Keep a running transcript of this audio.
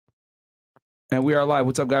And we are live.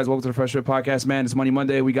 What's up, guys? Welcome to the Fresh Fit Podcast, man. It's Money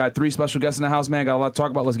Monday. We got 3 special guests in the house, man. Got a lot to talk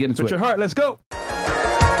about. Let's get into it. Richard Hart, let's go.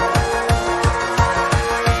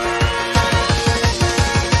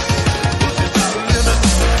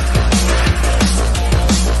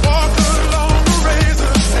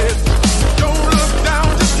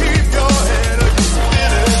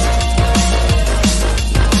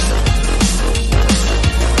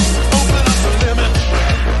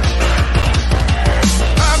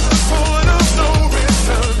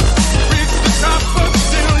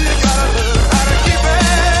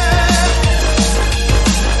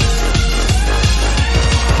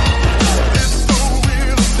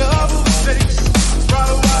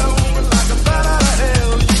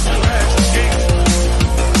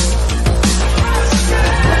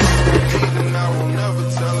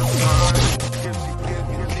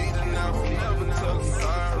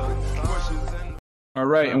 All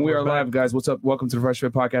right, and we are live, guys. What's up? Welcome to the Fresh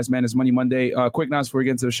Fit Podcast, man. It's Money Monday. Quick announcement before we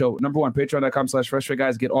get into the show. Number one, patreon.com/FreshFit,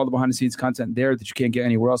 guys. Get all the behind-the-scenes content there that you can't get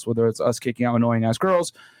anywhere else, whether it's us kicking out annoying-ass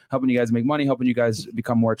girls, helping you guys make money, helping you guys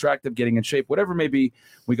become more attractive, getting in shape, whatever it may be.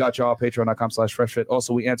 We got y'all, patreon.com/FreshFit.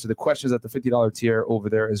 Also, we answer the questions at the $50 tier over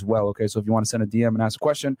there as well, okay? So if you want to send a DM and ask a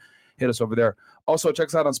question, hit us over there. Also, check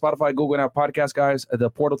us out on Spotify, Google, and Apple Podcasts, guys. The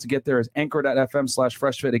portal to get there is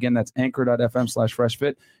anchor.fm/freshfit. Again, that's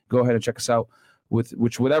anchor.fm/freshfit. Go ahead and check us out with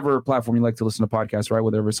whatever platform you like to listen to podcasts, right?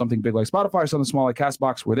 Whether it's something big like Spotify or something small like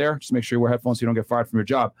CastBox, we're there. Just make sure you wear headphones so you don't get fired from your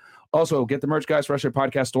job. Also, get the merch, guys,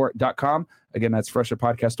 freshfitpodcaststore.com. Again, that's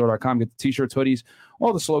freshfitpodcaststore.com. Get the t-shirts, hoodies,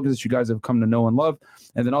 all the slogans that you guys have come to know and love.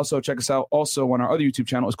 And then also check us out also on our other YouTube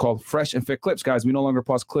channel. It's called Fresh and Fit Clips, guys. We no longer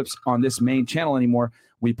post clips on this main channel anymore.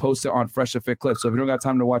 We post it on Fresh and Fit Clips. So if you don't got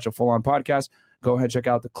time to watch a full-on podcast, go ahead and check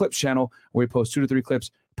out the Clips channel where we post 2 to 3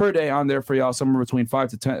 clips per day on there for y'all, somewhere between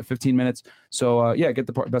 5 to 15 minutes. So, get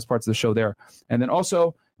the best parts of the show there. And then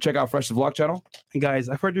also check out Fresh the Vlog channel. And guys,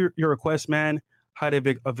 I've heard your request, man. Hired a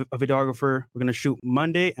videographer. We're going to shoot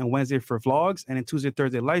Monday and Wednesday for vlogs, and then Tuesday,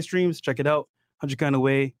 Thursday live streams. Check it out. 100 Kind of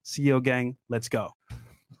Way, CEO gang. Let's go.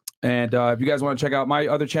 And if you guys want to check out my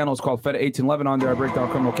other channel, it's called Fed 1811. On there, I break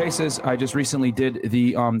down criminal cases. I just recently did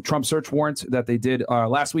the Trump search warrant that they did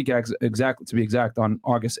last week, exactly to be exact, on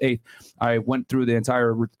August 8th. I went through the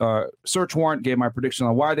entire search warrant, gave my prediction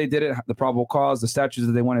on why they did it, the probable cause, the statutes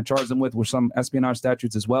that they want to charge them with some espionage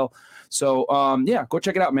statutes as well. So, go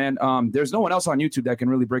check it out, man. There's no one else on YouTube that can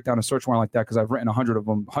really break down a search warrant like that because I've written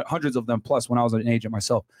hundreds of them plus when I was an agent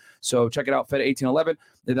myself. So check it out, Fed 1811.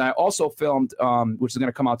 And then I also filmed, which is going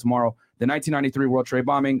to come out tomorrow, the 1993 World Trade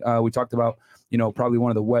bombing. We talked about, probably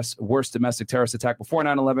one of the worst domestic terrorist attack before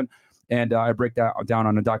 9/11. And I break that down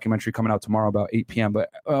on a documentary coming out tomorrow about 8 p.m.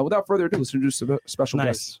 But without further ado, let's introduce a special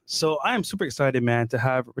guest. So I am super excited, man, to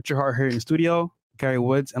have Richard Hart here in the studio, Gary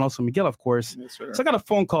Woods, and also Miguel, of course. Yes, sir. So I got a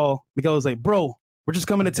phone call. Miguel was like, bro, we're just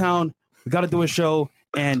coming to town. We got to do a show.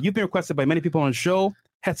 And you've been requested by many people on the show,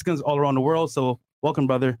 HexCoins all around the world. So welcome,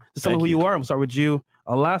 brother. Just tell me who you are. We'll start with you.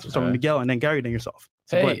 Last, we'll start with Miguel, and then Gary, then yourself.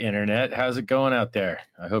 So hey, Internet. How's it going out there?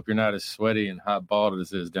 I hope you're not as sweaty and hot-balled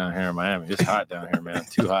as it is down here in Miami. It's hot down here, man.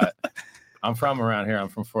 Too hot. I'm from around here. I'm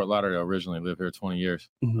from Fort Lauderdale originally. Lived here 20 years.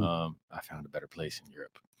 Mm-hmm. I found a better place in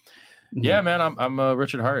Europe. Mm-hmm. Yeah, man, I'm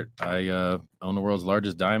Richard Hart. I own the world's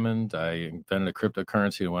largest diamond. I invented a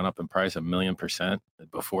cryptocurrency that went up in price 1,000,000%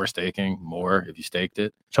 before staking, more if you staked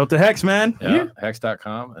it. Shout out to Hex, man. Yeah,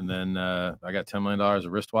 Hex.com. And then I got $10 million of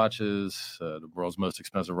wristwatches, the world's most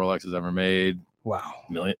expensive Rolexes ever made. Wow.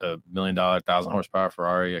 $1 million, 1,000 horsepower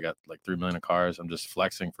Ferrari. I got like 3 million of cars. I'm just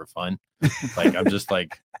flexing for fun. Like, I'm just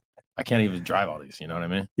like, I can't even drive all these. You know what I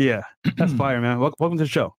mean? Yeah, that's fire, man. Welcome to the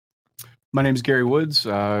show. My name is Gary Woods,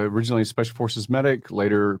 originally Special Forces medic,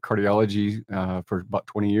 later cardiology for about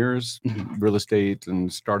 20 years, real estate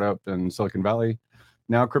and startup in Silicon Valley.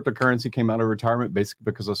 Now cryptocurrency came out of retirement basically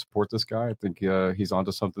because I support this guy. I think he's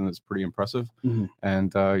onto something that's pretty impressive. Mm-hmm.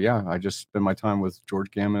 And I just spend my time with George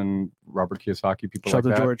Gammon, Robert Kiyosaki, people like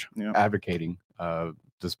that, George. Advocating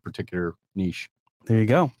this particular niche. There you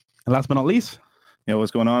go. And last but not least,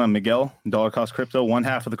 what's going on? I'm Miguel, Dollar Cost Crypto, one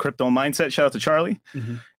half of the Crypto Mindset. Shout out to Charlie.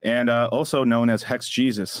 Mm-hmm. And also known as Hex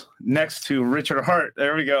Jesus, next to Richard Hart.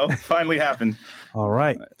 There we go. Finally happened. All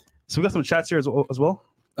right. So we got some chats here as well.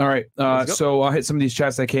 All right. So I'll hit some of these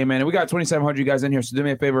chats that came in. And we got 2,700 guys in here. So do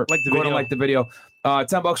me a favor. Like the video.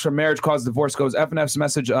 $10 for marriage causes divorce goes FNF's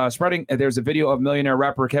message spreading. And there's a video of millionaire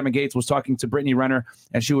rapper Kevin Gates was talking to Brittany Renner.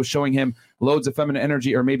 And she was showing him loads of feminine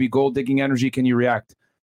energy or maybe gold digging energy. Can you react?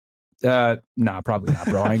 Nah, probably not,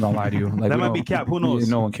 bro. I ain't gonna lie to you. Like, that might be cap. Who knows?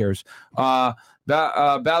 No one cares.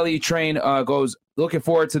 Bally Train goes, looking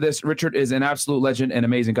forward to this. Richard is an absolute legend and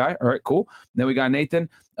amazing guy. All right, cool. Then we got Nathan.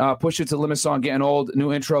 Push It to Limit song getting old.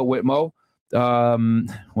 New intro with Mo.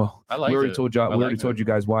 Well, I we liked already it. told you. I We already liked told it. you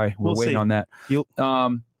guys why we're We'll waiting see. on that.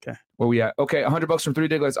 Okay. Where we at? Okay, $100 from 3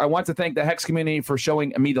 Diglets. I want to thank the Hex community for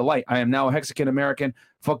showing me the light. I am now a Hexican American.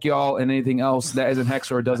 Fuck y'all and anything else that isn't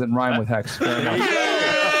Hex or doesn't rhyme with Hex. Fair enough.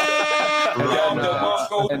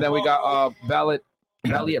 And then we got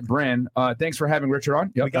Valiant Brand. Thanks for having Richard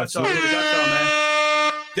on. Yep, We got y'all,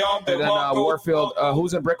 man. And then Warfield,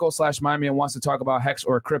 who's in Brickell / Miami and wants to talk about Hex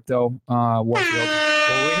or crypto. Warfield.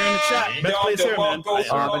 Well, we're here in the chat. Best place here, man.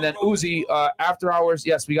 And then Uzi, after hours.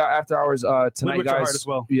 Yes, we got after hours tonight, With Richard guys. Hart as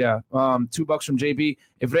well. Yeah, $2 from JB.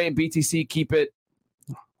 If it ain't BTC, keep it.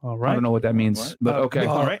 All I right. don't know what that means, but okay.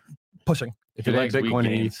 All right. Pushing. If He he likes likes Bitcoin Bitcoin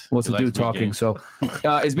and gains, Well, it's a dude talking. So,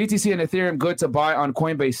 is BTC and Ethereum good to buy on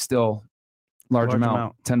Coinbase still? Large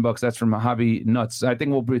amount, $10. That's from Javi Nuts. I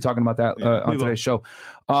think we'll be talking about that on today's show.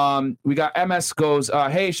 We got MS goes,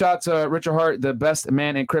 hey, shout out to Richard Hart, the best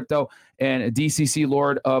man in crypto, and DCC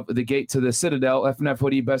Lord of the Gate to the Citadel, FNF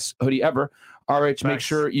hoodie, best hoodie ever. RH, make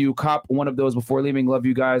sure you cop one of those before leaving. Love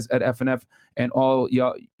you guys at FNF and all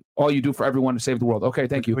you do for everyone to save the world. Okay,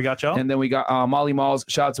 thank you. We got y'all. And then we got Molly Malls.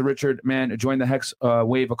 Shout out to Richard, man. Joined the Hex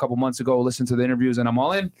wave a couple months ago. Listen to the interviews, and I'm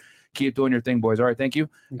all in. Keep doing your thing, boys. All right, thank you.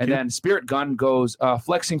 Then Spirit Gun goes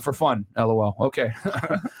flexing for fun. LOL. Okay,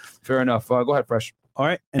 fair enough. Go ahead, Fresh. All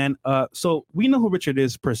right. And so we know who Richard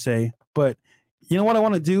is per se, but you know what I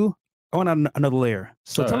want to do? I want another layer.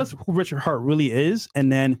 So tell us who Richard Hart really is, and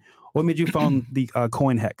then what made you found the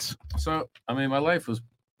coin Hex? So, I mean, my life was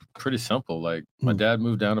pretty simple. Like, my dad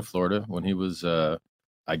moved down to Florida when he was, I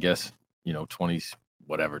guess,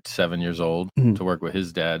 7 years old to work with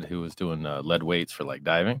his dad, who was doing lead weights for like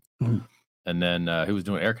diving. And then he was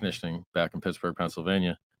doing air conditioning back in Pittsburgh,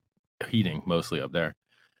 Pennsylvania, heating mostly up there.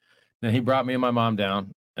 Then he brought me and my mom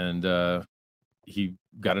down, and he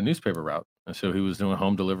got a newspaper route. And so he was doing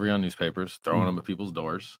home delivery on newspapers, throwing them at people's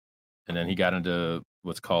doors. And then he got into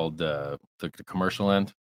what's called the commercial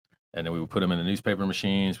end. And then we would put them in the newspaper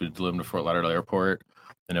machines. We'd deliver them to Fort Lauderdale Airport.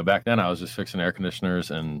 Back then I was just fixing air conditioners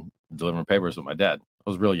and delivering papers with my dad. I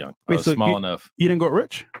was real young. I was small enough. You didn't grow up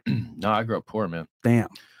rich? No, I grew up poor, man. Damn.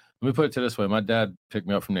 Let me put it to this way. My dad picked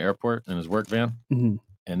me up from the airport in his work van.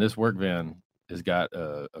 And this work van has got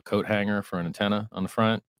a coat hanger for an antenna on the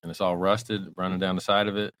front, and it's all rusted, running down the side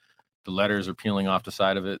of it. The letters are peeling off the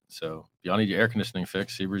side of it. So if y'all need your air conditioning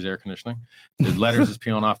fixed, Seabreeze Air Conditioning, the letters is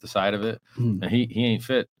peeling off the side of it. And he ain't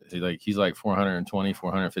fit. He's like 420,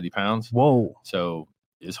 450 pounds. Whoa. So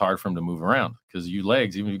it's hard for him to move around because you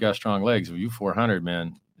legs, even if you got strong legs, if you 400,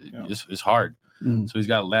 man, it's hard. So he's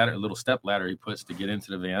got a little step ladder he puts to get into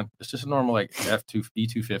the van. It's just a normal like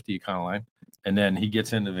E250 Econoline. And then he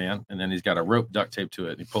gets in the van, and then he's got a rope duct tape to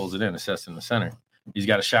it, and he pulls it in, it's set in the center. He's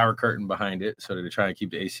got a shower curtain behind it, so that they're trying to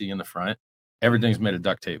keep the AC in the front. Everything's made of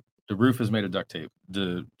duct tape. The roof is made of duct tape.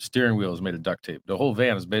 The steering wheel is made of duct tape. The whole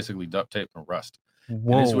van is basically duct tape and rust.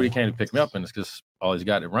 Whoa. And this is what he came to pick me up, and it's because all he's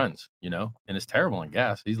got, it runs, and it's terrible on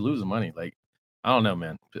gas. He's losing money. Like, I don't know,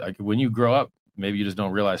 man. Like, when you grow up, maybe you just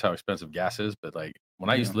don't realize how expensive gas is. But like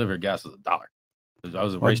when I used to live here, gas was $1. I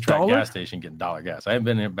was at a racetrack gas station getting $1 gas. I haven't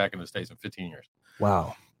been back in the States in 15 years.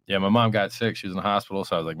 Wow. Yeah, my mom got sick. She was in the hospital.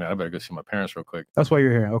 So I was like, man, I better go see my parents real quick. That's why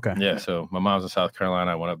you're here. Okay. Yeah. So my mom's in South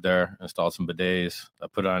Carolina. I went up there, installed some bidets. I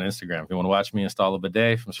put it on Instagram. If you want to watch me install a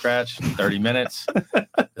bidet from scratch, 30 minutes,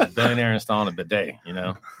 a billionaire installing a bidet,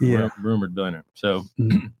 rumored billionaire. So,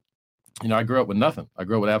 I grew up with nothing. I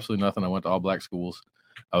grew up with absolutely nothing. I went to all black schools.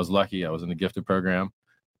 I was lucky. I was in the gifted program,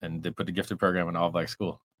 and they put the gifted program in all black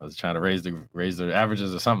school. I was trying to raise the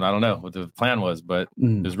averages or something. I don't know what the plan was, but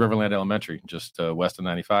it was Riverland Elementary, just west of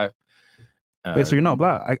 95. Wait, so you're not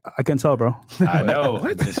black? I can tell, bro. I know.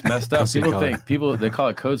 It's messed up. They call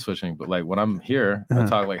it code switching, but like when I'm here, I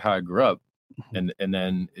talk like how I grew up, and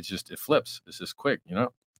then it flips. It's just quick, Can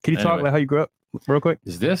you talk like how you grew up real quick?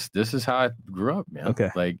 This is how I grew up, man. Okay.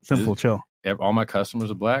 Like simple, chill. All my customers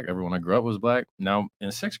are black. Everyone I grew up was black. Now in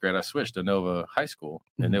 6th grade, I switched to Nova High School,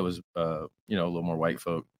 and it was, a little more white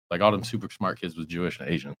folk. Like all them super smart kids was Jewish and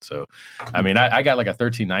Asian. So, I mean, I got like a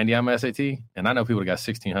 1390 on my SAT, and I know people that got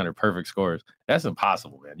 1,600 perfect scores. That's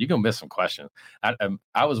impossible, man. You're gonna miss some questions.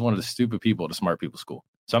 I was one of the stupid people at the smart people school.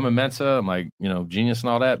 So I'm in Mensa. I'm like, genius and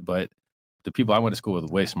all that, but the people I went to school with were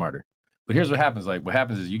way smarter. But here's what happens. Like what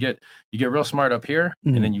happens is you get real smart up here,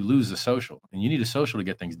 and then you lose the social. And you need a social to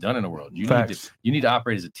get things done in the world. You need to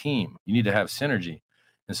operate as a team. You need to have synergy.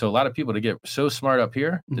 And so a lot of people, they get so smart up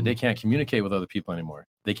here that they can't communicate with other people anymore.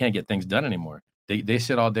 They can't get things done anymore. They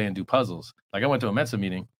sit all day and do puzzles. Like I went to a Mensa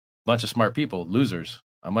meeting, bunch of smart people, losers.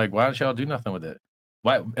 I'm like, why don't y'all do nothing with it?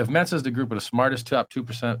 Why, if Mensa is the group of the smartest top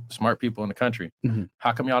 2% smart people in the country,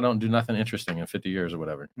 how come y'all don't do nothing interesting in 50 years or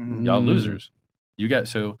whatever? Y'all losers.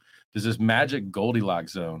 So there's this magic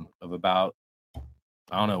Goldilocks zone of about,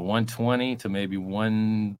 I don't know, 120 to maybe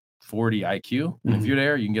 140 IQ. And if you're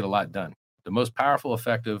there, you can get a lot done. The most powerful,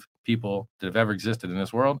 effective people that have ever existed in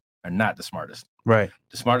this world are not the smartest. Right.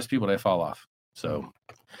 The smartest people, they fall off. So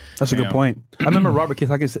that's a good point. I remember Robert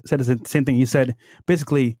Kiyosaki said the same thing. He said,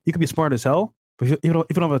 basically, you could be smart as hell, but if you don't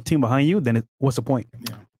have a team behind you, then what's the point?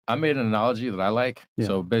 Yeah. I made an analogy that I like. Yeah.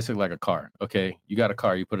 So basically like a car. Okay, you got a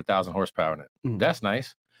car, you put 1,000 horsepower in it. That's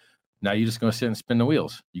nice. Now you're just going to sit and spin the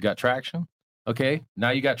wheels. You got traction. Okay,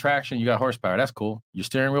 now you got traction, you got horsepower. That's cool. Your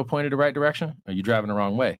steering wheel pointed the right direction, or you driving the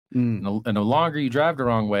wrong way. And the longer you drive the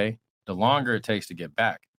wrong way, the longer it takes to get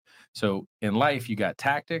back. So in life, you got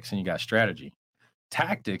tactics and you got strategy.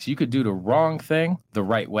 Tactics, you could do the wrong thing the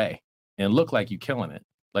right way and look like you're killing it.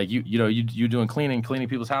 Like you're doing cleaning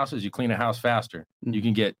people's houses, you clean a house faster. You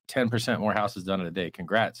can get 10% more houses done in a day.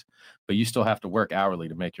 Congrats. But you still have to work hourly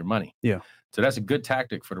to make your money. Yeah. So that's a good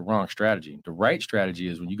tactic for the wrong strategy. The right strategy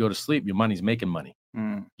is when you go to sleep, your money's making money.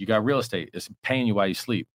 You got real estate. It's paying you while you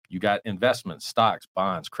sleep. You got investments, stocks,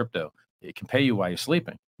 bonds, crypto. It can pay you while you're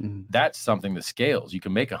sleeping. That's something that scales. You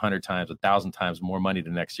can make 100 times, 1,000 times more money the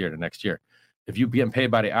next year. If you're getting paid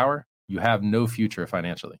by the hour, you have no future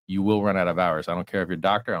financially. You will run out of hours. I don't care if you're a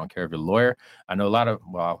doctor. I don't care if you're a lawyer. I know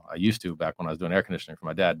I used to back when I was doing air conditioning for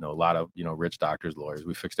my dad, know a lot of, rich doctors, lawyers.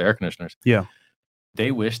 We fixed the air conditioners. Yeah.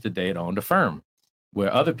 They wished that they had owned a firm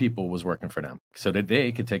where other people was working for them so that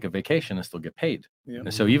they could take a vacation and still get paid. Yeah.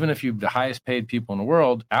 And so even if you're the highest paid people in the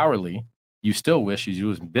world hourly, you still wish you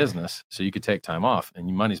was in business so you could take time off and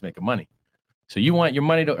your money's making money. So you want your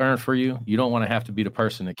money to earn for you. You don't want to have to be the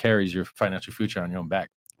person that carries your financial future on your own back.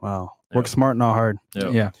 Wow. Work smart, not hard.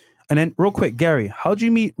 Yeah. And then real quick, Gary, how'd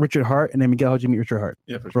you meet Richard Hart? And then Miguel, how'd you meet Richard Hart?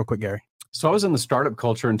 Yeah, for sure. Real quick, Gary. So I was in the startup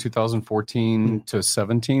culture in 2014 to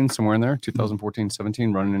 17, somewhere in there, 2014,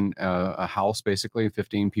 17, running a house, basically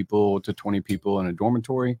 15 people to 20 people in a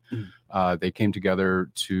dormitory. They came together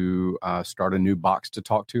to start a new box to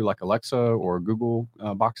talk to, like Alexa or Google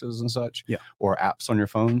boxes and such, or apps on your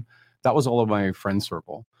phone. That was all of my friend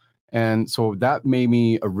circle. And so that made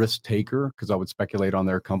me a risk taker because I would speculate on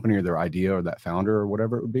their company or their idea or that founder or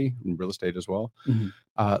whatever it would be, in real estate as well.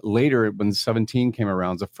 Later, when 17 came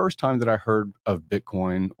around, it was the first time that I heard of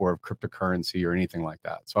Bitcoin or of cryptocurrency or anything like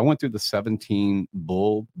that. So I went through the 17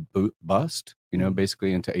 bull bust,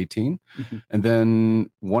 basically into 18. And then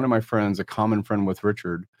one of my friends, a common friend with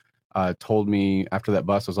Richard, told me after that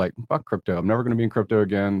bust, I was like, fuck crypto. I'm never going to be in crypto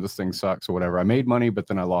again. This thing sucks or whatever. I made money, but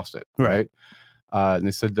then I lost it. Right. And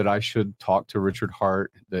they said that I should talk to Richard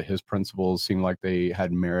Hart, that his principles seemed like they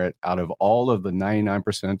had merit out of all of the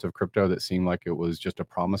 99% of crypto that seemed like it was just a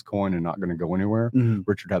promise coin and not going to go anywhere.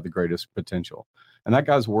 Richard had the greatest potential. And that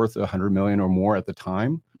guy's worth 100 million or more at the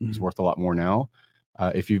time. He's worth a lot more now.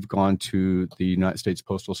 If you've gone to the United States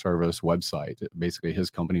Postal Service website, basically his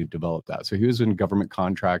company developed that. So he was in government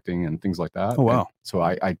contracting and things like that. Oh, wow. And so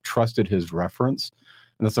I trusted his reference.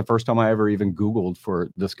 And that's the first time I ever even Googled for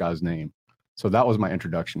this guy's name. So that was my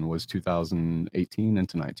introduction, was 2018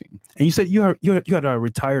 into 19. And you said you had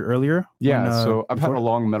retired earlier? Yeah, so I've had a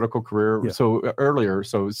long medical career. Yeah. So earlier,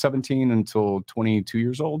 so 17 until 22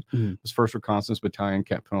 years old, was 1st Reconnaissance Battalion,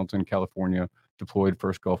 Camp Pendleton, California, deployed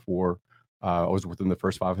first Gulf War. I was within the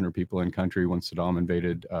first 500 people in country when Saddam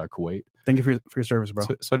invaded Kuwait. Thank you for your service, bro.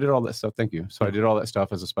 So I did all that stuff. Thank you. So I did all that stuff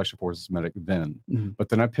as a special forces medic then. But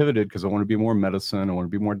then I pivoted because I want to be more medicine. I want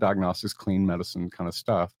to be more diagnostics, clean medicine kind of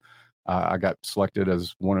stuff. I got selected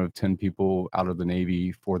as one of 10 people out of the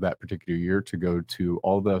Navy for that particular year to go to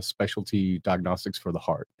all the specialty diagnostics for the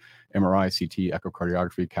heart, MRI, CT,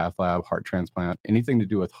 echocardiography, cath lab, heart transplant, anything to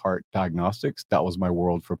do with heart diagnostics. That was my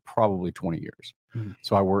world for probably 20 years.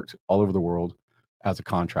 So I worked all over the world as a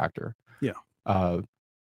contractor. Yeah.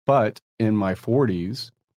 But in my 40s,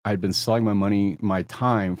 I'd been selling my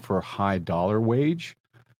time for a high dollar wage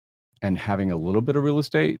and having a little bit of real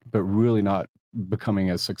estate, but really not becoming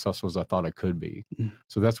as successful as I thought I could be.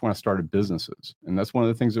 So that's when I started businesses. And that's one of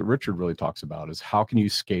the things that Richard really talks about is how can you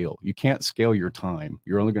scale? You can't scale your time.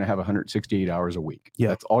 You're only going to have 168 hours a week. Yeah.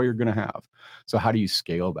 That's all you're going to have. So how do you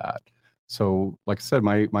scale that? So like I said,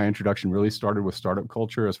 my introduction really started with startup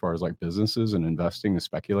culture as far as like businesses and investing and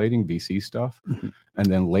speculating, VC stuff. And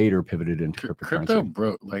then later pivoted into cryptocurrency. Crypto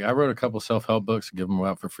broke. Like I wrote a couple self-help books, give them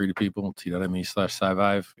out for free to people,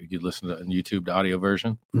 t.me/Scivive. You could listen to on YouTube, the audio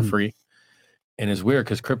version for free. And it's weird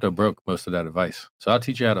because crypto broke most of that advice. So I'll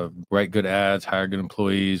teach you how to write good ads, hire good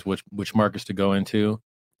employees, which markets to go into.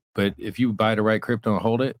 But if you buy the right crypto and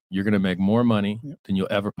hold it, you're going to make more money than you'll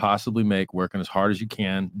ever possibly make working as hard as you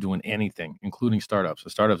can, doing anything, including startups. So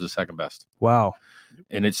startups is second best. Wow.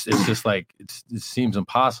 And it's just like, it seems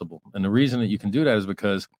impossible. And the reason that you can do that is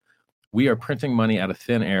because we are printing money out of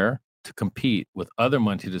thin air to compete with other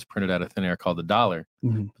money that's printed out of thin air called the dollar.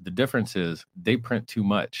 Mm-hmm. But the difference is they print too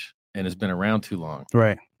much and it's been around too long.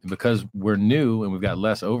 Right. And because we're new and we've got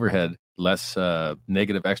less overhead, less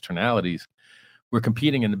negative externalities, we're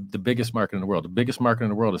competing in the biggest market in the world. The biggest market in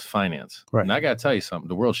the world is finance. Right. And I got to tell you something,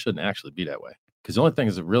 the world shouldn't actually be that way. Because the only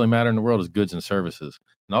things that really matter in the world is goods and services.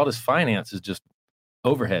 And all this finance is just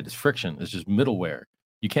overhead, it's friction, it's just middleware.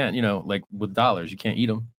 You can't, like with dollars, you can't eat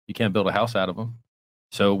them. You can't build a house out of them.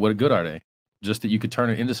 So what good are they? Just that you could turn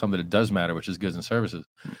it into something that does matter, which is goods and services.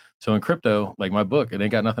 So in crypto, like my book, it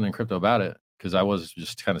ain't got nothing in crypto about it because I was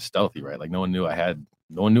just kind of stealthy, right? Like no one knew I've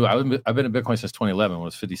been in Bitcoin since 2011 when it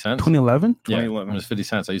was 50 cents. 2011? Yeah, 2011. When it was 50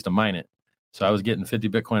 cents. I used to mine it. So I was getting 50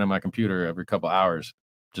 Bitcoin on my computer every couple hours,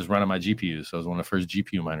 just running my GPUs. So I was one of the first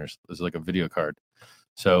GPU miners. It was like a video card.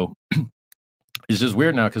 So it's just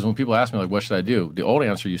weird now because when people ask me, like, what should I do? The old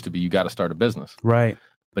answer used to be, you got to start a business. Right.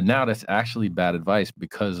 But now that's actually bad advice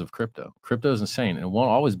because of crypto. Crypto is insane and it won't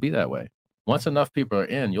always be that way. Once enough people are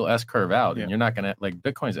in, you'll S-curve out and you're not going to, like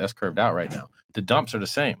Bitcoin's S-curved out right now. The dumps are the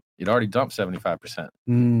same. It already dumped 75%,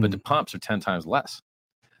 but the pumps are 10 times less.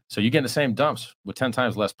 So you get the same dumps with 10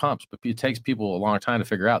 times less pumps, but it takes people a long time to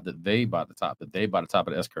figure out that they bought the top of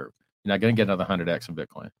the S-curve. You're not going to get another 100X in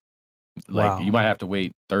Bitcoin. Like you might have to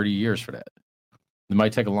wait 30 years for that. It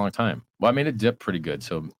might take a long time. Well, I mean, it dipped pretty good.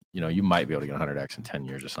 So, you might be able to get 100X in 10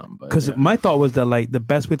 years or something. Because my thought was that like the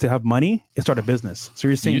best way to have money is start a business. So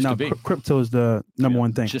you're saying now crypto is the number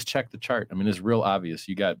one thing. Just check the chart. I mean, it's real obvious.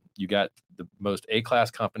 You got the most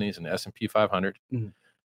A-class companies in the S&P 500. Mm-hmm.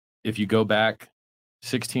 If you go back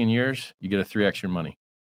 16 years, you get a 3x your money.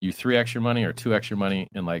 You 3x your money or 2x your money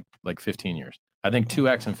in like 15 years. I think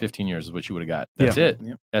 2x in 15 years is what you would have got. That's it.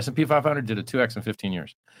 Yeah. S&P 500 did a 2x in 15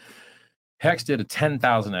 years. Hex did a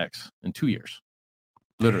 10,000x in 2 years.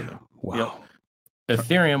 Literally. Wow. Yep.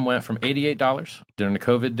 Ethereum went from $88 during the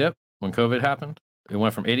COVID dip. When COVID happened, it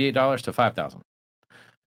went from $88 to $5,000.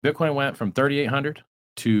 Bitcoin went from 3,800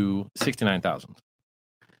 to 69,000.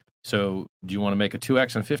 So do you want to make a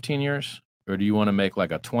 2x in 15 years? Or do you want to make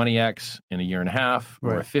like a 20x in a year and a half,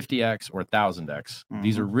 or a 50x or 1,000x? Mm-hmm.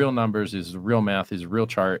 These are real numbers. This is real math. This is real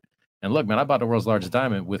chart. And look, man, I bought the world's largest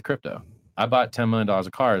diamond with crypto. I bought $10 million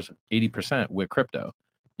of cars, 80% with crypto.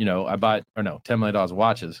 I bought, $10 million of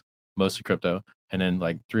watches, mostly crypto, and then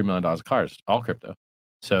like $3 million of cars, all crypto.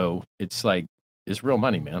 So it's like, it's real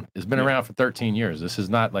money, man. It's been around for 13 years. This is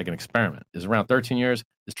not like an experiment. It's around 13 years.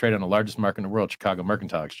 It's traded on the largest market in the world, Chicago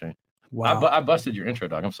Mercantile Exchange. Wow. I busted your intro,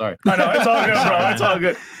 dog. I'm sorry. I know. It's all good, bro. It's all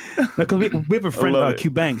good. Because we have a friend, Q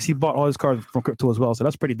Banks. He bought all his cars from crypto as well. So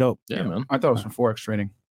that's pretty dope. Yeah, man. I thought it was from Forex trading.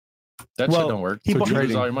 That shit don't work. He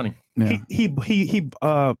loses all your money. Yeah. He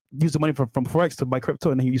used the money from Forex to buy crypto,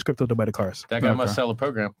 and then he used crypto to buy the cars. That guy must sell a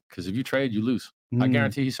program because if you trade, you lose. I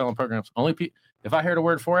guarantee he's selling programs. If I hear the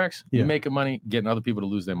word Forex, you making money getting other people to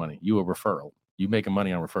lose their money. You a referral. You making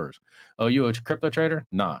money on refers. Oh, you a crypto trader?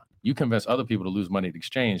 Nah. You convince other people to lose money at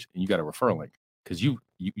exchange, and you got a referral link because you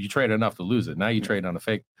trade enough to lose it. Now you trade on a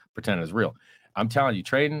fake, pretend it's real. I'm telling you,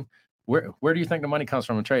 trading. Where do you think the money comes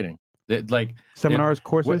from in trading? Like seminars,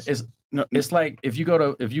 courses. It's like if you go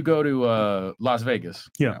to Las Vegas.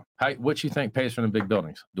 Yeah. What you think pays for the big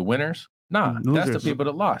buildings? The winners? Nah, that's the people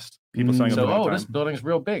that lost. People saying, this building's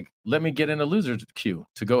real big. Let me get in the losers queue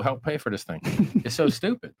to go help pay for this thing. It's so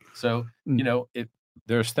stupid. So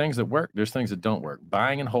there's things that work. There's things that don't work.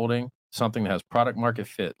 Buying and holding something that has product market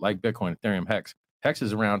fit, like Bitcoin, Ethereum, Hex. Hex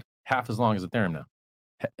is around half as long as Ethereum now.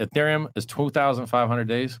 Ethereum is 2,500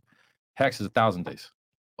 days. Hex is 1,000 days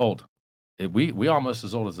old. We almost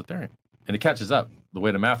as old as Ethereum, and it catches up. The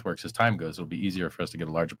way the math works, as time goes, it'll be easier for us to get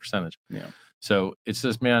a larger percentage. Yeah. So it's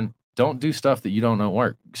just, man, don't do stuff that you don't know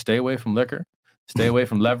work. Stay away from liquor. Stay away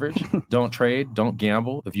from leverage. Don't trade. Don't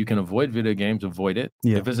gamble. If you can avoid video games, avoid it.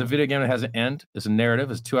 Yeah. If it's a video game that has an end, it's a narrative,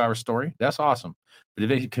 it's a 2-hour story, that's awesome. But if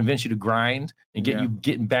they convince you to grind and get you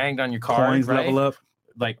getting banged on your car, coins level up,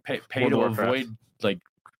 like pay to avoid like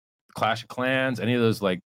Clash of Clans, any of those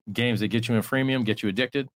like games that get you in freemium, get you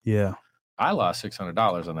addicted. Yeah. I lost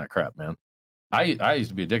 $600 on that crap, man. I used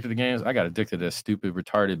to be addicted to games. I got addicted to a stupid,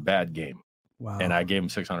 retarded, bad game. Wow. And I gave him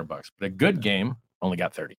 $600. But a good game only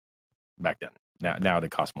got 30 back then. Now they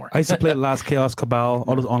cost more. I used to play Last Chaos, Cabal,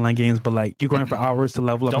 all those online games, but like you're going for hours to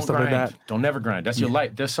level up and stuff grind. like that. Don't never grind. That's your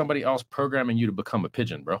life. There's somebody else programming you to become a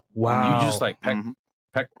pigeon, bro. Wow. You just like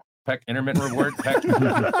peck intermittent reward,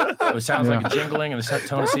 it sounds like a jingling and a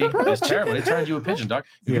tone. It's terrible. It turns you a pigeon, dog.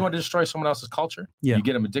 If you want to destroy someone else's culture, you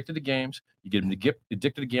get them addicted to games, you get them to get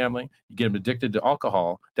addicted to gambling, you get them addicted to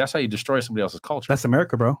alcohol. That's how you destroy somebody else's culture. That's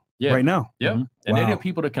America, bro. Yeah. Right now. Yeah. Mm-hmm. And they have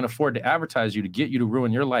people that can afford to advertise you to get you to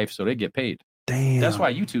ruin your life so they get paid. Damn. That's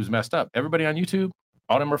why YouTube's messed up. Everybody on YouTube,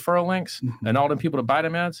 all them referral links and all them people to buy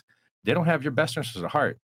them ads, they don't have your best interests at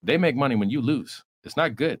heart. They make money when you lose. It's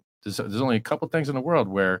not good. There's only a couple things in the world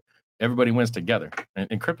where everybody wins together. And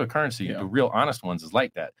in cryptocurrency, the real honest ones is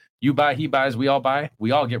like that. You buy, he buys, we all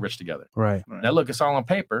get rich together. Right. Now look, it's all on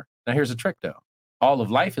paper. Now here's the trick though. All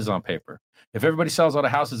of life is on paper. If everybody sells all the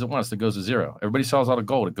houses at once, it goes to zero. Everybody sells all the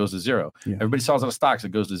gold, it goes to zero. Yeah. Everybody sells all the stocks, it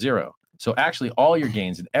goes to zero. So actually all your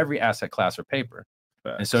gains in every asset class are paper.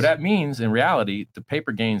 And so that means in reality, the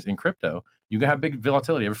paper gains in crypto, you can have big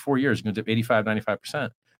volatility every 4 years, you can dip 85, 95%.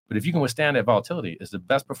 But if you can withstand that volatility, it's the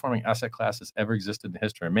best performing asset class that's ever existed in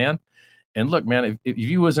history, man. And look, man, if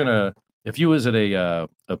you was at a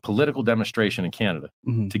political demonstration in Canada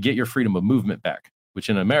to get your freedom of movement back, which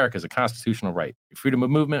in America is a constitutional right, freedom of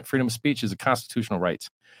movement, freedom of speech is a constitutional right.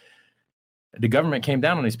 The government came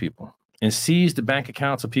down on these people and seized the bank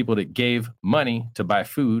accounts of people that gave money to buy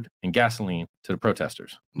food and gasoline to the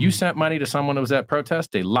protesters. You sent money to someone that was at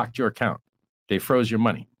protest, they locked your account. They froze your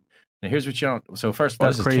money. Now here's what you don't. So first of all,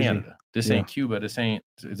 this is Canada. This ain't Cuba. This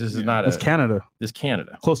is not. It's Canada. This is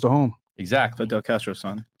Canada. Close to home. Exactly. Fidel Castro's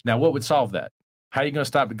son. Now, what would solve that? How are you going to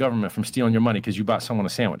stop the government from stealing your money because you bought someone a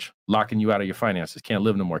sandwich, locking you out of your finances, can't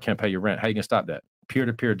live no more, can't pay your rent? How are you going to stop that?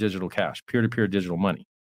 Peer-to-peer digital cash, peer-to-peer digital money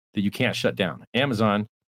that you can't shut down.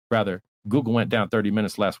 Google went down 30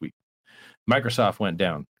 minutes last week. Microsoft went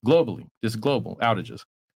down globally. This is global outages.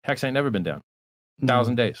 Hex ain't never been down.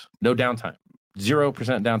 1,000 days, no downtime. 0%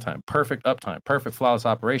 downtime, perfect uptime, perfect flawless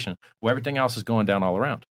operation, where everything else is going down all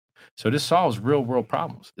around. So this solves real world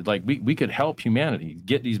problems. Like we could help humanity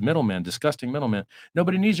get these middlemen, disgusting middlemen.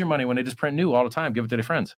 Nobody needs your money when they just print new all the time, give it to their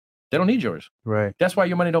friends. They don't need yours. Right. That's why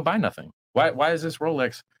your money don't buy nothing. Why is this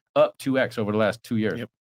Rolex up 2x over the last 2 years?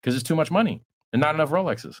 Because it's too much money and not enough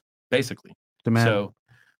Rolexes, basically. Demand. So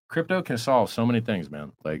crypto can solve so many things,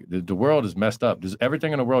 man. Like the world is messed up. There's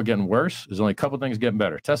everything in the world getting worse. There's only a couple things getting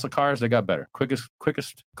better. Tesla cars, they got better.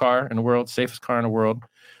 Quickest car in the world, safest car in the world.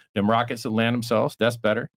 Them rockets that land themselves, that's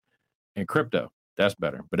better. And crypto, that's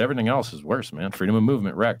better. But everything else is worse, man. Freedom of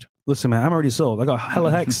movement wrecked. Listen, man, I'm already sold. I got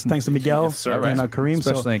hella Hex thanks to Miguel and Kareem.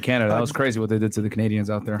 Especially in Canada. That was crazy what they did to the Canadians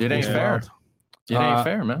out there. It ain't fair. It ain't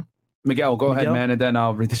fair, man. Miguel, go ahead, man, and then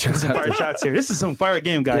I'll read the chats. Fire shots here. This is some fire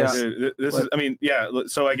game, guys. This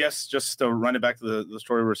is, so I guess just to run it back to the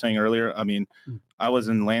story we were saying earlier, I mean, I was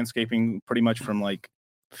in landscaping pretty much from like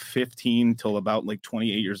 15 till about like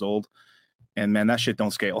 28 years old. And man, that shit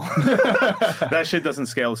don't scale. That shit doesn't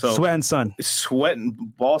scale. So sweat and sun, sweating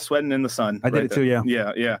in the sun. I did it too.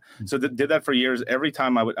 Yeah. So did that for years. Every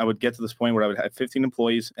time I would get to this point where I would have 15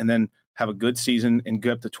 employees and then have a good season and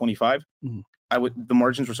get up to 25. The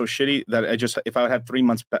margins were so shitty that if I would have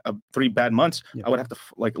 3 bad months, I would have to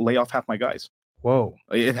lay off half my guys. Whoa.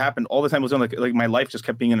 It happened all the time. It was on like my life just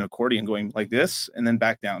kept being an accordion going like this and then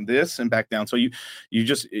back down, this and back down. So you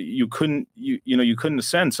couldn't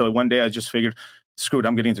ascend. So one day I just figured, screw it,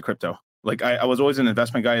 I'm getting into crypto. Like I was always an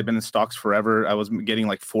investment guy. I'd been in stocks forever. I was getting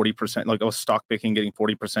like 40%, like I was stock picking, getting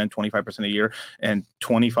 40%, 25% a year, and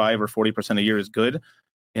 25 or 40% a year is good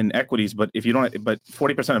in equities. But if you don't, but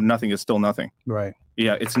 40% of nothing is still nothing. Right.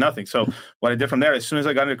 Yeah, it's nothing. So what I did from there, as soon as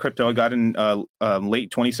I got into crypto, I got in late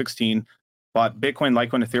 2016. Bought Bitcoin,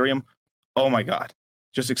 Litecoin, Ethereum. Oh my God,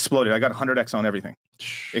 just exploded. I got 100x on everything,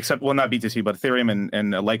 except not BTC, but Ethereum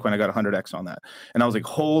and Litecoin. I got 100x on that, and I was like,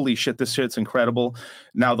 holy shit, this shit's incredible.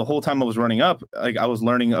 Now the whole time I was running up, like I was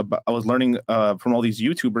learning from all these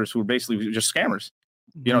YouTubers who were basically just scammers.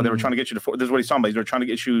 You know, they were trying to get you to. This is what he's talking about. They were trying to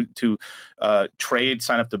get you to trade,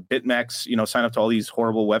 sign up to BitMEX. You know, sign up to all these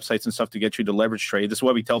horrible websites and stuff to get you to leverage trade. This is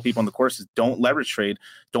what we tell people in the courses: don't leverage trade.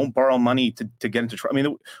 Don't borrow money to get into trade. I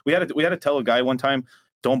mean, we had to tell a guy one time,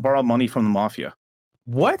 don't borrow money from the mafia.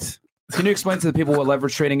 What? Can you explain to the people what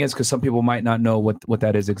leverage trading is? Because some people might not know what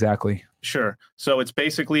that is exactly. Sure. So it's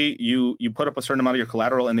basically you put up a certain amount of your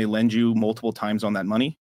collateral and they lend you multiple times on that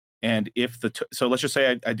money. And if so let's just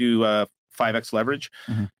say I do 5x leverage.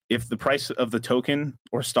 If the price of the token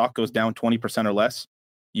or stock goes down 20% or less,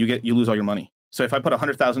 you lose all your money. So if I put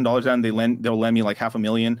 $100,000 down, they'll lend me like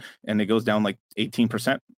 $500,000 and it goes down like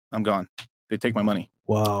 18%, I'm gone. They take my money.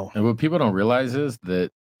 Wow. And what people don't realize is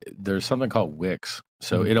that there's something called wicks.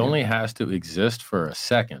 So it only has to exist for a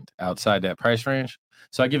second outside that price range.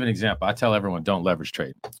 So I give an example. I tell everyone, don't leverage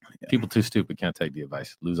trade. People too stupid can't take the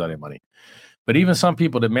advice, lose all their money. But even some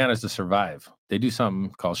people that manage to survive, they do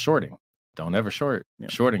something called shorting. Don't ever short. Yeah.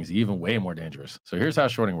 Shorting is even way more dangerous. So here's how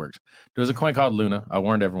shorting works. There was a coin called Luna. I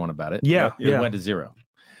warned everyone about it. Yeah. It went to zero.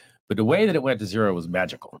 But the way that it went to zero was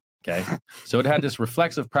magical. Okay. So it had this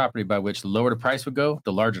reflexive property by which the lower the price would go,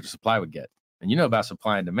 the larger the supply would get. And you know about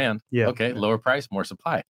supply and demand. Yeah. Okay. Lower price, more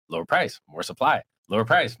supply. Lower price, more supply. Lower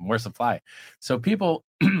price, more supply. So people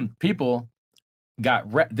got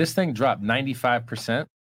this thing dropped 95%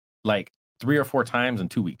 like 3 or 4 times in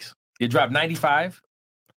 2 weeks. It dropped 95,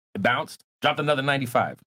 it bounced, dropped another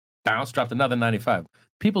 95, bounced, dropped another 95.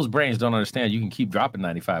 People's brains don't understand you can keep dropping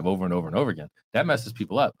 95 over and over and over again. That messes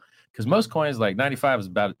people up because most coins like 95 is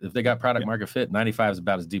about, if they got product market fit, 95 is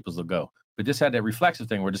about as deep as they'll go. But this had that reflexive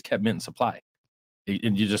thing where it just kept minting supply.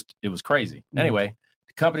 It was crazy. Mm-hmm. Anyway,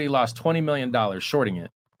 the company lost $20 million shorting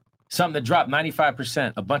it. Something that dropped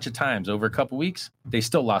 95% a bunch of times over a couple weeks, they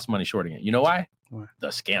still lost money shorting it. You know why? The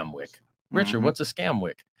scam wick. Richard, what's a scam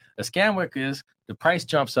wick? A scam wick is the price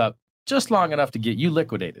jumps up just long enough to get you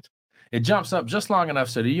liquidated. It jumps up just long enough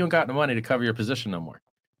so that you don't got the money to cover your position no more.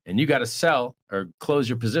 And you got to sell or close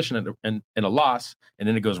your position in a loss, and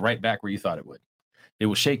then it goes right back where you thought it would. It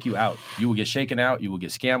will shake you out. You will get shaken out. You will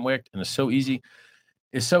get scam wicked. And it's so easy.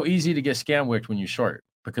 It's so easy to get scam wicked when you short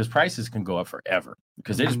because prices can go up forever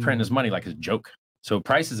because they just print this money like it's a joke. So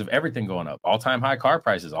prices of everything going up, all-time high car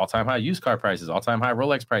prices, all-time high used car prices, all-time high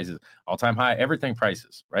Rolex prices, all-time high everything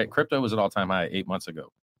prices, right? Crypto was at all-time high 8 months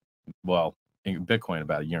ago. Well, in Bitcoin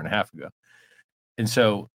about 1.5 years ago. And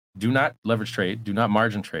so do not leverage trade, do not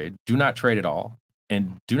margin trade, do not trade at all,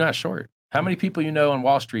 and do not short. How many people you know on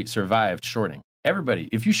Wall Street survived shorting? Everybody.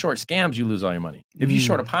 If you short scams, you lose all your money. If you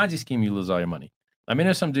short a Ponzi scheme, you lose all your money. I mean,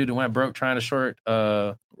 there's some dude who went broke trying to short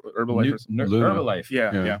Herbalife.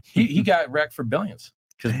 Yeah. He got wrecked for billions.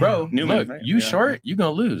 Because, bro, look, short, you're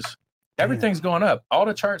going to lose. Everything's going up. All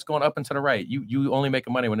the charts going up and to the right. You only make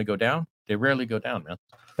money when they go down. They rarely go down, man.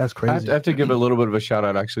 That's crazy. I have to give a little bit of a shout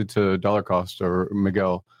out actually to Dollar Cost or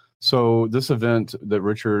Miguel. So this event that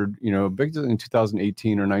Richard, big in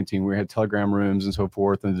 2018 or 19, we had Telegram rooms and so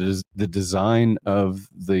forth, and the design of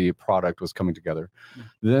the product was coming together.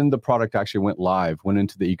 Then the product actually went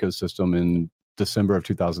into the ecosystem in December of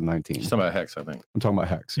 2019. You're talking about Hex, I think. I'm talking about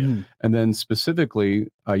Hex. Yeah. And then specifically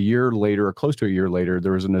a year later, or close to a year later,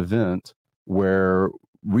 there was an event where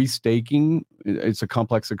restaking, it's a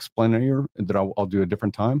complex explainer that I'll do a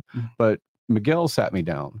different time, but Miguel sat me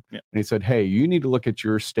down and he said, hey, you need to look at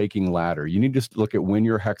your staking ladder. You need to look at when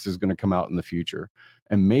your Hex is going to come out in the future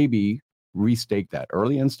and maybe restake that,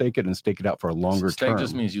 early unstake it and stake it out for a longer term. Stake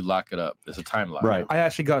just means you lock it up. There's a time lock. Right. I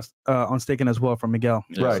actually got on staking as well from Miguel.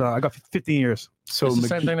 Yeah. Right. So I got 15 years. So it's the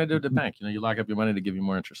same thing they do at the bank. You lock up your money to give you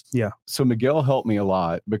more interest. Yeah. So Miguel helped me a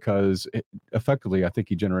lot because effectively, I think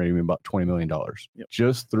he generated me about $20 million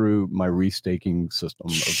just through my restaking system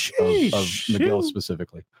of Miguel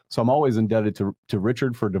specifically. So I'm always indebted to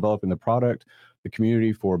Richard for developing the product, the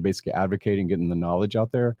community for basically advocating, getting the knowledge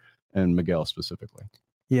out there, and Miguel specifically.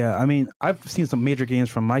 Yeah, I mean, I've seen some major gains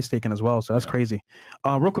from my staking as well, so that's crazy.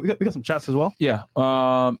 Real quick, we got some chats as well. Yeah.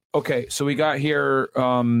 Okay, so we got here.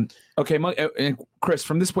 Okay, and Chris,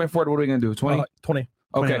 from this point forward, what are we gonna do? 20? 20.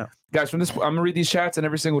 Okay, guys, from this, I'm gonna read these chats, and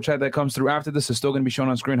every single chat that comes through after this is still gonna be shown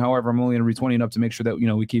on screen. However, I'm only gonna read 20 up to make sure that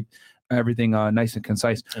we keep everything nice and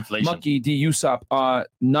concise. Inflation. Monkey D Usopp,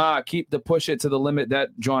 keep the push it to the limit that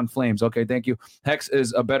John Flames. Okay, thank you. Hex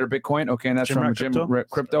is a better Bitcoin. Okay, and that's from Jim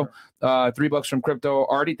Crypto. $3 from Crypto.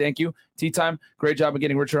 Artie, thank you. Tea Time, great job of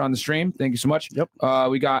getting Richard on the stream. Thank you so much. Yep.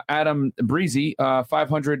 We got Adam Breezy,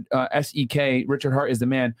 500 SEK. Richard Hart is the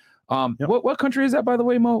man. What country is that, by the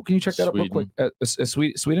way, Mo? Can you check that up real quick?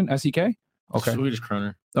 Sweden, SEK? Okay. Swedish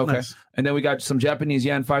kroner. Okay. Nice. And then we got some Japanese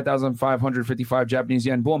yen, 5,555 Japanese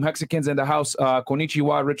yen. Boom. Hexicans in the house.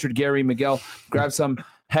 Konnichiwa, Richard, Gary, Miguel. Grab some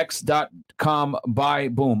hex.com. Buy.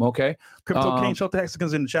 Boom. Okay. Crypto King, shout out to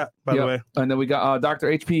Hexicans in the chat, by the way. And then we got Dr.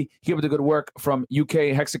 HP. Keep up the good work from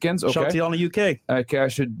UK Hexicans. Okay. Shout out to y'all in the UK. Okay. I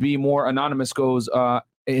should be more anonymous goes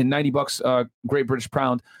in $90, Great British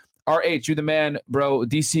Pound. RH, you the man, bro.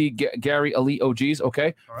 DC, Gary, Elite OGs.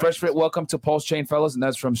 Okay. Right. Fresh Fit, welcome to Pulse Chain, fellas. And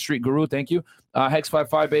that's from Street Guru. Thank you.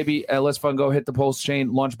 Hex55, baby. Let's fun go hit the Pulse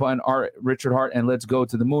Chain launch button. Richard Hart, and let's go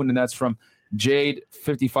to the moon. And that's from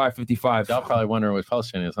Jade5555. Y'all probably wondering what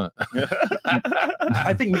Pulse Chain is, huh?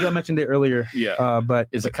 I think Miguel mentioned it earlier. Yeah. But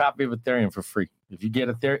it's a copy of Ethereum for free. If you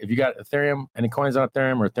got Ethereum, any coins on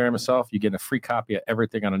Ethereum or Ethereum itself, you get a free copy of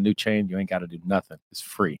everything on a new chain. You ain't got to do nothing. It's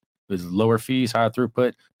free. There's lower fees, higher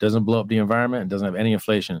throughput, doesn't blow up the environment, and doesn't have any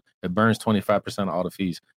inflation. It burns 25% of all the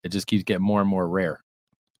fees. It just keeps getting more and more rare.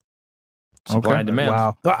 Supply and demand.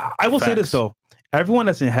 Wow. I will say this, though. Everyone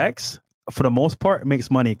that's in Hex, for the most part, makes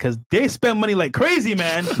money because they spend money like crazy,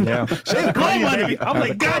 man. Yeah. They blow money. I'm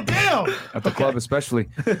like, God damn. At the club, especially.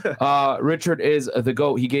 Richard is the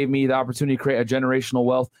GOAT. He gave me the opportunity to create a generational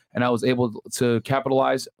wealth, and I was able to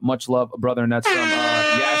capitalize. Much love, brother. And that's from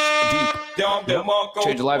Yash Deep. Yep.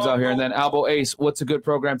 Change lives out here. And then Albo Ace, what's a good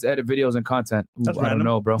program to edit videos and content? Ooh, I don't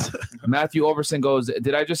know, bro. Matthew Overson goes,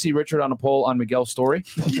 did I just see Richard on a poll on Miguel's story?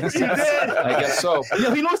 Yes, he did. I guess so.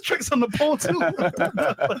 Yeah, he knows tricks on the pole too.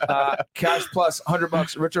 Cash plus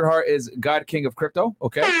 $100. Richard Hart is God King of Crypto.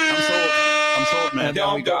 Okay. I'm sold, man. And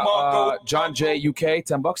then we got John J UK,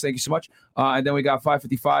 $10. Thank you so much. And then we got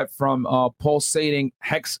 555 from Pulsating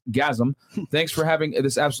Hexgasm. Thanks for having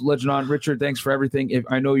this absolute legend on, Richard. Thanks for everything. If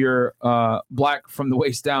I know you're black from the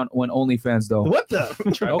waist down when OnlyFans though. What the?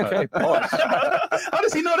 Okay. How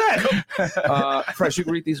does he know that? Fresh, you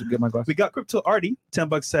can read these. Get my glass. We got Crypto Artie,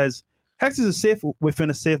 $10 says Hex is safe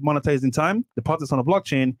within a safe monetizing time. Deposits on a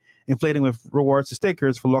blockchain, inflating with rewards to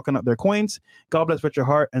stakers for locking up their coins. God bless Richard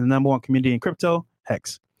Hart and the #1 community in crypto,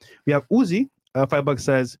 Hex. We have Uzi, $5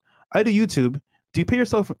 says, I do YouTube. Do you pay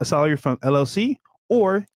yourself a salary from LLC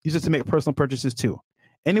or use it to make personal purchases too?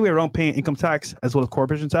 Any way around paying income tax as well as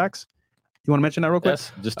corporation tax? You want to mention that real quick?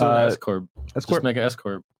 Yes, just do an S corp. Just make an S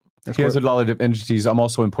corp. He has a lot of entities. I'm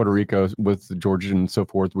also in Puerto Rico with Georgia and so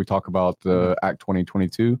forth. We talk about the Act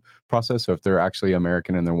 2022 process. So if they're actually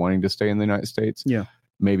American and they're wanting to stay in the United States,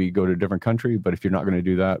 maybe go to a different country. But if you're not going to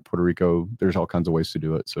do that, Puerto Rico, there's all kinds of ways to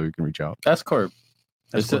do it. So you can reach out. S corp.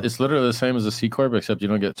 It's literally the same as a C corp, except you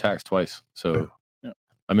don't get taxed twice. So,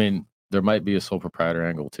 I mean, there might be a sole proprietor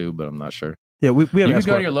angle too, but I'm not sure. Yeah, we have you can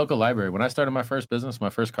go to your local library. When I started my first business,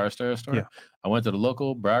 my first car stereo store, I went to the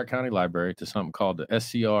local Broward County Library to something called the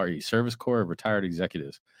SCRE, Service Corps of Retired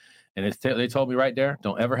Executives. And they told me right there,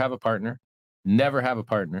 don't ever have a partner. Never have a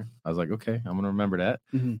partner. I was like, okay, I'm going to remember that.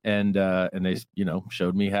 Mm-hmm. And they,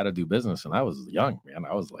 showed me how to do business. And I was young, man.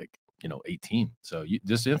 I was like, 18. So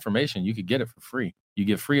this information, you could get it for free. You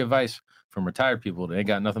get free advice from retired people that ain't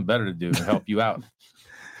got nothing better to do to help you out.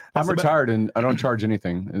 I'm retired and I don't charge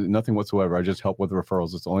anything, nothing whatsoever. I just help with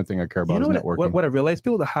referrals. It's the only thing I care about is networking. What I realized,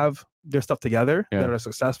 people that have their stuff together that are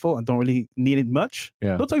successful and don't really need it much,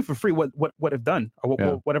 they'll tell you for free what they've done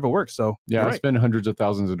or whatever works. So I spend hundreds of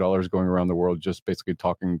thousands of dollars going around the world just basically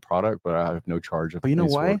talking product, but I have no charge. But you know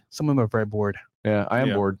why? Some of them are very bored. Yeah, I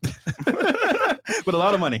am bored. With a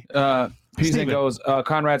lot of money. Peason goes,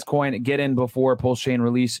 Conrad's coin, get in before Pulse Chain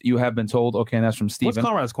release. You have been told. Okay, and that's from Steven. What's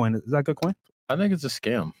Conrad's coin? Is that a good coin? I think it's a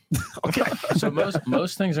scam. Okay. So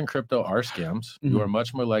most things in crypto are scams. Mm-hmm. You are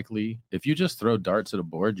much more likely, if you just throw darts at a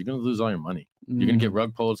board, you're going to lose all your money. Mm-hmm. You're going to get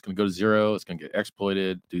rug pulled. It's going to go to zero. It's going to get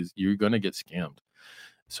exploited. You're going to get scammed.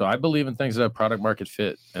 So I believe in things that have product market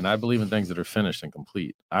fit, and I believe in things that are finished and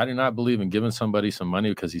complete. I do not believe in giving somebody some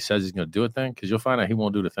money because he says he's going to do a thing, because you'll find out he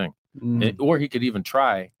won't do the thing. Mm-hmm. Or he could even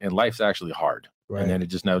try, and life's actually hard. Right. And then it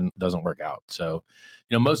just doesn't work out. So,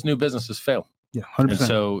 most new businesses fail. Yeah, 100%. And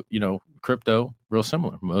so, crypto, real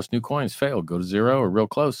similar. Most new coins fail, go to zero or real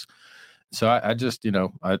close. So I just,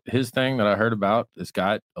 his thing that I heard about, it's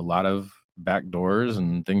got a lot of back doors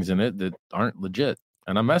and things in it that aren't legit.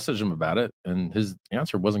 And I messaged him about it, and his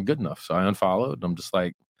answer wasn't good enough. So I unfollowed. I'm just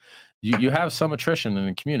like, you have some attrition in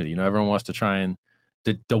the community. Everyone wants to try and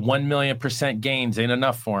the 1,000,000% gains ain't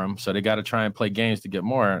enough for them. So they got to try and play games to get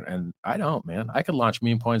more. And I don't, man. I could launch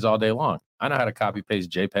meme coins all day long. I know how to copy paste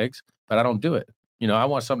JPEGs, but I don't do it. I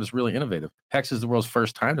want something that's really innovative. Hex is the world's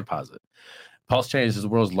first time deposit. Pulse Chain is the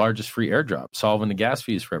world's largest free airdrop, solving the gas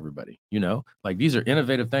fees for everybody. These are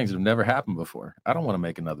innovative things that have never happened before. I don't want to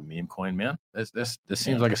make another meme coin, man. This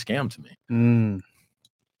seems like a scam to me.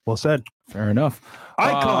 Well said. Fair enough.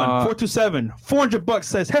 Icon 427, $400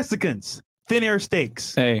 says Hexicans. Thin air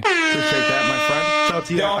stakes. Hey, appreciate that, my friend. Shout out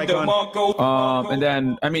to you, Icon. And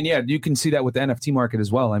then, you can see that with the NFT market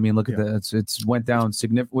as well. Look at that. It's went down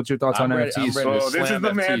significant. What's your thoughts on NFTs? This is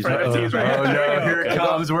the man for NFTs right Oh, no, here it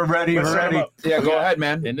comes. We're ready. Yeah, go ahead,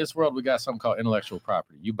 man. In this world, we got something called intellectual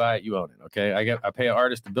property. You buy it, you own it. Okay, I pay an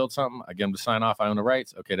artist to build something. I get him to sign off. I own the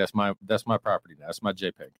rights. Okay, that's my property. That's my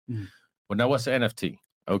JPEG. Well, now what's an NFT?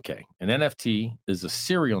 Okay, an NFT is a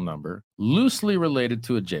serial number loosely related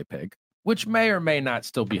to a JPEG, which may or may not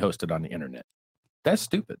still be hosted on the internet. That's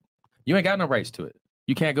stupid. You ain't got no rights to it.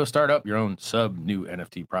 You can't go start up your own new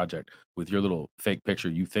NFT project with your little fake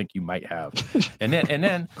picture you think you might have. and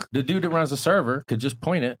then the dude that runs the server could just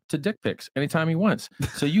point it to dick pics anytime he wants.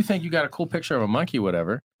 So you think you got a cool picture of a monkey or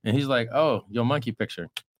whatever, and he's like, oh, your monkey picture.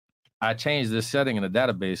 I changed this setting in the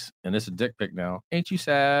database, and it's a dick pic now. Ain't you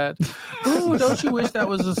sad? Ooh, don't you wish that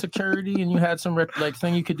was a security and you had some like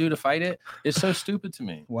thing you could do to fight it? It's so stupid to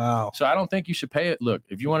me. Wow. So I don't think you should pay it. Look,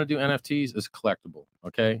 if you want to do NFTs, it's collectible.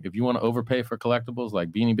 Okay. If you want to overpay for collectibles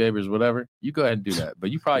like Beanie Babies, whatever, you go ahead and do that. But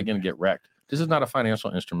you're probably going to get wrecked. This is not a financial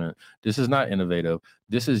instrument. This is not innovative.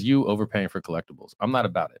 This is you overpaying for collectibles. I'm not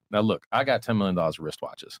about it. Now, look, I got $10 million of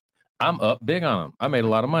wristwatches. I'm up big on them. I made a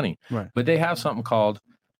lot of money. Right. But they have something called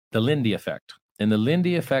the Lindy effect. And the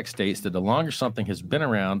Lindy effect states that the longer something has been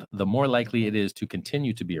around, the more likely it is to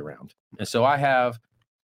continue to be around. And so I have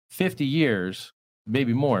 50 years,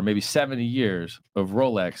 maybe more, maybe 70 years of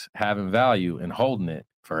Rolex having value and holding it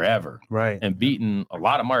forever. Right. And beating a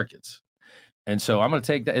lot of markets. And so I'm going to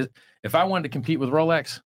take that. If I wanted to compete with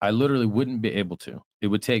Rolex, I literally wouldn't be able to. It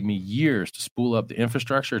would take me years to spool up the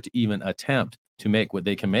infrastructure to even attempt to make what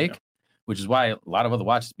they can make, which is why a lot of other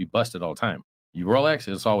watches be busted all the time. You Rolex,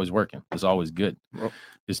 it's always working. It's always good.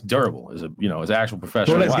 It's durable. It's it's actual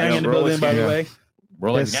professional. Rolex gang in the building, by the way.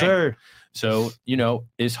 Rolex Yes, gang. sir. So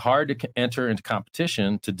it's hard to enter into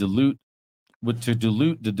competition to dilute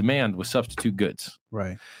the demand with substitute goods.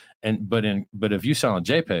 Right. But if you sell on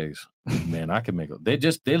JPEGs, man, I could make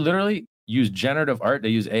it. They literally use generative art. They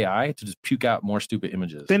use AI to just puke out more stupid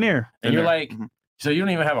images. Thin air. And you're like, so you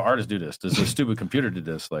don't even have an artist do this. This is a stupid computer did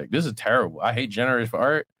this. Like, this is terrible. I hate generative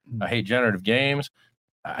art. I hate generative games.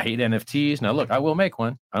 I hate NFTs. Now, look, I will make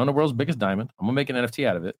one. I own the world's biggest diamond. I'm going to make an NFT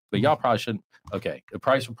out of it. But y'all probably shouldn't. Okay, the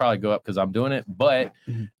price will probably go up because I'm doing it. But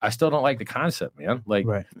I still don't like the concept, man. Like,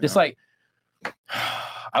 it's like,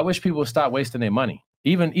 I wish people would stop wasting their money.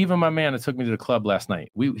 Even my man that took me to the club last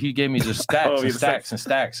night, he gave me just stacks and stacks and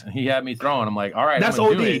stacks, and he had me throwing. I'm like, all right, that's I'm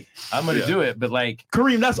gonna OD. do it. I'm gonna do it, but like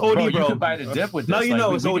Kareem, that's OD, bro. You could buy the dip with this. No, you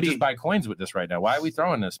know it's we OD. could just buy coins with this right now. Why are we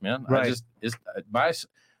throwing this, man? Right.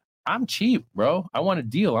 I'm cheap, bro. I want a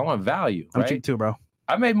deal. I want value. I'm right? cheap too, bro.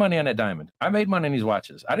 I made money on that diamond. I made money on these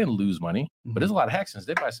watches. I didn't lose money, but there's a lot of Hexans.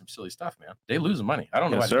 They buy some silly stuff, man. They losing money. I don't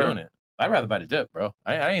know why they're doing it. I'd rather buy the dip, bro.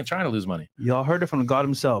 I ain't trying to lose money. Y'all heard it from God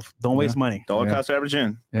himself. Don't waste money. Dollar cost average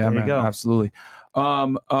in. Yeah, There you man, go. absolutely.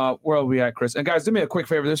 Where are we at, Chris? And guys, do me a quick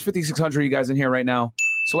favor. There's 5,600 of you guys in here right now.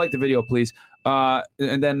 So like the video, please.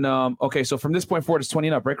 And then, okay, so from this point forward, it's 20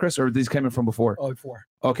 and up, right, Chris? Or are these coming from before? Oh, before.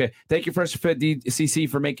 Okay. Thank you, Fresh Fit DCC,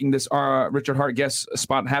 for making this Richard Hart guest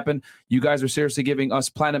spot happen. You guys are seriously giving us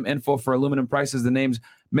platinum info for aluminum prices. The name's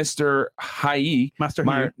Mr. Hai. Master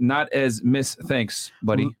here. Not as Miss. Thanks,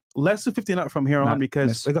 buddy. Let's do 50 and up from here on Not because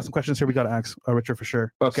miss. I got some questions here we got to ask Richard for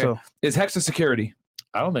sure. Okay. So, Is Hex a security?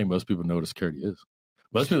 I don't think most people know what security is.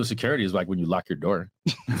 Most people's security is like when you lock your door.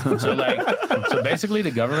 So basically,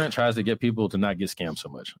 the government tries to get people to not get scammed so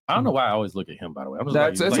much. I don't know why I always look at him. By the way, I'm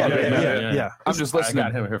just yeah. I'm just listening. I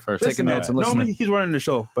got him here first. Taking notes and listening. Normally he's running the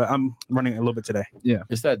show, but I'm running a little bit today. Yeah.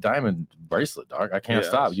 It's that diamond bracelet, dog. I can't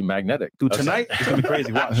stop. You magnetic, Dude, tonight it's gonna be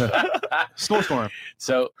crazy. Watch. Snowstorm.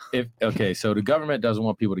 So so the government doesn't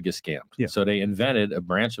want people to get scammed. Yeah. So they invented a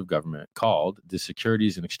branch of government called the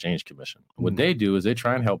Securities and Exchange Commission. What they do is they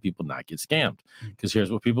try and help people not get scammed. Because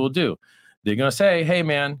here's what people will do. They're gonna say, hey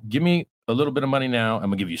man, give me a little bit of money now. I'm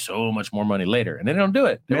gonna give you so much more money later. And they don't do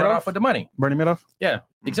it. They run off with the money. Bernie Madoff? Yeah,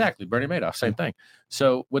 exactly. Bernie Madoff, same thing.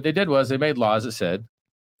 So what they did was they made laws that said,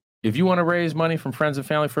 if you want to raise money from friends and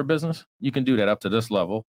family for a business, you can do that up to this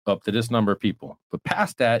level, up to this number of people. But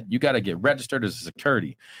past that, you got to get registered as a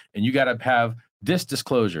security, and you got to have this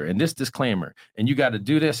disclosure and this disclaimer, and you got to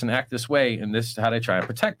do this and act this way, and this is how they try and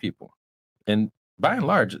protect people. And by and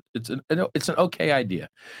large, it's an okay idea.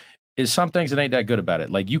 Is some things that ain't that good about it.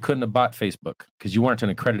 Like you couldn't have bought Facebook because you weren't an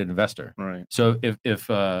accredited investor. Right. So if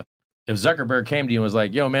Zuckerberg came to you and was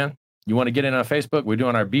like, yo, man, you want to get in on Facebook? We're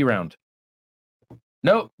doing our B round.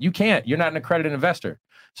 No, you can't. You're not an accredited investor.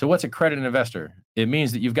 So what's accredited investor? It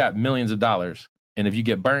means that you've got millions of dollars. And if you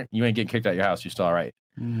get burnt, you ain't getting kicked out of your house. You're still all right.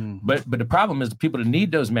 But the problem is the people that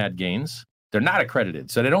need those mad gains, they're not accredited.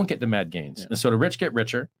 So they don't get the mad gains. Yeah. And so the rich get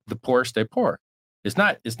richer, the poor stay poor. It's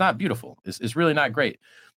not beautiful. It's really not great.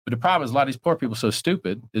 But the problem is a lot of these poor people are so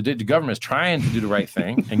stupid. The government is trying to do the right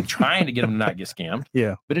thing and trying to get them to not get scammed.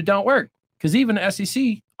 Yeah. But it don't work because even the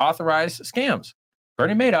SEC authorized scams.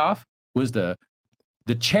 Bernie Madoff was the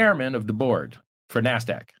chairman of the board for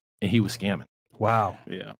NASDAQ, and he was scamming. Wow.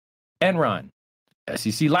 Yeah. Enron,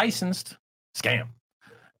 SEC licensed, scam.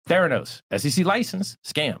 Theranos, SEC licensed,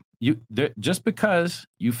 scam. Just because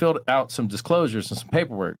you filled out some disclosures and some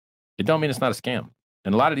paperwork, it don't mean it's not a scam.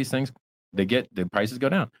 And a lot of these things, the prices go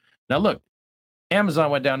down. Now look,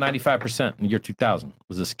 Amazon went down 95% in the year 2000.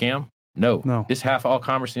 Was it a scam? No. It's half all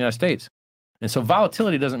commerce in the United States. And so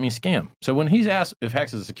volatility doesn't mean scam. So when he's asked if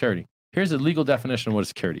Hex is a security, here's the legal definition of what a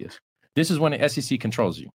security is. This is when the SEC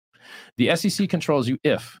controls you. The SEC controls you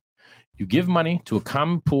if you give money to a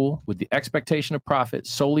common pool with the expectation of profit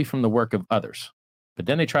solely from the work of others. But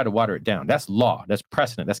then they try to water it down. That's law. That's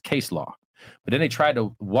precedent. That's case law. But then they try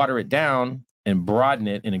to water it down and broaden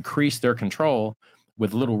it and increase their control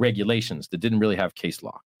with little regulations that didn't really have case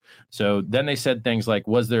law. So then they said things like,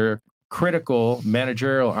 was there critical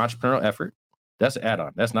managerial entrepreneurial effort? That's an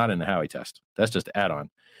add-on. That's not in the Howey test. That's just an add-on. And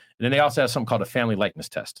then they also have something called a family likeness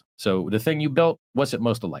test. So the thing you built, what's it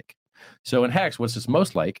most alike? So in Hex, what's it's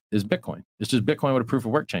most like is Bitcoin. It's just Bitcoin with a proof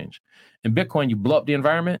of work change. In Bitcoin, you blow up the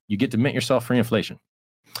environment, you get to mint yourself free inflation.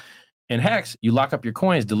 In Hex, you lock up your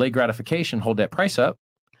coins, delay gratification, hold that price up,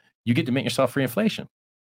 you get to mint yourself free inflation.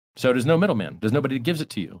 So there's no middleman. There's nobody that gives it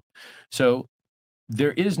to you. So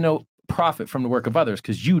there is no profit from the work of others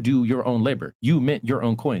because you do your own labor. You mint your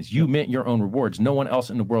own coins. You mint your own rewards. No one else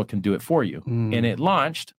in the world can do it for you. And it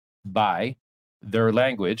launched by their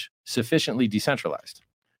language, sufficiently decentralized.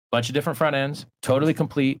 Bunch of different front ends, totally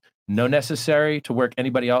complete, no necessary to work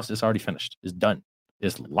anybody else. It's already finished. It's done.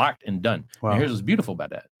 It's locked and done. Wow. And here's what's beautiful about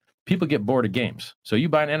that. People get bored of games. So you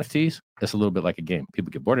buy an NFTs, it's a little bit like a game.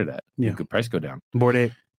 People get bored of that. Yeah. Good price go down. I'm bored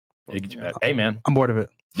of it. Hey, man. I'm bored of it.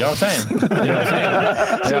 You know what I'm saying? You know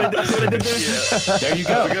what I'm saying? There you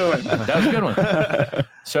go. That was a good one.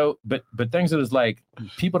 So, but things that is like,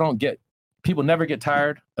 people never get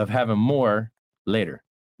tired of having more later.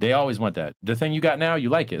 They always want that. The thing you got now, you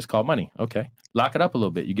like it. It's called money. Okay. Lock it up a little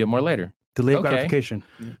bit. You get more later. Delayed gratification.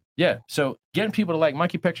 Yeah. So getting people to like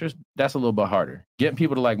monkey pictures, that's a little bit harder. Getting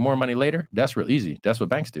people to like more money later, that's real easy. That's what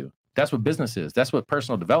banks do. That's what business is. That's what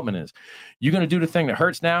personal development is. You're going to do the thing that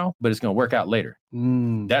hurts now, but it's going to work out later.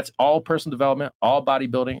 That's all personal development, all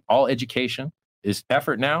bodybuilding, all education is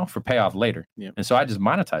effort now for payoff later. Yeah. And so I just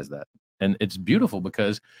monetize that. And it's beautiful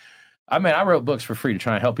because I wrote books for free to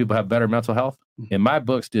try and help people have better mental health. And my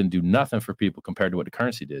books didn't do nothing for people compared to what the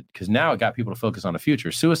currency did. Because now it got people to focus on the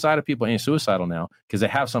future. Suicidal people ain't suicidal now because they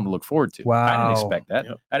have something to look forward to. Wow. I didn't expect that.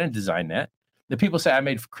 Yep. I didn't design that. The people say I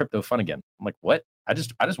made crypto fun again. I'm like, what? I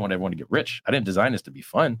just want everyone to get rich. I didn't design this to be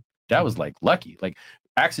fun. That was like lucky. Like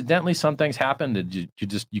accidentally, some things happen that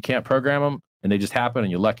you can't program them, and they just happen,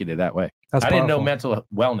 and you're lucky that way. That's I powerful. didn't know mental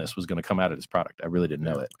wellness was going to come out of this product. I really didn't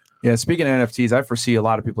know it. Yeah, speaking of NFTs, I foresee a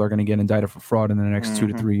lot of people are going to get indicted for fraud in the next 2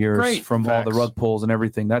 to 3 years. Great. From Facts. all the rug pulls and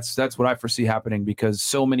everything. That's what I foresee happening because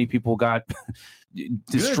so many people got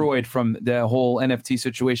destroyed from the whole NFT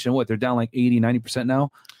situation. What, they're down like 80-90%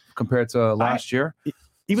 now compared to last year.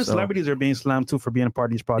 Even celebrities are being slammed too for being a part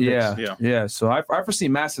of these projects. Yeah. So I foresee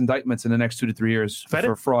mass indictments in the next 2 to 3 years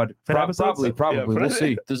for fraud. Probably. We'll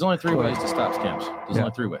see. There's only 3 ways to stop scams. There's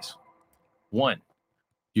only 3 ways. 1,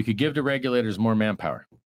 you could give the regulators more manpower.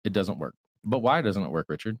 It doesn't work. But why doesn't it work,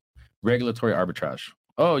 Richard? Regulatory arbitrage.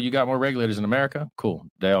 Oh, you got more regulators in America? Cool.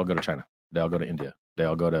 They all go to China. They all go to India. They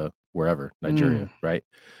all go to wherever, Nigeria, right?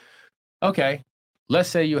 Okay. Let's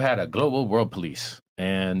say you had a global world police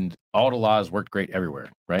and all the laws worked great everywhere,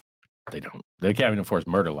 right? They don't. They can't even enforce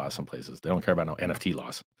murder laws some places. They don't care about no NFT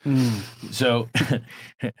laws.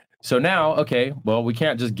 So now, okay, well, we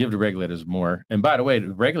can't just give the regulators more. And by the way,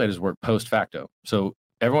 the regulators work post facto. So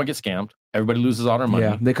everyone gets scammed. Everybody loses all their money.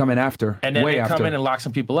 Yeah, they come in after. And then they come in and lock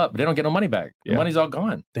some people up, but they don't get no money back. The money's all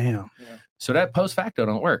gone. Damn. Yeah. So that post facto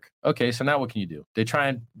don't work. Okay, so now what can you do? They try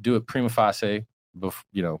and do it prima facie,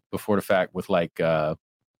 before the fact with like the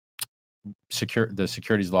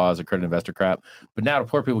securities laws, or credit investor crap. But now the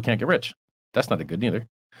poor people can't get rich. That's not good either.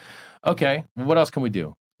 Okay, well, what else can we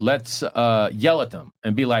do? Let's yell at them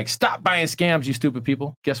and be like, stop buying scams, you stupid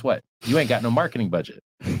people. Guess what? You ain't got no marketing budget.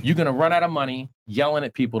 You're going to run out of money yelling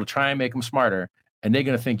at people to try and make them smarter, and they're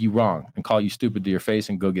going to think you wrong and call you stupid to your face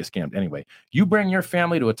and go get scammed anyway. You bring your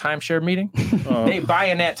family to a timeshare meeting, they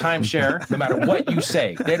buying that timeshare no matter what you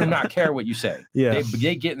say. They do not care what you say. Yeah.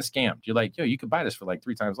 They getting scammed. You're like, yo, you could buy this for like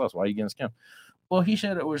 3 times less. Why are you getting scammed? Well, he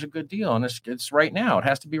said it was a good deal, and it's right now. It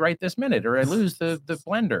has to be right this minute, or I lose the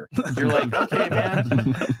blender. You're like, okay,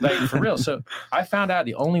 man, like for real. So I found out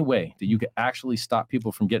the only way that you could actually stop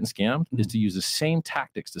people from getting scammed is to use the same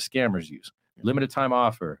tactics the scammers use: limited time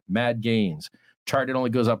offer, mad gains, chart that only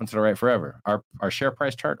goes up and to the right forever. Our share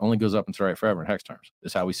price chart only goes up and to the right forever in hex terms.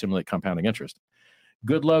 That's how we simulate compounding interest.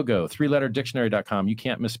 Good logo, 3-letterdictionary.com. You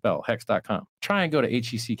can't misspell hex.com. Try and go to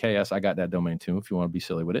HECKS. I got that domain too if you want to be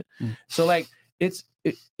silly with it. So like.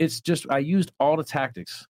 It's just I used all the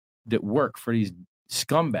tactics that work for these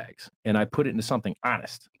scumbags, and I put it into something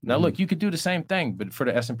honest. Now, look, you could do the same thing, but for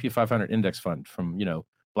the S&P 500 index fund from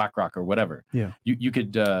BlackRock or whatever. Yeah, you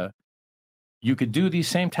could do these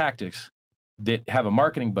same tactics that have a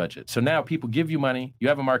marketing budget. So now people give you money, you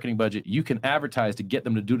have a marketing budget, you can advertise to get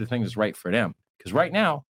them to do the thing that's right for them. Because right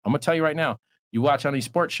now, I'm gonna tell you right now, You watch on these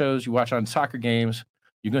sports shows, you watch on soccer games,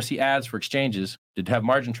 you're going to see ads for exchanges that have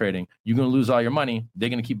margin trading. You're going to lose all your money. They're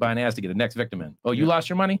going to keep buying ads to get the next victim in. Oh, you lost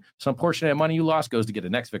your money? Some portion of that money you lost goes to get the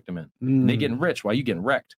next victim in. And they're getting rich while you're getting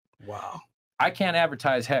wrecked. Wow. I can't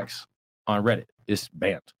advertise Hex on Reddit. It's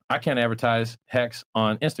banned. I can't advertise Hex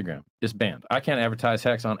on Instagram. It's banned. I can't advertise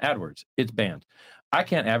Hex on AdWords. It's banned. I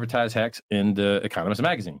can't advertise Hex in the Economist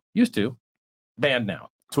magazine. Used to. Banned now.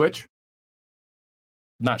 Twitch?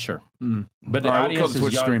 Not sure. But the All right, we'll audience kill is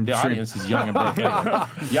Twitch young. stream. The audience is young and broke. Anyway.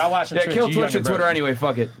 Y'all watching Yeah, Twitch, kill you Twitch young and Twitter broke. anyway.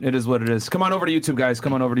 Fuck it. It is what it is. Come on over to YouTube, guys.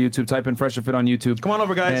 Come on over to YouTube. Type in Fresh and Fit on YouTube. Come on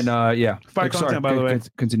over, guys. And yeah. Fire content, by the way.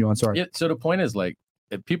 Continue on. Sorry. Yeah, so the point is, like,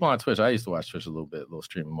 if people on Twitch, I used to watch Twitch a little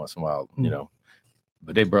streaming once in a while, you know,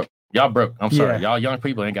 but they broke. Y'all broke. I'm sorry. Y'all young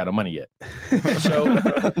people ain't got the money yet. So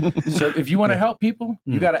if you want to help people,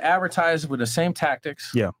 you got to advertise with the same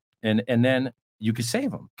tactics. Yeah. And then you can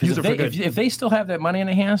save them. Because if they still have that money in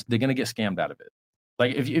their hands, they're going to get scammed out of it.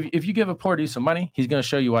 Like if you give a poor dude some money, he's going to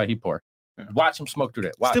show you why he poor. Watch him smoke through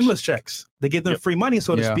that. Watch. Stimulus checks. They give them free money,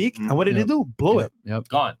 so to speak. And what did they do? Blow it. Yep.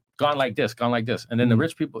 Gone like this. And then the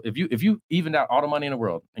rich people, if you evened out all the money in the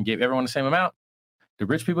world and gave everyone the same amount, the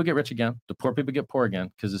rich people get rich again. The poor people get poor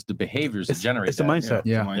again because it's the behaviors that generate It's the mindset.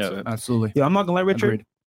 Yeah, absolutely. Yeah, I'm not gonna lie, Richard. Agreed.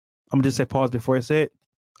 I'm gonna just say pause before I say it.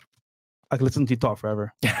 I can listen to you talk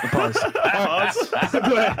forever. Pause.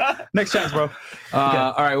 Go ahead. Next chance, bro.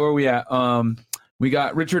 All right, where are we at? We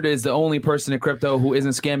got Richard is the only person in crypto who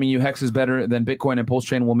isn't scamming you. Hex is better than Bitcoin, and Pulse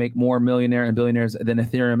Chain will make more millionaire and billionaires than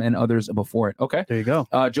Ethereum and others before it. Okay. There you go.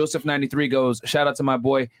 Joseph93 goes, shout out to my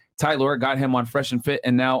boy Tyler, got him on Fresh and Fit,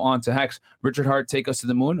 and now on to Hex. Richard Hart, take us to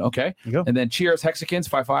the moon. Okay. There you go. And then cheers, Hexicans,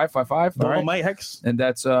 5555. All right. Might Hex. And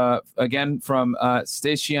that's again from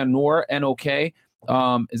Stacia Nor, NOK.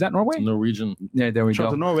 Is that Norway? Norwegian. Yeah, there we Shout out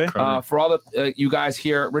go. to Norway. For all the you guys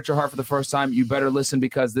here, Richard Hart for the first time, you better listen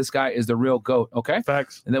because this guy is the real GOAT. Okay.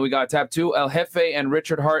 Facts. And then we got tab 2, El Jefe and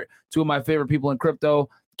Richard Hart, two of my favorite people in crypto.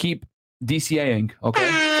 Keep DCAing. Okay.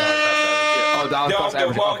 Oh, dollar cost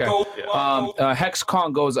average. Okay.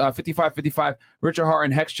 HexCoin goes 5555. Richard Hart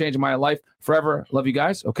and Hex changed my life forever. Love you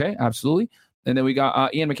guys. Okay, absolutely. And then we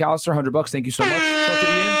got Ian McAllister, $100. Thank you so much. Shout out to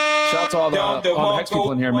Ian. Shout out to all the Hex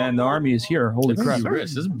people in here, man. The army is here. Holy crap.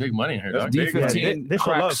 This is big money in here, dog. D15 they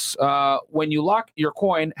cracks. When you lock your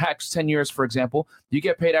coin, Hex 10 years, for example, you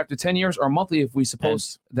get paid after 10 years or monthly if we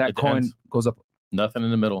suppose that coin goes up. Nothing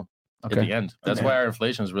in the middle. Okay. At the end. That's why our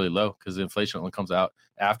inflation is really low, because the inflation only comes out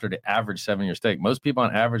after the average 7-year stake. Most people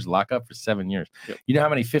on average lock up for 7 years. Yep. You know how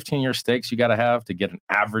many 15-year stakes you got to have to get an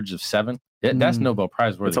average of 7? That's Nobel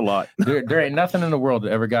Prize worthy. It's a lot. There ain't nothing in the world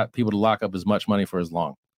that ever got people to lock up as much money for as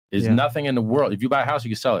long. There's nothing in the world. If you buy a house, you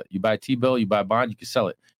can sell it. You buy a T-bill, you buy a bond, you can sell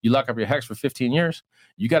it. You lock up your Hex for 15 years,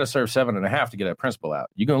 you got to serve 7.5 to get that principal out.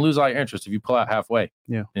 You're going to lose all your interest if you pull out halfway.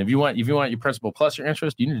 Yeah. And if you want your principal plus your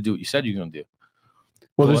interest, you need to do what you said you're going to do.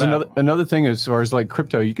 Well, there's another thing as far as like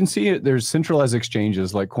crypto. You can see it. There's centralized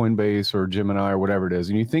exchanges like Coinbase or Gemini or whatever it is,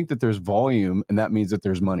 and you think that there's volume, and that means that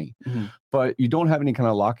there's money. But you don't have any kind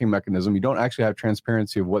of locking mechanism. You don't actually have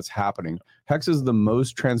transparency of what's happening. Hex is the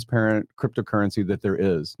most transparent cryptocurrency that there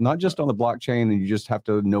is, not just on the blockchain, and you just have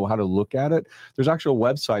to know how to look at it. There's actual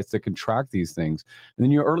websites that can track these things. And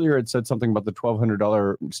then you earlier had said something about the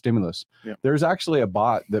 $1,200 stimulus. Yeah. There's actually a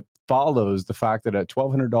bot that follows the fact that at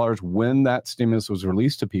 $1,200, when that stimulus was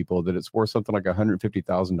released to people, that it's worth something like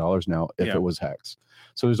 $150,000 now if it was Hex.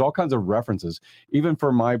 So there's all kinds of references. Even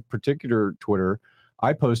for my particular Twitter,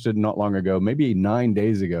 I posted not long ago, maybe 9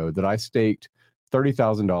 days ago, that I staked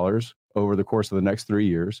 $30,000 over the course of the next 3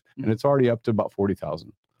 years, and it's already up to about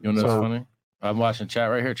 $40,000. You know what's funny? I'm watching chat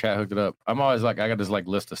right here. Chat hooked it up. I'm always like, I got this like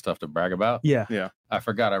list of stuff to brag about. Yeah. I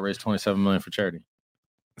forgot I raised $27 million for charity.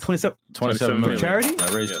 27 million for charity?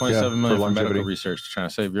 I raised $27 million for medical research, trying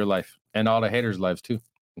to save your life and all the haters' lives too.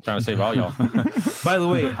 I'm trying to save all y'all. By the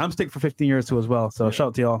way, I'm sticking for 15 years too as well. So shout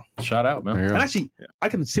out to y'all. Shout out, man. And actually, I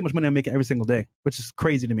can see how much money I'm making every single day, which is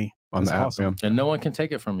crazy to me. On the app, and no one can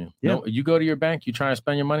take it from you. Yeah. No, you go to your bank, you try and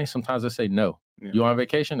spend your money. Sometimes they say no. Yeah. You on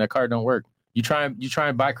vacation, that card don't work. You try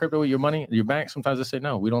and buy crypto with your money, your bank. Sometimes they say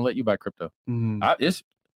no, we don't let you buy crypto. Is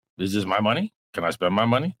this my money? Can I spend my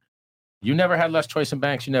money? You never had less choice in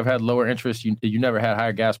banks. You never had lower interest. You never had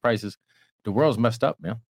higher gas prices. The world's messed up,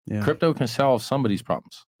 man. Yeah. Crypto can solve some of these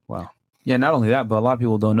problems. Wow. Yeah, not only that, but a lot of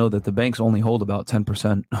people don't know that the banks only hold about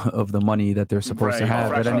 10% of the money that they're supposed to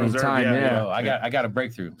have at any time. Yeah. I got a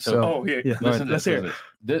breakthrough. So Listen, let's hear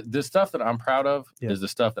it. The stuff that I'm proud of is the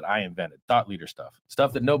stuff that I invented, thought leader stuff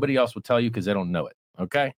that nobody else will tell you because they don't know it.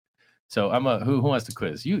 Okay. So I'm who wants to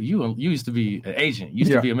quiz? You used to be an agent. You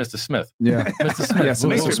used to be a Mr. Smith. Yeah. Mr. Smith. Yes,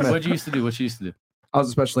 Mr. Smith. What you used to do? I was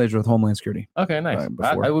a special agent with Homeland Security. Okay, nice.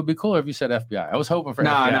 It would be cooler if you said FBI. I was hoping for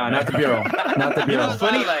FBI. Nah, not the bureau. Not the bureau.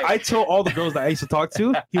 Funny. I told all the girls that I used to talk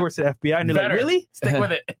to, he works at FBI, and they're like, "Really? Stick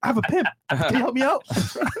with it. I have a pimp. Can you help me out?"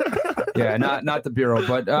 Yeah, not the bureau,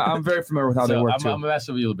 but I'm very familiar with how they work too. I'm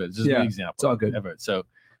messing with you a little bit. Just an example. It's all good. So,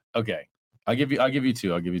 okay, I'll give you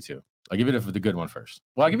two. I'll give you the good one first.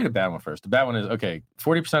 Well, I'll give you the bad one first. The bad one is, okay,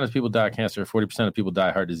 40% of people die of cancer, 40% of people die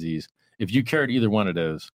of heart disease. If you cured either one of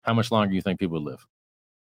those, how much longer do you think people would live?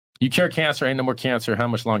 You cure cancer, ain't no more cancer. How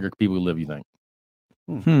much longer people would live, you think?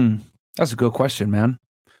 That's a good question, man.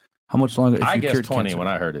 How much longer? I guess 20 cancer? When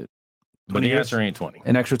I heard it. But the answer ain't 20.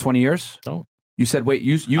 An extra 20 years? No. You said, wait,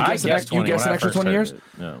 you guessed an extra 20 years?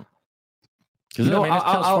 No. You know,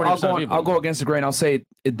 I'll go against the grain. I'll say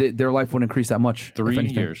their life wouldn't increase that much. 3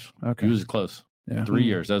 years. Okay. You was close. Yeah. 3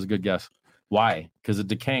 years. That was a good guess. Why? Because the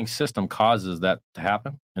decaying system causes that to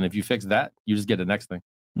happen. And if you fix that, you just get the next thing.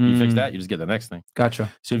 You fix that, you just get the next thing. Gotcha.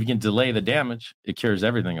 So if you can delay the damage, it cures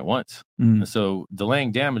everything at once. And so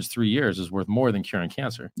delaying damage 3 years is worth more than curing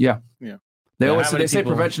cancer. Yeah. They say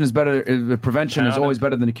prevention is better. Prevention is always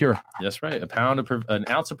better than a cure. That's right. An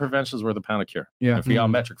ounce of prevention is worth a pound of cure. Yeah. And for y'all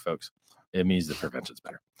metric folks, it means that prevention's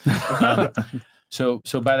better. So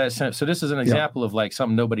by that sense, so this is an example of like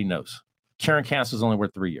something nobody knows. Curing cancer is only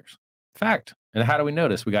worth 3 years. Fact. And how do we know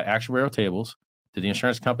this? We got actuarial tables that the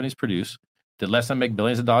insurance companies produce that lets them make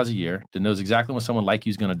billions of dollars a year, that knows exactly when someone like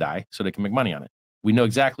you is going to die so they can make money on it. We know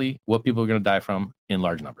exactly what people are going to die from in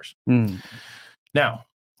large numbers. Now,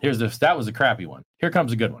 that was a crappy one. Here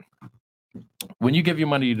comes a good one. When you give your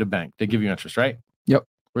money to the bank, they give you interest, right? Yep.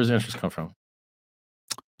 Where's the interest come from?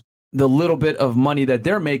 The little bit of money that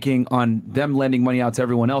they're making on them lending money out to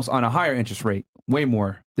everyone else on a higher interest rate, way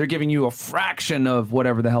more. They're giving you a fraction of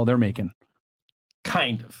whatever the hell they're making.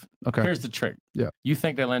 Kind of. Okay. Here's the trick. Yeah. You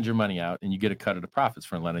think they lend your money out and you get a cut of the profits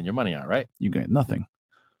for lending your money out, right? You get nothing.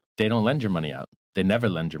 They don't lend your money out. They never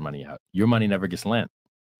lend your money out. Your money never gets lent.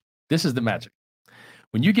 This is the magic.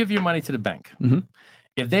 When you give your money to the bank,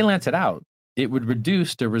 if they lent it out, it would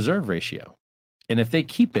reduce their reserve ratio. And if they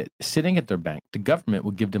keep it sitting at their bank, the government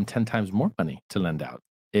will give them 10 times more money to lend out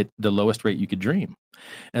at the lowest rate you could dream.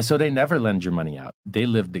 And so they never lend your money out. They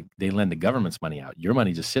lend the government's money out. Your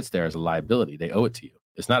money just sits there as a liability. They owe it to you.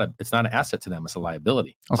 It's not an asset to them. It's a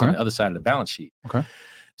liability. It's on the other side of the balance sheet. Okay.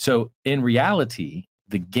 So in reality,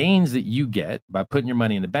 the gains that you get by putting your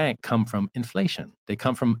money in the bank come from inflation. They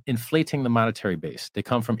come from inflating the monetary base. They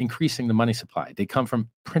come from increasing the money supply. They come from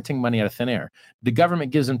printing money out of thin air. The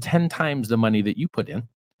government gives them 10 times the money that you put in,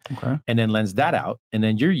 and then lends that out. And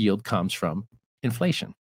then your yield comes from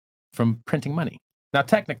inflation, from printing money. Now,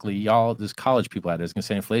 technically, y'all, there's college people out there that's going to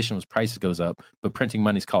say inflation was prices goes up, but printing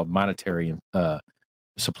money is called monetary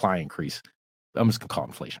supply increase. I'm just going to call it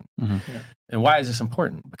inflation. And why is this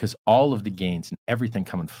important? Because all of the gains and everything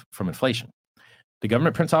coming from inflation. The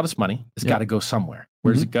government prints all this money. It's got to go somewhere.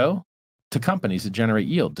 Where does it go? To companies that generate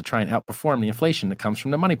yield to try and outperform the inflation that comes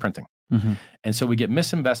from the money printing. And so we get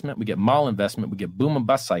misinvestment, we get malinvestment, we get boom and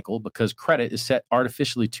bust cycle because credit is set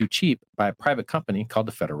artificially too cheap by a private company called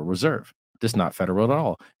the Federal Reserve. This is not federal at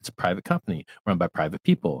all. It's a private company run by private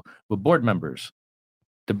people with board members.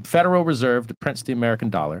 The Federal Reserve that prints the American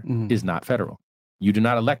dollar is not federal. You do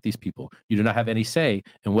not elect these people. You do not have any say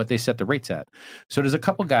in what they set the rates at. So there's a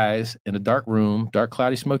couple guys in a dark room, dark,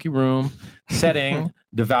 cloudy, smoky room, setting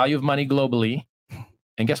the value of money globally.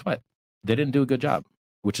 And guess what? They didn't do a good job,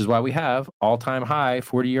 which is why we have all-time high,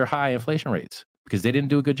 40-year high inflation rates, because they didn't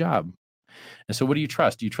do a good job. And so what do you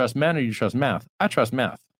trust? Do you trust men or do you trust math? I trust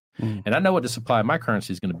math. And I know what the supply of my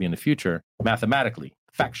currency is going to be in the future, mathematically,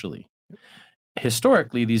 factually.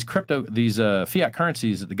 Historically, these fiat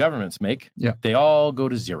currencies that the governments make, they all go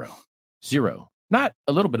to zero. Not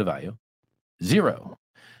a little bit of value, zero.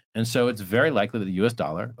 And so it's very likely that the US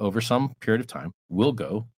dollar over some period of time will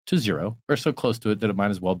go to zero or so close to it that it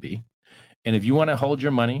might as well be. And if you want to hold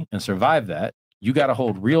your money and survive that, you got to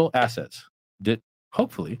hold real assets that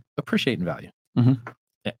hopefully appreciate in value.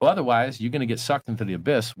 Well, otherwise, you're going to get sucked into the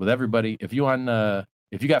abyss with everybody. If you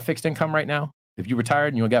got fixed income right now, if you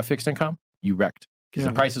retired and you got fixed income, you wrecked because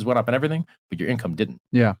the prices went up and everything, but your income didn't.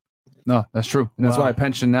 Yeah. No, that's true. And that's why I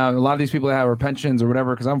pension now. A lot of these people that have pensions or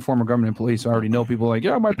whatever, because I'm a former government employee, so I already know people like,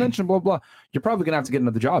 my pension, blah, blah. You're probably going to have to get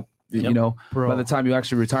another job, you know, by the time you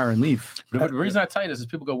actually retire and leave. But the reason I tell you this is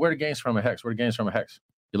people go, where are the gains from a hex? Where are the gains from a hex?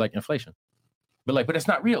 You're like, inflation. But it's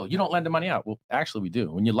not real. You don't lend the money out. Well, actually, we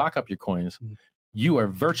do. When you lock up your coins, you are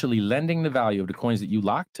virtually lending the value of the coins that you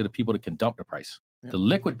lock to the people that can dump the price. The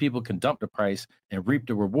liquid people can dump the price and reap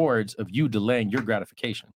the rewards of you delaying your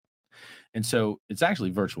gratification. And so it's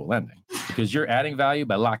actually virtual lending because you're adding value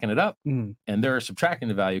by locking it up and they're subtracting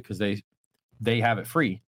the value because they they have it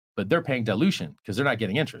free, but they're paying dilution because they're not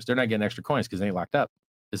getting interest. They're not getting extra coins because they ain't locked up.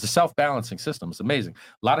 It's a self-balancing system. It's amazing.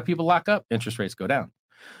 A lot of people lock up, interest rates go down.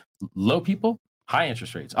 Low people, high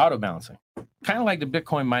interest rates, auto-balancing. Kind of like the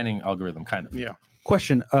Bitcoin mining algorithm, kind of. Yeah.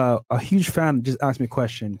 Question. A huge fan just asked me a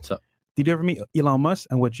question. So, did you ever meet Elon Musk,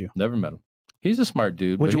 and would you? never met him. He's a smart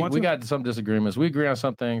dude. Would But you want we to? got some disagreements. We agree on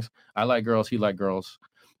some things. I like girls. He like girls.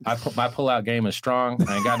 My pull-out game is strong.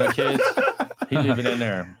 I ain't got no kids. He leave it in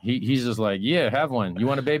there. He's just like, yeah, have one. You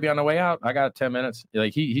want a baby on the way out? I got 10 minutes.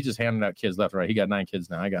 Like he just handing out kids left and right. He got 9 kids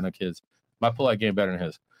now. I got no kids. My pull-out game better than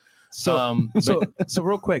his. So, so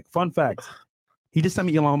real quick, fun fact. He just sent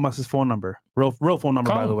me Elon Musk's phone number. Real phone number,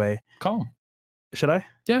 Call by the him. way. Call him. Should I?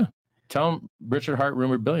 Yeah. Tell him Richard Hart,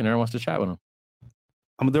 rumored billionaire, wants to chat with him.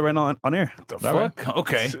 I'm gonna do it right now on air. The All right. fuck?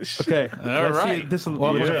 Okay. Okay. All Let's see right. if this is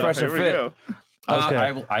Welcome to Fresh Here and we Fit. go.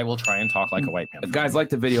 Okay. I will try and talk like a white man. Guys like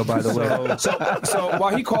the video, by the way. So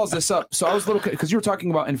while he calls this up, so I was a little because you were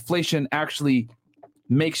talking about inflation actually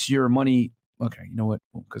makes your money. Okay, you know what?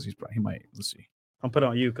 Because he might. Let's see. I'm putting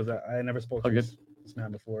it on you because I never spoke to Okay. this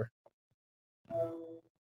man before.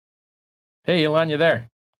 Hey, Elon, you there?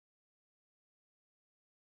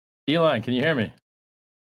 Elon, can you hear me?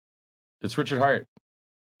 It's Richard Hart.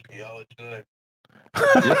 Yo, it's good.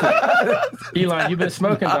 Elon, you've been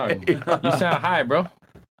smoking, dog. You sound high, bro.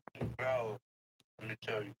 Bro, let me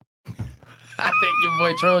tell you. I think your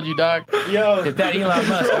boy trolled you, dog. Yo, If that Elon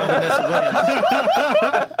Musk, I'm Vanessa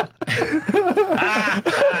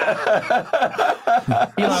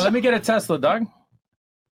Williams. Elon, let me get a Tesla, dog.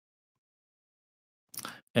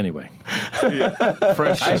 Anyway,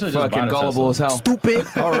 Fresh, I actually just fucking bought a gullible as hell. stupid.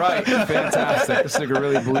 All right, fantastic. This nigga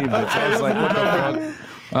really believed it. So I was like, what the fuck?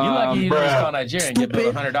 you lucky you didn't just bruh. call Nigeria and get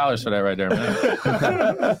billed $100 for that right there, man.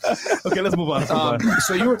 Okay, let's move on. Let's move on.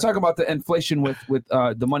 So you were talking about the inflation with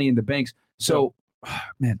the money in the banks. So,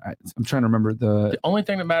 man, I'm trying to remember the. The only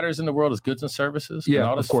thing that matters in the world is goods and services. Yeah, and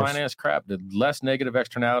all of this course. finance crap, the less negative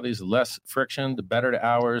externalities, the less friction, the better the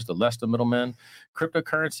hours, the less the middlemen.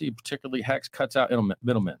 Cryptocurrency, particularly Hex, cuts out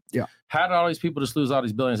middlemen. Yeah. How did all these people just lose all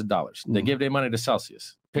these billions of dollars? They give their money to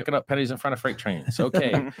Celsius, picking up pennies in front of freight trains.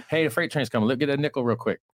 Okay, hey, the freight train's coming. Look, get that nickel real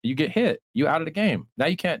quick. You get hit. You out of the game. Now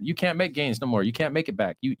you can't make gains no more. You can't make it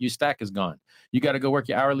back. Your stack is gone. You got to go work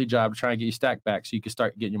your hourly job to try and get your stack back so you can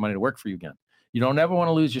start getting your money to work for you again. You don't ever want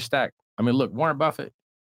to lose your stack. I mean, look, Warren Buffett,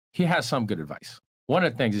 he has some good advice. One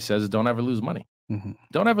of the things he says is don't ever lose money. Mhm.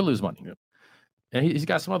 Don't ever lose money. And he's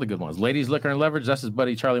got some other good ones. Ladies, liquor, and leverage. That's his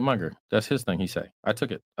buddy Charlie Munger. That's his thing. He say. I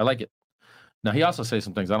took it. I like it. Now he also says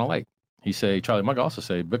some things I don't like. He say Charlie Munger also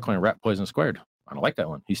say Bitcoin rat poison squared. I don't like that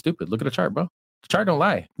one. He's stupid. Look at the chart, bro. The chart don't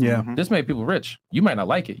lie. Yeah. This made people rich. You might not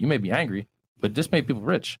like it. You may be angry, but this made people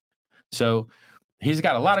rich. So he's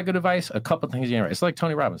got a lot of good advice. A couple things he ain't right. It's like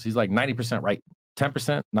Tony Robbins. He's like 90% right,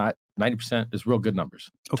 10% not. 90% is real good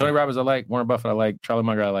numbers. Okay. Tony Robbins I like. Warren Buffett I like. Charlie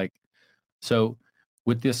Munger I like. So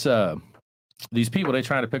with this, these people, they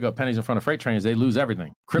trying to pick up pennies in front of freight trains. They lose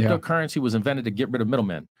everything. Cryptocurrency was invented to get rid of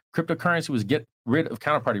middlemen. Cryptocurrency was get rid of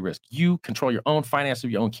counterparty risk. You control your own finance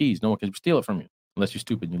with your own keys. No one can steal it from you unless you're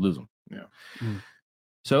stupid and you lose them. Yeah.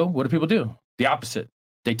 So what do people do? The opposite.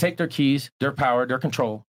 They take their keys, their power, their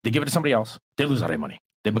control. They give it to somebody else. They lose all their money.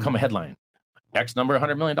 They become a headline. X number,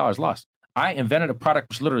 $100 million lost. I invented a product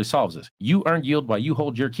which literally solves this. You earn yield while you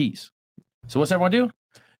hold your keys. So what's everyone do?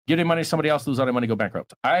 Give their money to somebody else, lose all their money, go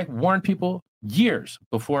bankrupt. I warned people years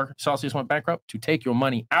before Celsius went bankrupt to take your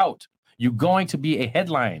money out. You're going to be a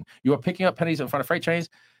headline. You are picking up pennies in front of freight trains.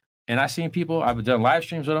 And I've seen people, I've done live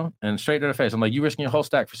streams with them, and straight to their face, I'm like, you're risking your whole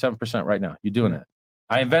stack for 7% right now. You're doing it.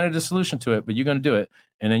 I invented a solution to it, but you're going to do it.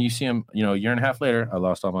 And then you see them, a year and a half later, I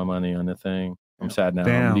lost all my money on the thing. I'm sad now.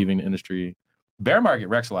 Damn. I'm leaving the industry. Bear market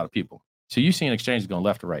wrecks a lot of people. So you see an exchange going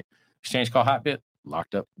left or right. Exchange called Hotbit,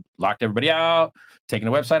 locked everybody out, taking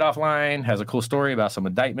the website offline, has a cool story about some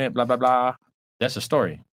indictment, blah, blah, blah. That's a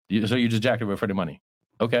story. So you just jacked everybody for their money.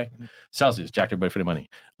 Okay. Celsius, jacked everybody for their money.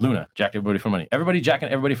 Luna, jacked everybody for money. Everybody jacking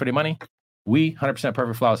everybody for their money. We, 100%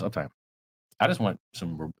 perfect flawless uptime. I just want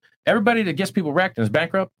everybody that gets people wrecked and is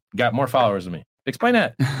bankrupt got more followers than me. Explain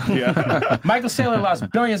that. Yeah. Michael Saylor lost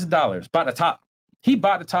billions of dollars, bought the top. He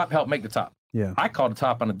bought the top, helped make the top. Yeah. I called the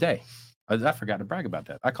top on the day. I forgot to brag about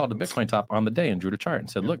that. I called the Bitcoin top on the day and drew the chart and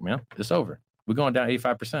said, look, man, it's over. We're going down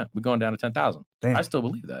 85%. We're going down to 10,000. Damn. I still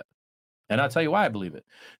believe that. And I'll tell you why I believe it.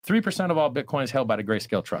 3% of all Bitcoin is held by the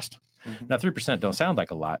Grayscale Trust. Now, 3% don't sound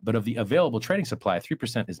like a lot, but of the available trading supply,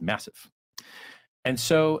 3% is massive. And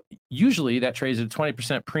so usually that trades at a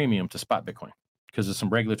 20% premium to spot Bitcoin because of some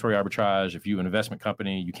regulatory arbitrage. If you're an investment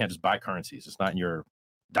company, you can't just buy currencies. It's not in your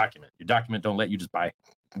document. Your document don't let you just buy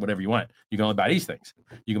whatever you want. You can only buy these things.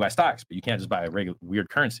 You can buy stocks, but you can't just buy a regular weird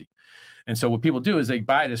currency. And so what people do is they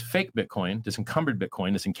buy this fake Bitcoin, this encumbered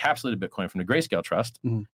Bitcoin, this encapsulated Bitcoin from the Grayscale Trust.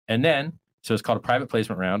 And then, so it's called a private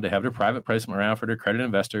placement round. They have their private placement round for their accredited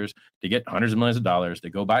investors. They get hundreds of millions of dollars. They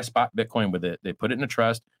go buy spot Bitcoin with it. They put it in a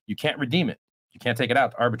trust. You can't redeem it. You can't take it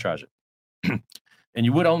out to arbitrage it. And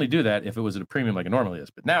you would only do that if it was at a premium like it normally is.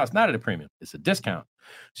 But now it's not at a premium. It's a discount.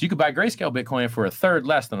 So you could buy Grayscale Bitcoin for a third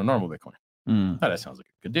less than a normal Bitcoin. Oh, that sounds like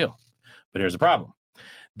a good deal. But here's the problem.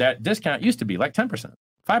 That discount used to be like 10%,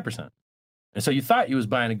 5%. And so you thought you was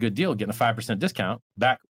buying a good deal, getting a 5% discount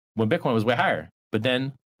back when Bitcoin was way higher. But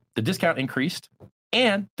then the discount increased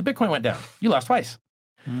and the Bitcoin went down. You lost twice.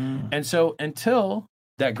 And so until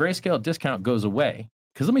that Grayscale discount goes away,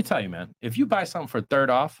 because let me tell you, man, if you buy something for a third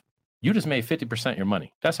off, you just made 50% your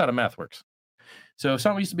money. That's how the math works. So if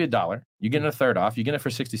something used to be $1, you get it a third off, you get it for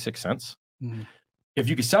 66 cents. If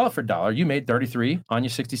you could sell it for $1, you made 33 on your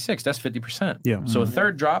 66. That's 50%. Yeah. So a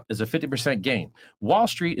third drop is a 50% gain. Wall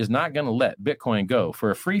Street is not going to let Bitcoin go for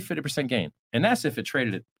a free 50% gain. And that's if it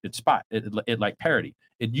traded at spot, it like parity.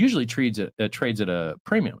 It usually trades at a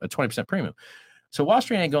premium, a 20% premium. So Wall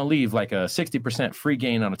Street ain't going to leave like a 60% free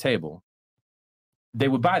gain on the table. They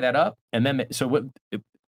would buy that up. And then,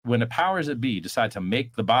 when the powers that be decide to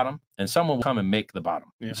make the bottom, and someone will come and make the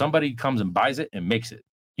bottom. Somebody comes and buys it and makes it.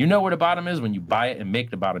 You know where the bottom is when you buy it and make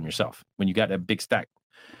the bottom yourself, when you got that big stack.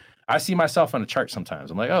 I see myself on a chart sometimes.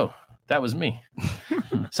 I'm like, oh, that was me.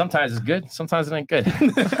 Sometimes it's good. Sometimes it ain't good.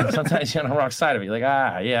 Sometimes you're on the wrong side of it. You're like,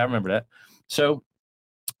 yeah, I remember that. So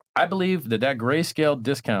I believe that Grayscale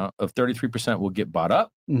discount of 33% will get bought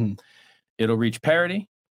up. It'll reach parity.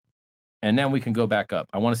 And then we can go back up.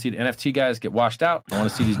 I want to see the NFT guys get washed out. I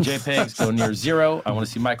want to see these JPEGs go near zero. I want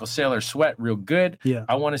to see Michael Saylor sweat real good. Yeah.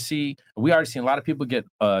 I want to see, we already seen a lot of people get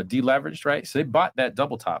deleveraged, right? So they bought that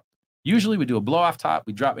double top. Usually we do a blow off top.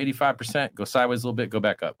 We drop 85%, go sideways a little bit, go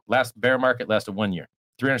back up. Last bear market lasted 1 year,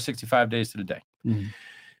 365 days to the day.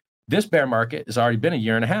 This bear market has already been a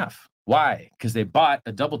year and a half. Why? Because they bought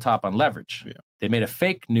a double top on leverage. They made a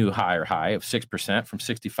fake new higher high of 6% from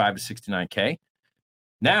 65 to 69K.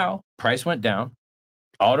 Now, price went down.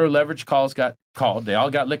 All their leverage calls got called. They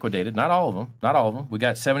all got liquidated. Not all of them. Not all of them. We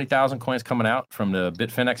got 70,000 coins coming out from the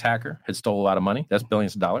Bitfinex hacker. Had stole a lot of money. That's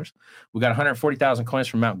billions of dollars. We got 140,000 coins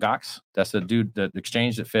from Mt. Gox. That's the dude, the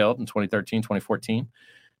exchange that failed in 2013, 2014.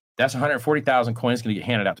 That's 140,000 coins going to get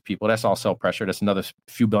handed out to people. That's all sell pressure. That's another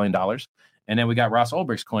few $1 billion. And then we got Ross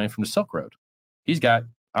Ulbricht's coin from the Silk Road. He's got,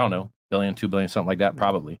 I don't know, billion, 2 billion, something like that,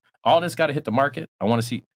 probably. All this got to hit the market. I want to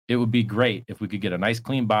see. It would be great if we could get a nice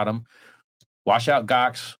clean bottom, wash out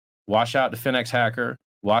Gox, wash out the Finex hacker,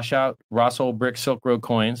 wash out Ross Ulbricht Silk Road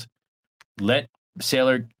coins, let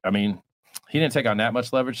Saylor, he didn't take on that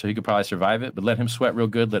much leverage, so he could probably survive it, but let him sweat real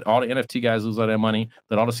good, let all the NFT guys lose all their money,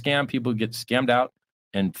 let all the scam people get scammed out,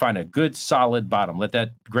 and find a good, solid bottom. Let that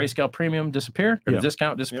Grayscale premium disappear, or the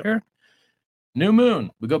discount disappear. New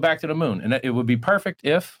moon, we go back to the moon, and it would be perfect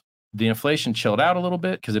if the inflation chilled out a little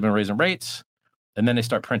bit because they've been raising rates. And then they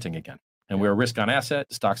start printing again. And we're a risk on asset.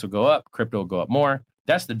 The stocks will go up. Crypto will go up more.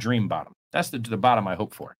 That's the dream bottom. That's the bottom I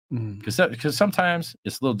hope for. Because sometimes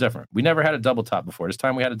it's a little different. We never had a double top before. This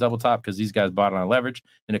time we had a double top because these guys bought it on leverage.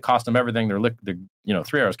 And it cost them everything. Their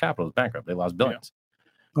 3 Arrows Capital is bankrupt. They lost billions.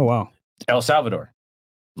 Oh, wow. El Salvador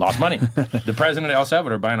lost money. The president of El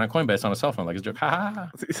Salvador buying on Coinbase on a cell phone like a joke.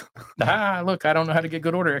 Look, I don't know how to get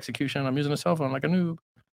good order execution. I'm using a cell phone like a noob.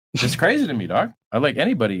 It's crazy to me, dog. I like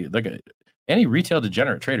anybody, any retail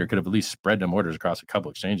degenerate trader could have at least spread them orders across a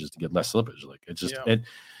couple exchanges to get less slippage. Like it's just, I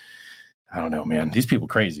don't know, man. These people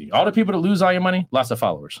crazy. All the people that lose all your money, lots of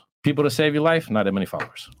followers. People to save your life, not that many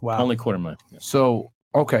followers. Wow. Only 250,000. So,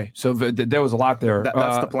 okay. So there was a lot there.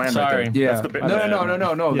 That's the plan. Sorry. Right there. Yeah. That's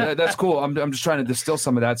the No. That's cool. I'm just trying to distill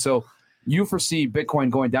some of that. So you foresee Bitcoin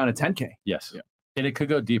going down to 10K? Yes. Yeah. And it could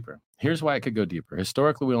go deeper. Here's why it could go deeper.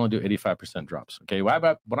 Historically, we only do 85% drops. Okay. When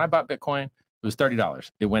I bought Bitcoin, it was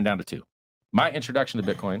 $30. It went down to $2. My introduction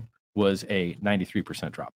to Bitcoin was a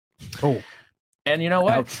 93% drop. Oh. And you know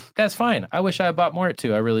what? Ouch. That's fine. I wish I had bought more at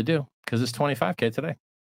 2. I really do. Because it's 25K today.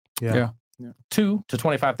 Yeah. 2 to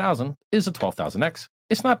 25,000 is a 12,000x.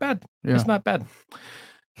 It's not bad. Yeah. It's not bad.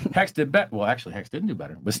 Hex did better. Well, actually, Hex didn't do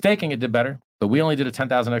better. With staking, it did better. But we only did a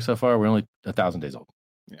 10,000x so far. We're only 1,000 days old.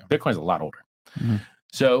 Yeah. Bitcoin's a lot older.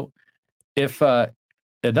 So if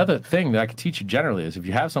another thing that I can teach you generally is if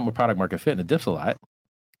you have something with product market fit and it dips a lot,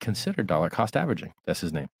 consider dollar cost averaging. That's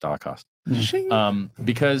his name, dollar cost.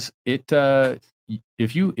 Because it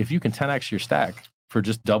if you can 10x your stack for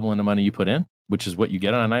just doubling the money you put in, which is what you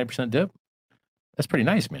get on a 90% dip, That's pretty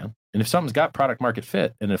nice, man. And if something's got product market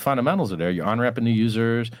fit and the fundamentals are there, you're on-ramping new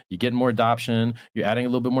users, you're getting more adoption, you're adding a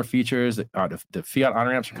little bit more features. The fiat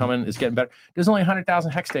on-ramps are coming, it's getting better. There's only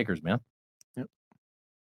 100,000 hex takers, man. Yep.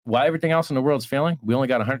 Why everything else in the world's failing? We only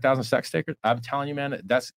got 100,000 hex takers. I'm telling you, man,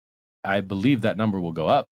 I believe that number will go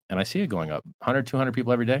up, and I see it going up. 100, 200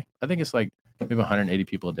 people every day. I think it's like maybe 180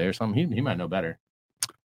 people a day or something. He might know better.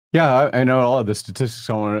 Yeah, I know all of the statistics.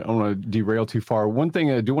 I don't want to derail too far. One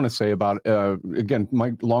thing I do want to say about, again,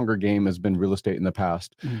 my longer game has been real estate in the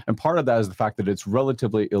past. And part of that is the fact that it's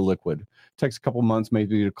relatively illiquid. It takes a couple months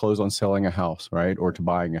maybe to close on selling a house, right? Or to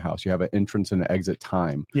buying a house. You have an entrance and an exit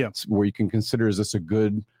time where you can consider, is this a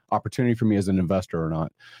good opportunity for me as an investor or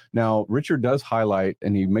not? Now, Richard does highlight,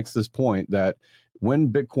 and he makes this point that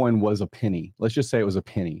when Bitcoin was a penny, let's just say it was a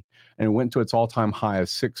penny, and it went to its all-time high of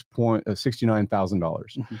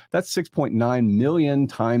 $69,000. That's 6.9 million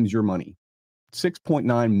times your money.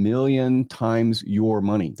 6.9 million times your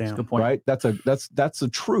money. Damn. Good point. Right? That's the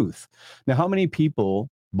truth. Now, how many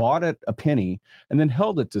people bought it a penny and then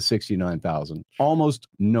held it to 69,000? Almost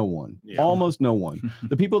no one. Yeah. Almost no one.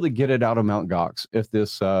 The people that get it out of Mt. Gox, if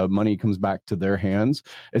this money comes back to their hands,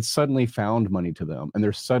 it's suddenly found money to them, and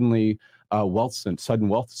they're suddenly sudden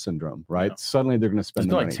wealth syndrome, right? Yeah. Suddenly they're going to spend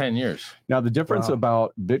It's the been money. like 10 years. Now, the difference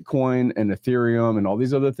about Bitcoin and Ethereum and all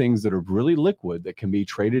these other things that are really liquid that can be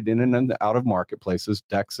traded in and out of marketplaces,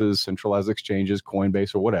 DEXs, centralized exchanges,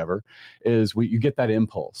 Coinbase or whatever, is you get that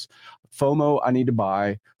impulse. FOMO, I need to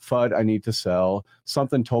buy. FUD, I need to sell.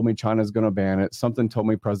 Something told me China's going to ban it. Something told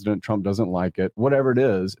me President Trump doesn't like it. Whatever it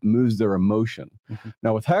is, it moves their emotion.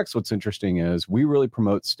 Now, with Hex, what's interesting is we really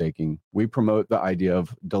promote staking. We promote the idea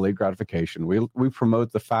of delayed gratification. We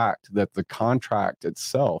promote the fact that the contract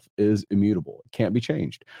itself is immutable. It can't be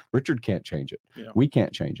changed. Richard can't change it. Yeah. We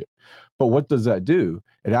can't change it. But what does that do?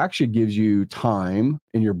 It actually gives you time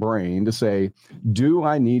in your brain to say, do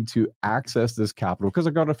I need to access this capital because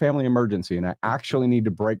I got a family emergency and I actually need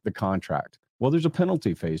to break the contract? Well, there's a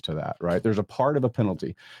penalty phase to that, right? There's a part of a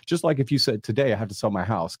penalty. Just like if you said, today I have to sell my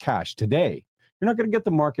house cash today, you're not going to get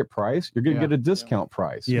the market price. You're going to get a discount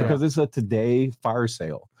price because it's a today fire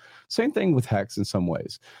sale. Same thing with Hex in some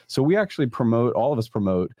ways. So we actually promote, all of us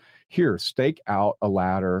promote, here, stake out a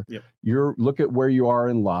ladder. Look at where you are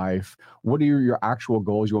in life. What are your actual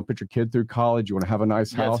goals? You want to put your kid through college? You want to have a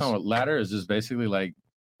nice house? Yeah, ladder is just basically like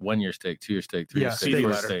 1 year stake, 2 year stake, 3 year stake, CD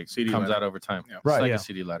 4 ladder. stake. CD Comes ladder. out over time. Yeah. It's like a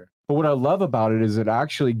CD ladder. But what I love about it is it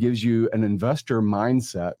actually gives you an investor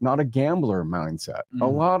mindset, not a gambler mindset. A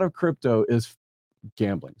lot of crypto is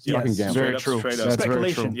gambling. It's fucking gambling. Very true. Straight up. That's very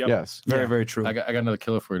Speculation. true. Yep. Yes. Very, very true. I got another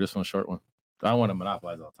killer for you. This one's a short one. I don't want to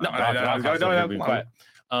monopolize all the time. No, Be quiet.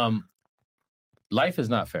 Life is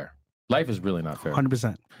not fair. Life is really not fair.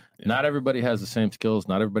 100%. Not everybody has the same skills.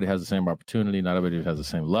 Not everybody has the same opportunity. Not everybody has the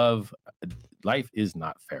same love. Life is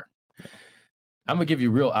not fair. I'm going to give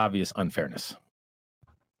you real obvious unfairness.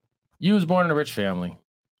 You was born in a rich family.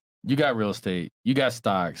 You got real estate. You got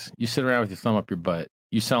stocks. You sit around with your thumb up your butt.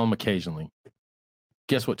 You sell them occasionally.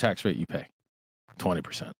 Guess what tax rate you pay?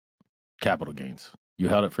 20%. Capital gains. You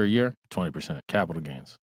held it for a year? 20%. Capital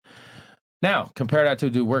gains. Now, compare that to a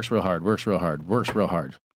dude works real hard.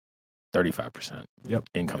 35%.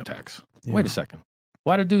 Income tax. Wait a second.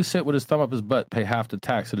 Why did dude sit with his thumb up his butt, pay half the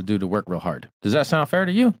tax to the dude to work real hard? Does that sound fair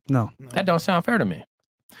to you? No. That don't sound fair to me.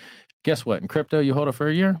 Guess what? In crypto, you hold it for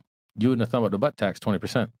a year, you and the thumb up the butt tax,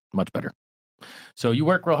 20%. Much better. So you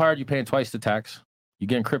work real hard, you paying twice the tax. You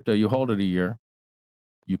get in crypto, you hold it a year,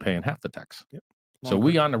 you paying half the tax. So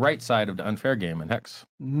we on the right side of the unfair game in Hex.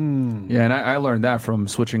 Yeah, and I learned that from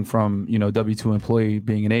switching from, W-2 employee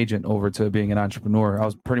being an agent over to being an entrepreneur. I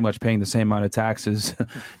was pretty much paying the same amount of taxes,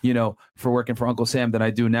 for working for Uncle Sam that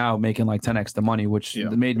I do now, making like 10x the money, which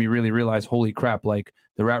made me really realize, holy crap, like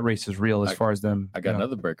the rat race is real as far as them. I got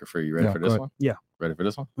another breaker for you. Ready for this one? Yeah. Ready for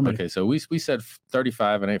this one? I'm ready. Okay, so we said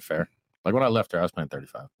 35 and ain't fair. Like when I left her, I was paying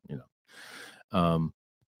 35, Now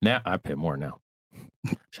I pay more now.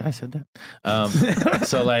 Should I have said that?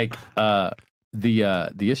 So like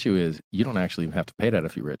the issue is you don't actually even have to pay that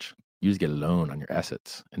if you're rich. You just get a loan on your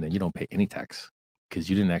assets and then you don't pay any tax because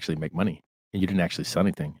you didn't actually make money and you didn't actually sell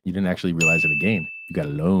anything. You didn't actually realize any gain. You got a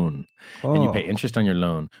loan and you pay interest on your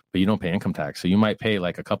loan, but you don't pay income tax. So you might pay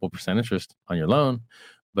like a couple % interest on your loan,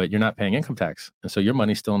 but you're not paying income tax. And so your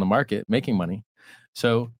money's still in the market making money.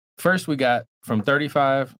 So first we got from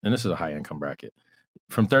 35, and this is a high income bracket,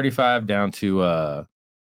 from 35 down to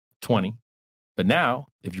 20. But now,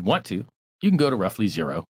 if you want to, you can go to roughly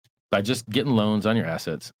zero by just getting loans on your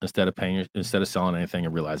assets instead of selling anything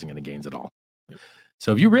and realizing any gains at all.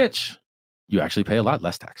 So if you're rich, you actually pay a lot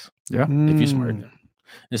less tax. Yeah. If you're smart.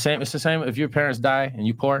 It's the same. If your parents die and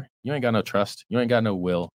you poor, you ain't got no trust. You ain't got no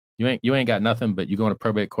will. You ain't got nothing. But you go into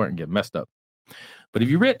probate court and get messed up. But if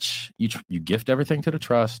you're rich, you gift everything to the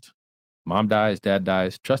trust. Mom dies, dad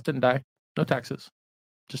dies, trust didn't die, no taxes.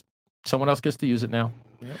 Just someone else gets to use it now.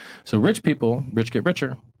 Yep. So rich people, rich get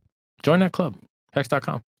richer. Join that club.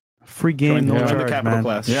 Hex.com. Free game, no charge, the capital man.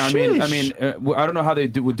 class. Yeah, I mean, I don't know how they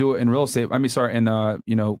would do it in real estate. I mean, sorry, in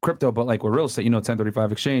crypto, but like with real estate,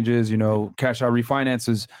 1035 exchanges, cash out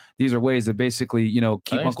refinances. These are ways that basically,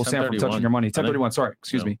 keep Uncle Sam from touching your money. 1031. Sorry,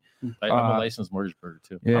 excuse me. I'm a licensed mortgage broker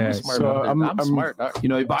too. Yeah, I'm smart.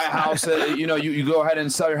 You buy a house. You go ahead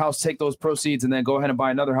and sell your house, take those proceeds, and then go ahead and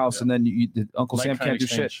buy another house, and then Uncle Sam can't do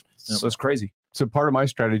shit. So it's crazy. So part of my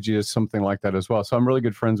strategy is something like that as well. So I'm really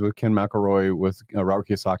good friends with Ken McElroy, with Robert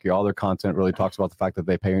Kiyosaki. All their content really talks about the fact that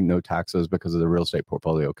they pay no taxes because of their real estate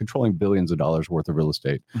portfolio, controlling billions of dollars worth of real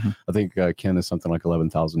estate. Mm-hmm. I think Ken is something like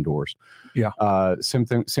 11,000 doors. Yeah. Same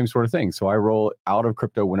thing, same sort of thing. So I roll out of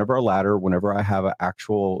crypto whenever I have an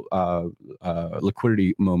actual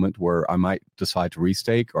liquidity moment where I might decide to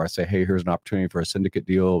restake, or I say, hey, here's an opportunity for a syndicate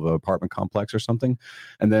deal of an apartment complex or something.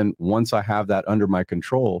 And then once I have that under my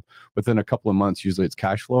control, within a couple of months, usually it's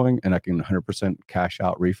cash flowing, and I can 100% cash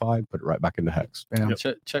out, refi, put it right back into Hex. Yeah.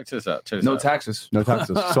 Check this out. No taxes. No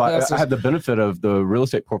taxes. So I had the benefit of the real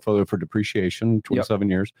estate portfolio for depreciation, 27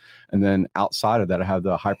 years, and then outside of that, I have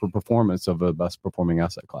the hyper performance of a best performing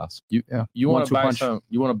asset class. You want to buy something.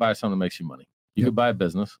 You want to buy something that makes you money. You could buy a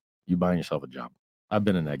business. You buying yourself a job. I've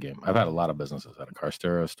been in that game. I've had a lot of businesses. I had a car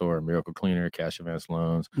stereo store, a miracle cleaner, cash advance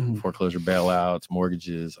loans, foreclosure bailouts,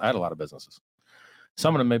 mortgages. I had a lot of businesses.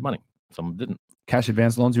 Some of them made money. Some of them didn't. Cash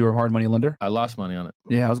advance loans, you were a hard money lender? I lost money on it.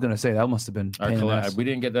 Yeah, I was going to say that must have been we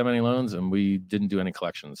didn't get that many loans, and we didn't do any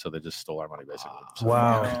collections, so they just stole our money basically. So,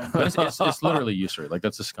 wow. But it's literally usury. Like,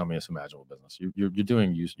 that's the scummiest imaginable business.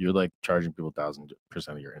 You're like charging people 1,000%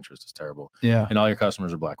 of your interest. It's terrible. Yeah. And all your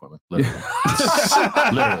customers are black women. Literally. It's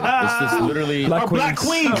just literally black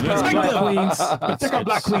queens. Check out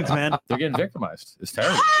black queens, man. They're getting victimized. It's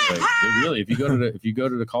terrible. Like, if you go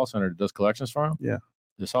to the call center that does collections for them, yeah,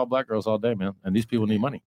 it's all black girls all day, man. And these people need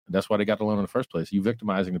money. That's why they got the loan in the first place. You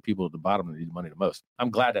victimizing the people at the bottom that need money the most.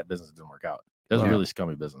 I'm glad that business didn't work out. That's a really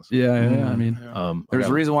scummy business. Yeah. I mean, there's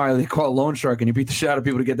a reason why they call it loan shark, and you beat the shit out of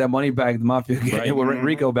people to get that money back. The mafia with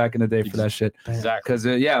Rico back in the day for that shit. Exactly. Because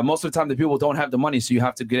most of the time the people don't have the money, so you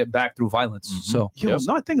have to get it back through violence. So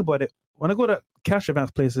now I think about it. When I go to cash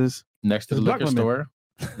advance places, next to the liquor store,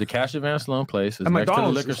 the cash advance loan place is next to the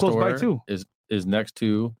liquor store. Is next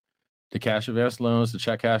to the cash advance loans, the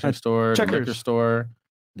check cashing store, the liquor store.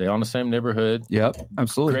 They all in the same neighborhood. Yep,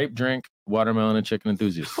 absolutely. Grape drink, watermelon, and chicken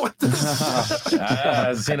enthusiasts. What the?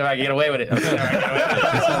 Seeing if I can get away with it. This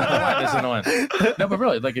is annoying. No, but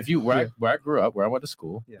really, like where I grew up, where I went to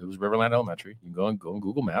school, it was Riverland Elementary. You can go on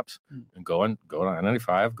Google Maps and go on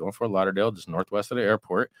I-95, going for Lauderdale, just northwest of the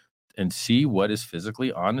airport, and see what is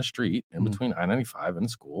physically on the street in between I-95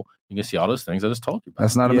 and school. You can see all those things I just told you about.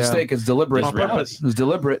 That's not a mistake. It's deliberate. On purpose. It's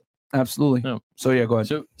deliberate. Absolutely. No. So go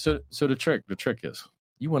ahead. So the trick is,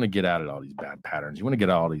 you want to get out of all these bad patterns. You want to get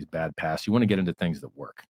out of all these bad paths. You want to get into things that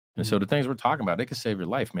work. And so the things we're talking about, they can save your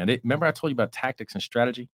life, man. Remember I told you about tactics and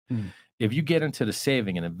strategy? If you get into the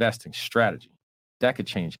saving and investing strategy, that could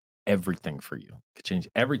change everything for you. It could change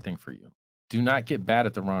everything for you. Do not get bad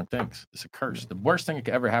at the wrong things. It's a curse. The worst thing that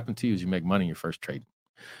could ever happen to you is you make money in your first trade.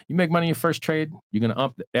 You make money in your first trade, you're going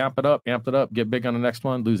to amp it up, get big on the next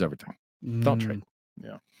one, lose everything. Don't trade.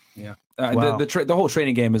 Yeah. The whole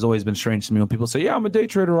trading game has always been strange to me when people say, I'm a day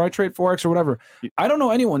trader, or I trade Forex or whatever. I don't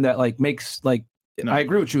know anyone that makes I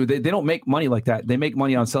agree with you. They don't make money like that. They make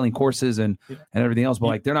money on selling courses and everything else,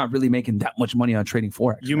 but they're not really making that much money on trading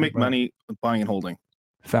Forex. You make money buying and holding.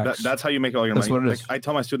 Facts. That's how you make all your money. What it is. I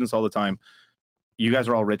tell my students all the time, you guys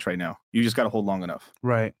are all rich right now. You just got to hold long enough.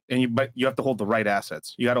 Right. But you have to hold the right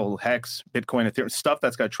assets. You got to hold Hex, Bitcoin, Ethereum, stuff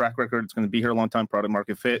that's got a track record. It's going to be here a long time, product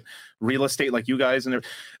market fit, real estate like you guys. And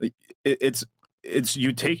it's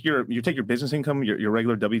you take your business income, your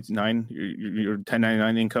regular W-9, your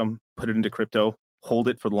 1099 income, put it into crypto, hold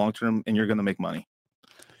it for the long term, and you're going to make money.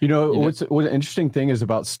 What an interesting thing is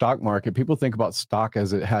about stock market. People think about stock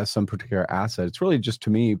as it has some particular asset. It's really just, to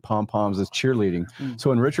me, pom-poms is cheerleading. So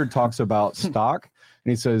when Richard talks about stock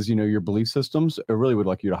and he says, your belief systems, I really would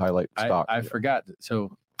like you to highlight stock. I forgot.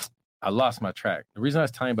 So I lost my track. The reason I was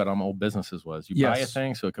telling you about old businesses was you buy a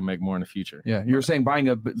thing so it can make more in the future. Yeah. You were saying buying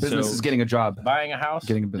a business is getting a job. Buying a house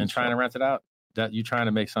and trying to rent it out, that you're trying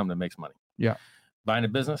to make something that makes money. Yeah. Buying a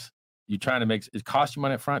business, you're trying to it costs you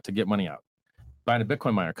money up front to get money out. Buying a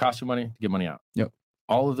Bitcoin miner costs you money to get money out. Yep.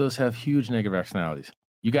 All of those have huge negative externalities.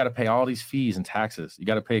 You got to pay all these fees and taxes. You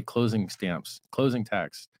got to pay closing stamps, closing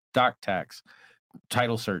tax, doc tax,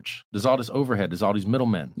 title search. There's all this overhead. There's all these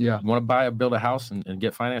middlemen. Yeah. You want to build a house and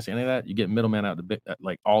get financing, any of that, you get middlemen out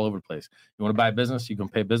like all over the place. You want to buy a business, you can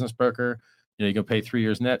pay business broker. You can pay 3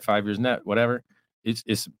 years net, 5 years net, whatever.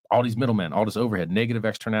 It's all these middlemen, all this overhead, negative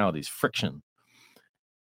externalities, friction.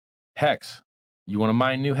 Hex, you want to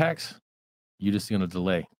mine new Hex? You're just going to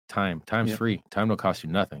delay time. Time's free. Time don't cost you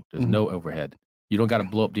nothing. There's no overhead. You don't got to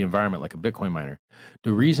blow up the environment like a Bitcoin miner.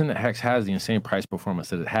 The reason that Hex has the insane price performance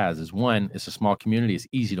that it has is, one, it's a small community. It's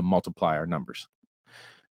easy to multiply our numbers.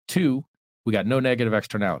 Two, we got no negative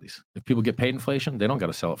externalities. If people get paid inflation, they don't got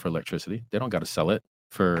to sell it for electricity. They don't got to sell it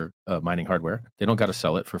for mining hardware. They don't got to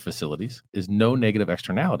sell it for facilities. There's no negative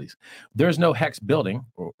externalities. There's no Hex building,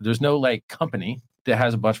 or there's no like company that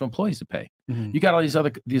has a bunch of employees to pay. You got all these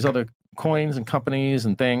other coins and companies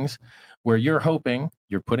and things where you're hoping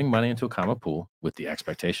you're putting money into a common pool with the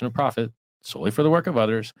expectation of profit solely for the work of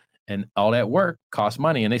others, and all that work costs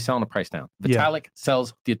money, and they selling the price down. Vitalik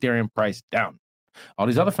sells the Ethereum price down. All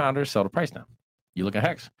these other founders sell the price down. You look at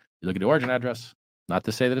Hex, you look at the origin address. Not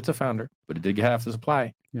to say that it's a founder, but it did get half the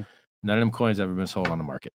supply. Yeah. None of them coins ever been sold on the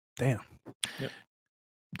market. Damn. Yep.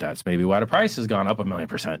 That's maybe why the price has gone up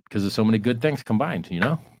 1,000,000%, because there's so many good things combined,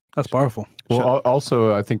 That's powerful. Well,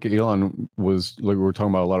 also, I think Elon was, like, we were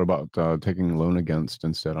talking about a lot about taking a loan against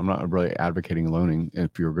instead. I'm not really advocating loaning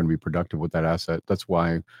if you're going to be productive with that asset. That's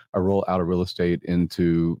why I roll out of real estate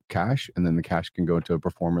into cash, and then the cash can go into a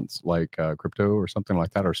performance like crypto or something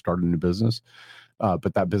like that, or start a new business.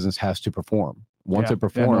 But that business has to perform. Once it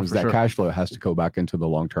performs, that cash flow has to go back into the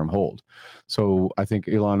long-term hold. So I think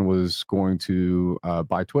Elon was going to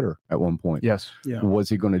buy Twitter at one point. Yes. Yeah. Was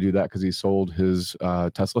he going to do that because he sold his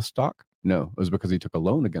Tesla stock? No, it was because he took a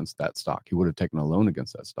loan against that stock. He would have taken a loan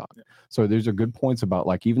against that stock. Yeah. So these are good points about,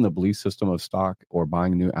 like, even the belief system of stock or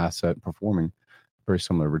buying a new asset performing. Very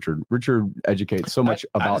similar, Richard. Richard educates so much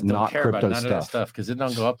about not crypto stuff because it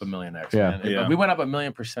don't go up 1,000,000x. Yeah. Man. We went up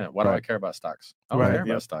 1,000,000%. Why do I care about stocks? I don't care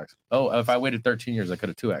about stocks. Oh, if I waited 13 years, I could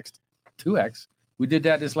have 2x'd. 2x? We did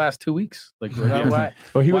that this last 2 weeks. Like, why?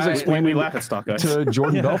 Well, he was explaining we laugh at stock guys. to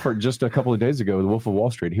Jordan Belfort just a couple of days ago, the Wolf of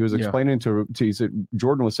Wall Street. He was explaining to he said,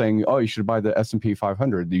 Jordan was saying, "Oh, you should buy the S&P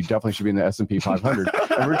 500. You definitely should be in the S&P 500."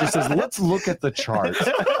 And Richard says, "Let's look at the chart.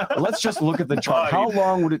 Let's just look at the chart. How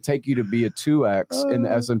long would it take you to be a 2x in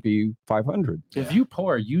the S&P 500?" If you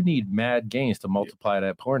pour, you need mad gains to multiply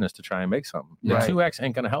that poorness to try and make something. The 2x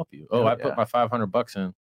ain't gonna help you. Oh, I put my $500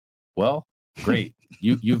 in. Well, great.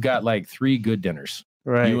 You've got like 3 good dinners.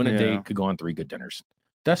 Right. You and a date could go on 3 good dinners.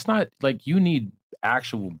 That's not like, you need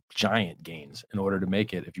actual giant gains in order to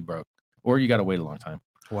make it if you broke, or you got to wait a long time.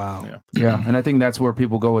 Wow. Yeah. And I think that's where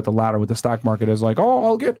people go with the ladder with the stock market is like, oh,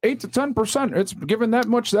 I'll get 8 to 10%. It's given that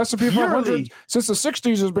much. The S&P 500 since the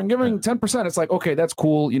 60s has been giving 10%. It's like, okay, that's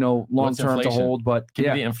cool, long term to hold, but give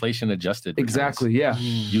me the inflation adjusted. Exactly. Returns.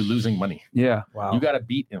 You losing money. Yeah. Wow. You got to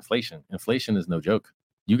beat inflation. Inflation is no joke.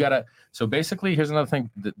 You got to. So basically, here's another thing.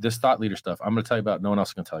 This thought leader stuff I'm going to tell you about. No one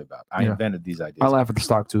else can tell you about. I invented these ideas. I laugh at the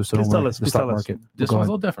stock too. So don't worry. The stock market. This one's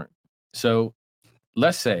a little different. So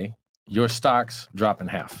let's say your stocks drop in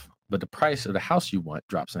half, but the price of the house you want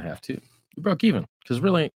drops in half too. You broke even, because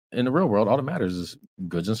really in the real world, all that matters is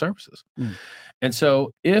goods and services. And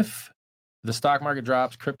so if the stock market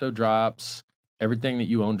drops, crypto drops, everything that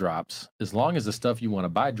you own drops, as long as the stuff you want to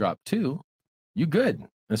buy drop too, you good.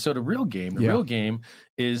 And so the real game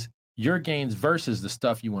is your gains versus the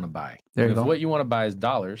stuff you want to buy. If what you want to buy is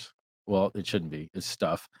dollars, well, it shouldn't be. It's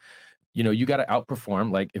stuff. You got to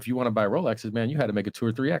outperform. Like, if you want to buy Rolexes, man, you had to make a 2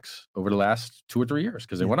 or 3x over the last 2 or 3 years,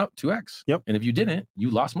 because they went up 2x. Yep. And if you didn't, you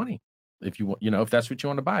lost money. If you want, if that's what you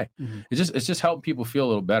want to buy, it's just helping people feel a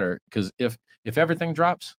little better. Because if everything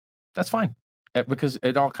drops, that's fine, because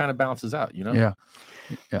it all kind of balances out. Yeah.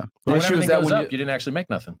 But when everything goes up, you didn't actually make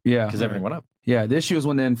nothing. Yeah. Because everything went up. Yeah. The issue is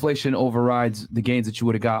when the inflation overrides the gains that you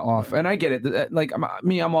would have got off. And I get it. Like,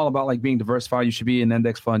 I'm all about like being diversified. You should be in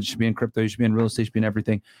index funds. You should be in crypto. You should be in real estate. You should be in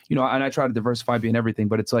everything. And I try to diversify, be in everything.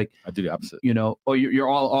 But it's like, I do the opposite. You're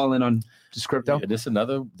all in on just crypto. Yeah, this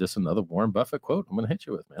another Warren Buffett quote I'm going to hit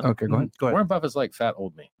you with, man. Okay, go ahead. Warren Buffett's like fat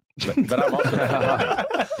old me, but I'm also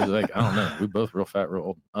he's like, I don't know. We both real fat,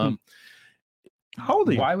 real old. How old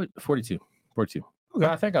are you? Why would 42? Okay.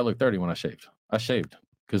 I think I looked 30 when I shaved.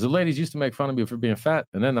 Because the ladies used to make fun of me for being fat,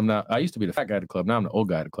 and then I'm not. I used to be the fat guy at the club. Now I'm the old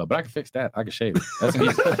guy at the club. But I can fix that. I can shave. That's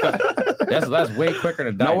easy. that's way quicker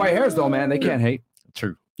than no white hairs though, man. They can't hate.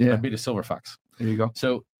 True. Yeah. I'd be the silver fox. There you go.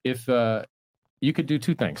 So if you could do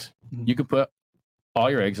 2 things, you could put all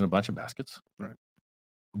your eggs in a bunch of baskets. Right.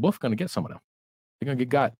 Wolf's gonna get some of them. They're gonna get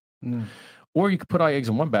got. Or you could put all your eggs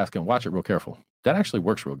in one basket and watch it real careful. That actually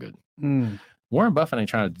works real good. Mm. Warren Buffett ain't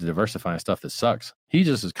trying to diversify stuff that sucks. He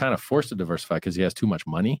just is kind of forced to diversify because he has too much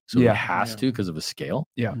money. So he has to because of his scale.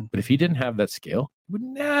 Yeah. But if he didn't have that scale, he would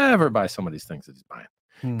never buy some of these things that he's buying.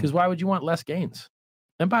 Mm. Because why would you want less gains?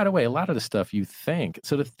 And by the way, a lot of the stuff you think.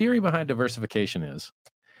 So the theory behind diversification is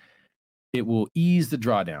it will ease the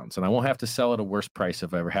drawdowns. And I won't have to sell at a worse price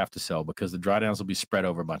if I ever have to sell because the drawdowns will be spread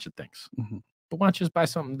over a bunch of things. Mm-hmm. But why don't you just buy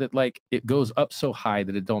something that like it goes up so high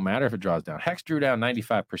that it don't matter if it draws down? Hex drew down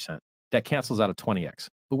 95%. That cancels out a 20x.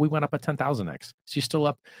 But we went up a 10,000x. So you're still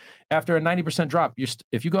up after a 90% drop.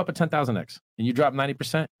 If you go up a 10,000x and you drop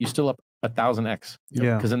 90%, you're still up 1,000x.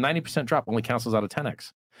 Yeah. Because a 90% drop only cancels out a 10x.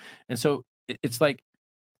 And so it's like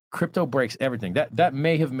crypto breaks everything. That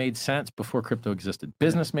may have made sense before crypto existed.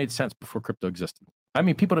 Business made sense before crypto existed. I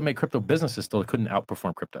mean, people that make crypto businesses still couldn't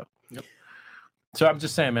outperform crypto. Yep. So I'm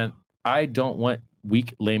just saying, man, I don't want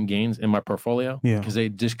weak, lame gains in my portfolio because they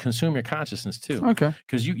just consume your consciousness too. Okay.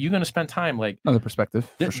 Because you're going to spend time like Another perspective.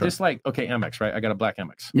 this like, okay, Amex, right? I got a black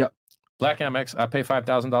Amex. Yep. Black Amex, I pay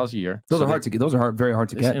 $5,000 a year. Those are hard to get. Those are very hard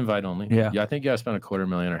to It's get. invite only. Yeah. I think you got to spend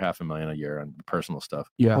 $250,000 or $500,000 a year on personal stuff.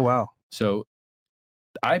 Yeah. Oh wow. So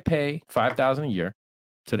I pay $5,000 a year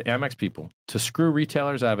to the Amex people to screw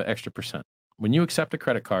retailers out of an extra percent. When you accept a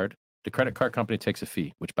credit card, the credit card company takes a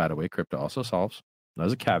fee, which by the way, crypto also solves.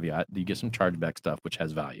 There's a caveat. You get some chargeback stuff, which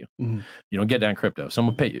has value. Mm-hmm. You don't get that in crypto.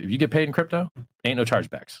 Someone pay you. If you get paid in crypto, ain't no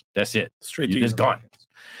chargebacks. That's it. Straight You to just gone.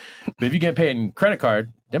 But if you get paid in credit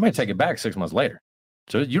card, they might take it back 6 months later.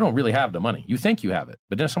 So you don't really have the money. You think you have it,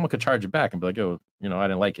 but then someone could charge it back and be like, "Oh, I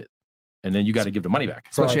didn't like it," and then you got to give the money back.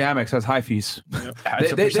 Especially Amex has high fees.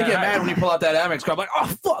 It's a They percent get higher. mad when you pull out that Amex card. Like, oh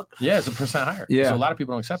fuck. Yeah, it's a percent higher. Yeah. So a lot of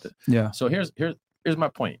people don't accept it. Yeah. So here's my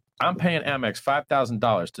point. I'm paying Amex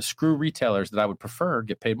 $5,000 to screw retailers that I would prefer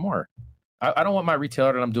get paid more. I don't want my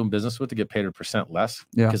retailer that I'm doing business with to get paid a percent less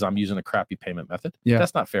because I'm using a crappy payment method. Yeah.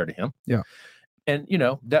 That's not fair to him. Yeah. And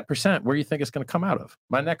that percent, where do you think it's going to come out of?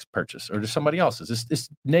 My next purchase or to somebody else's? It's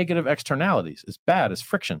negative externalities. It's bad. It's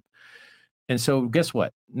friction. And so guess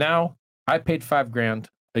what? Now I paid $5,000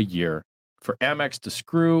 a year for Amex to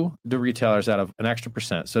screw the retailers out of an extra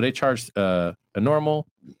percent. So they charge a normal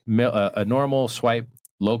swipe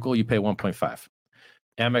local, you pay 1.5.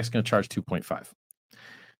 Amex is going to charge 2.5.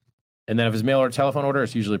 And then if it's mail or telephone order,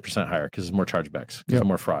 it's usually a percent higher because there's more chargebacks, there's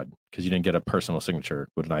more fraud because you didn't get a personal signature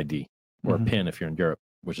with an ID or a PIN if you're in Europe,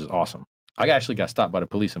 which is awesome. I actually got stopped by the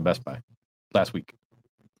police in Best Buy last week.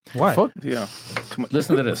 Why? Fuck. Yeah.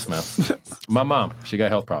 Listen to this, man. My mom, she got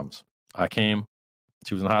health problems. I came,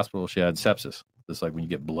 she was in the hospital. She had sepsis. It's like when you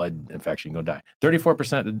get blood infection, you're going to die.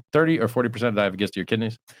 34%, 30 or 40% die if it gets to your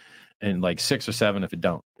kidneys, and like 6 or 7 if it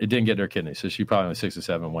don't. It didn't get to her kidneys. So she probably only 6 or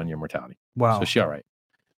 7 1-year mortality. Wow. So she all right.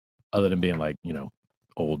 Other than being like,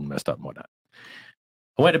 old and messed up and whatnot.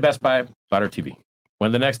 I went to Best Buy, bought her TV.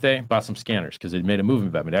 Went the next day, bought some scanners because they made a movie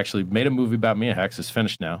about me. They actually made a movie about me and Hex. It's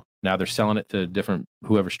finished now. Now they're selling it to different,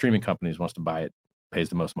 whoever streaming companies wants to buy it, pays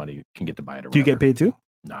the most money, can get to buy it. Or Do you get paid too?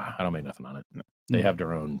 Nah, I don't make nothing on it. No. They have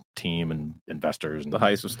their own team and investors. And The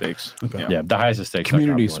highest of stakes. Okay. Yeah, the highest of stakes.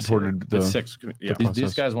 Community If you wanna see it. supported It's the- 6. Yeah. These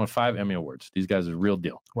process. guys won 5 Emmy Awards. These guys are a real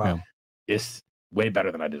deal. Wow. It's way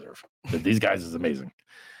better than I deserve. But these guys is amazing.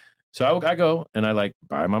 So I go and I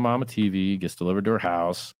buy my mom a TV, gets delivered to her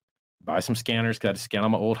house, buy some scanners, got to scan all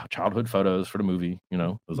my old childhood photos for the movie. It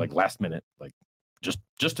was like last minute, like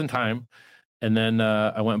just in time. And then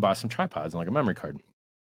I went and bought some tripods and like a memory card.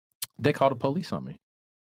 They called the police on me.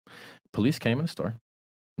 Police came in the store,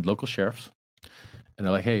 local sheriffs, and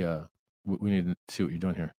they're like, "Hey, we need to see what you're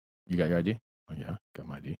doing here. You got your ID?" Oh, yeah, got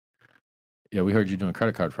my ID. Yeah, we heard you doing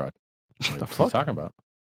credit card fraud. I'm like, what are you talking about?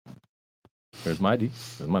 Here's my ID.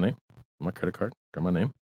 Here's my name. My credit card. Got my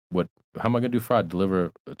name. What? How am I going to do fraud?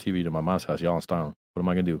 Deliver a TV to my mom's house. Y'all in style. What am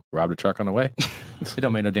I going to do? Rob the truck on the way? It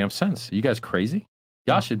don't make no damn sense. You guys crazy?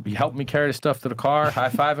 Y'all should be helping me carry the stuff to the car,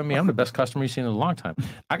 high-fiving me. I'm the best customer you've seen in a long time.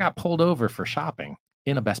 I got pulled over for shopping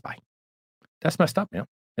in a Best Buy. That's messed up, man.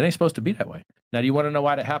 It ain't supposed to be that way. Now, do you want to know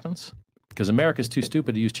why that happens? Because America's too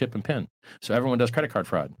stupid to use chip and PIN. So everyone does credit card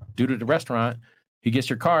fraud. Dude at the restaurant, he gets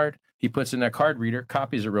your card, he puts in that card reader,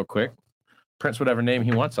 copies it real quick, prints whatever name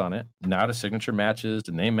he wants on it. Now the signature matches,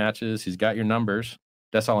 the name matches, he's got your numbers.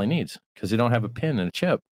 That's all he needs because they don't have a PIN and a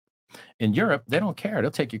chip. In Europe, they don't care.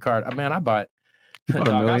 They'll take your card. I bought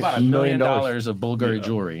 $1 million of Bulgari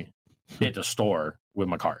jewelry at the store with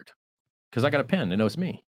my card because I got a PIN. They know it's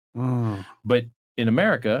me. Oh. But in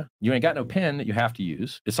America, you ain't got no PIN that you have to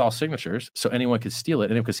use. It's all signatures, so anyone could steal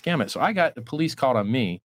it, anyone could scam it. So I got the police called on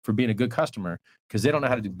me for being a good customer because they don't know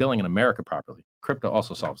how to do billing in America properly. Crypto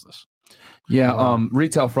also solves this. Yeah,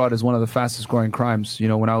 retail fraud is one of the fastest growing crimes. You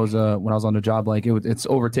know, when I was on the job, like it's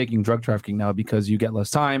overtaking drug trafficking now because you get less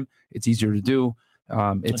time. It's easier to do.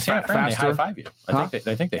 It's San Fran, faster. they high five you. I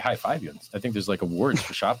think they high five you. I think there's like awards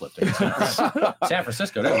for shoplifting. San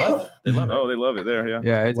Francisco, they love it. They love it. Oh, they love it there. Yeah.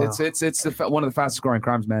 Yeah, it's one of the fastest growing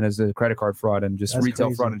crimes, man. Is the credit card fraud and just That's retail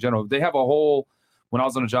crazy. fraud in general. They have a whole. When I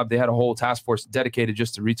was on the job, they had a whole task force dedicated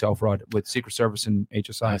just to retail fraud with Secret Service and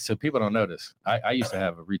HSI. So people don't know this. I used to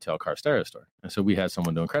have a retail car stereo store, and so we had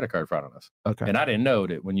someone doing credit card fraud on us. Okay. And I didn't know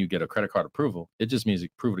that when you get a credit card approval, it just means the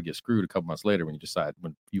approval to get screwed a couple months later when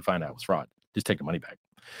you find out it was fraud. Just take the money back.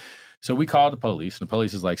 So we called the police, and the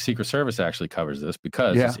police is like, Secret Service actually covers this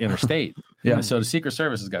because it's interstate. Yeah. And so the Secret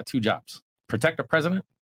Service has got two jobs: protect the president,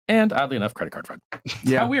 and oddly enough, credit card fraud.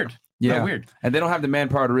 How weird. Yeah. How weird. And they don't have the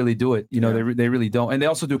manpower to really do it. You know, they really don't. And they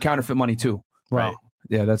also do counterfeit money too. Right.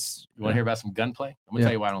 Yeah, that's. You want to hear about some gunplay? I'm gonna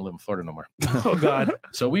tell you why I don't live in Florida no more. Oh God.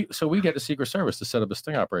 So we get the Secret Service to set up a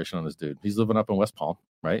sting operation on this dude. He's living up in West Palm,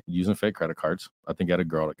 right? Using fake credit cards. I think he had a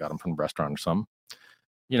girl that got him from a restaurant or something.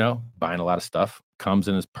 You know, buying a lot of stuff. Comes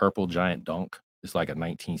in his purple giant dunk. It's like a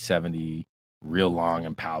 1970 real long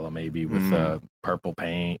Impala, maybe with purple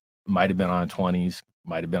paint. Might have been on 20s.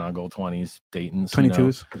 Might have been on gold 20s, Dayton's.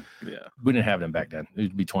 22s. Yeah. We didn't have them back then. It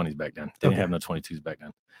would be 20s back then. They didn't have no 22s back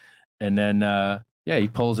then. And then, he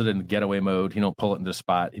pulls it in getaway mode. He don't pull it into the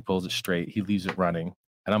spot. He pulls it straight. He leaves it running.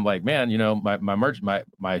 And I'm like, man, you know, my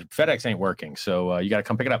FedEx ain't working. So you got to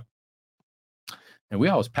come pick it up. And we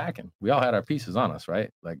all was packing. We all had our pieces on us, right?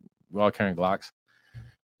 Like we all carrying Glocks.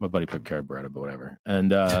 My buddy put carrot bread up or whatever.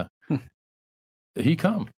 And he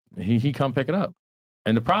come pick it up.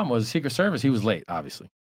 And the problem was Secret Service, he was late, obviously.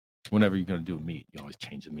 Whenever you're going to do meat, you always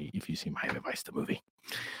change the meat if you see My Advice, the movie.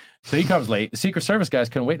 So he comes late. The Secret Service guys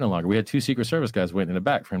couldn't wait no longer. We had two Secret Service guys waiting in the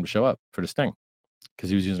back for him to show up for this thing because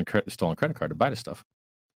he was using a stolen credit card to buy the stuff.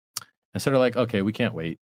 And so they're like, okay, we can't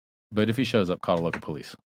wait. But if he shows up, call the local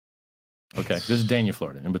police. Okay, this is Dania,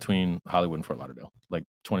 Florida, in between Hollywood and Fort Lauderdale, like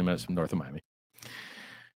 20 minutes from north of Miami.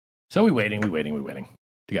 So we waiting. The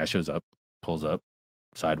guy shows up, pulls up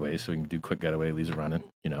sideways so we can do quick getaway, leaves it running.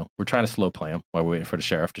 You know, we're trying to slow play him while we're waiting for the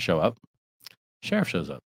sheriff to show up. Sheriff shows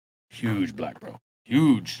up. Huge black bro.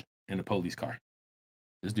 Huge in the police car.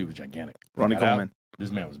 This dude was gigantic. Ronnie Coleman.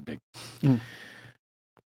 This man was big. The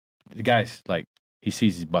guy's like, he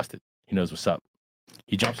sees he's busted. He knows what's up.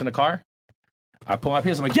 He jumps in the car. I pull my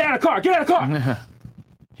pants. I'm like, get out of the car, get out of the car.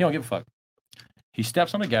 He don't give a fuck. He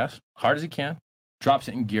steps on the gas, hard as he can, drops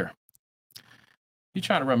it in gear. He's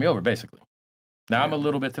trying to run me over, basically. Now I'm a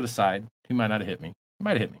little bit to the side. He might not have hit me. He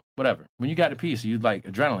might have hit me. Whatever. When you got a piece, you like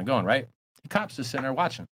adrenaline going, right? The cop's just sitting there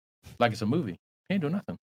watching like it's a movie. He ain't doing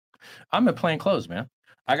nothing. I'm in plain clothes, man.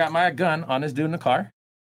 I got my gun on this dude in the car.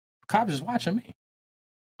 Cop's just watching me.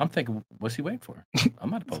 I'm thinking, what's he waiting for? I'm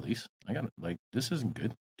not the police. I got like, this isn't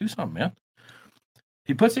good. Do something, man.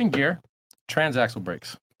 He puts it in gear. Transaxle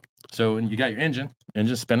brakes. So when you got your engine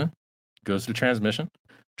spinning, goes to the transmission.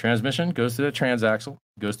 Transmission goes to the transaxle,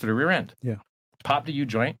 goes to the rear end. Yeah. Popped the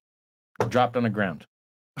U-joint, dropped on the ground.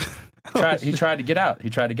 He tried to get out.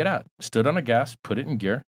 Stood on the gas, put it in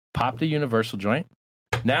gear, popped the universal joint.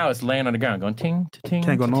 Now it's laying on the ground going ting, to ting,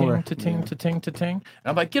 Can't go to nowhere. ting, to ting, to ting, to ting. And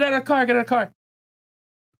I'm like, get out of the car.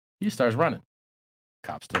 He starts running.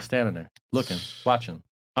 Cop's still standing there, looking, watching.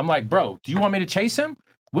 I'm like, bro, do you want me to chase him?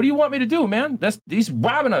 What do you want me to do, man? He's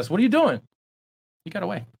robbing us. What are you doing? He got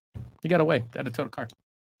away. They had to tow the car.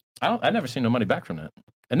 I never seen no money back from that.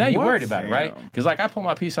 And now you're worried about it, right? Because like I pull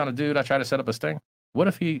my piece on a dude, I try to set up a sting. What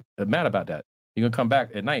if he mad about that? You're gonna come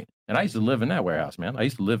back at night. And I used to live in that warehouse, man. I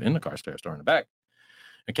used to live in the car stereo store in the back.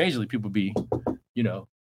 Occasionally people be, you know,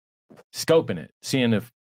 scoping it, seeing if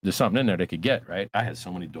there's something in there they could get, right? I had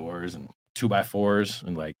so many doors and 2x4s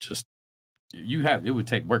and like just it would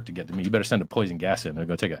take work to get to me. You better send a poison gas in. It's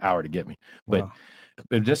gonna take an hour to get me. But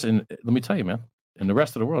let me tell you, man, in the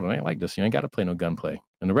rest of the world, it ain't like this. You ain't got to play no gunplay.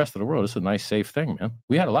 In the rest of the world, it's a nice, safe thing, man.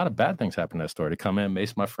 We had a lot of bad things happen in that store. They come in,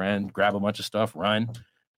 mace my friend, grab a bunch of stuff, run.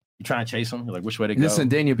 You try and chase them. You're like, which way to go? This is in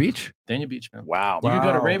Dania Beach? Dania Beach, man. Wow. You could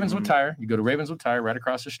go to Ravenswood Tire. You go to Ravenswood Tire right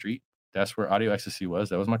across the street. That's where Audio Ecstasy was.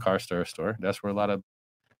 That was my car stereo store. That's where a lot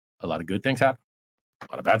of good things happen.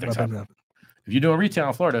 A lot of bad things happen. If you're doing retail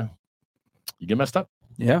in Florida, you get messed up.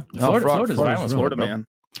 Yeah. Florida's violence. Florida, man.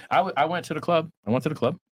 I went to the club.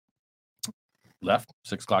 Left,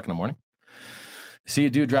 6 o'clock in the morning. See a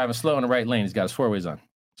dude driving slow in the right lane. He's got his 4-ways on.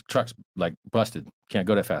 His truck's like busted. Can't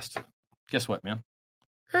go that fast. Guess what, man?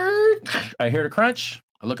 I hear the crunch.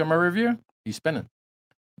 I look at my rear view. He's spinning.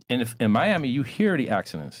 And if in Miami, you hear the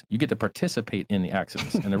accidents, you get to participate in the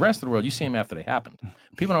accidents. And the rest of the world, you see them after they happened.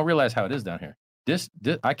 People don't realize how it is down here. This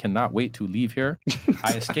I cannot wait to leave here.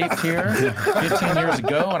 I escaped here 15 years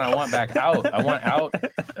ago, and I want back out. I want out.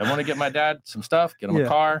 I want to get my dad some stuff, get him a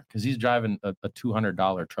car, because he's driving a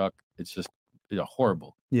 $200 truck. It's just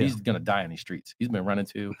horrible. Yeah. He's gonna die on these streets. He's been run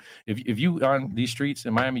into. If you on these streets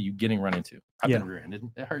in Miami, you getting run into. I've been rear-ended.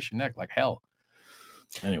 It hurts your neck like hell.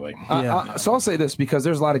 Anyway, so I'll say this, because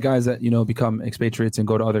there's a lot of guys that become expatriates and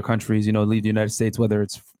go to other countries, leave the United States, whether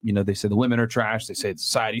it's they say the women are trash, they say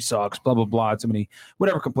society sucks, blah blah blah, too many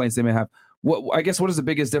whatever complaints they may have. What is the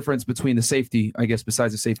biggest difference between the safety,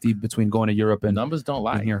 besides the safety between going to Europe and numbers don't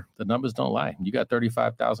lie here? The numbers don't lie. You got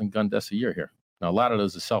 35,000 gun deaths a year here. Now a lot of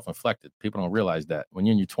those are self-inflicted. People don't realize that when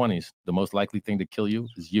you're in your 20s, the most likely thing to kill you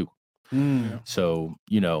is you. So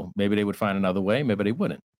maybe they would find another way, maybe they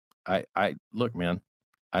wouldn't. I look, man.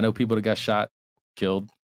 I know people that got shot, killed.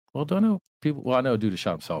 Well, do I know people? Well, I know a dude that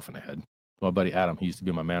shot himself in the head. My buddy Adam, he used to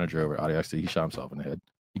be my manager over at AudioX. He shot himself in the head.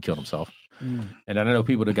 He killed himself. And then I know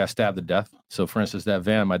people that got stabbed to death. So, for instance, that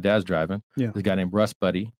van my dad's driving, there's a guy named Russ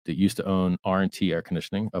Buddy that used to own R&T Air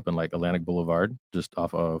Conditioning up in like Atlantic Boulevard, just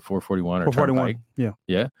off of 441 or 441. Turnpike.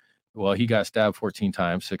 Yeah. Well, he got stabbed 14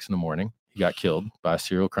 times, 6 in the morning. He got killed by a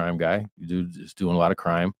serial crime guy. Dude is doing a lot of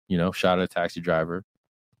crime, shot at a taxi driver.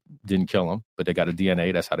 Didn't kill him, but they got a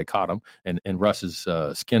DNA. That's how they caught him. And Russ's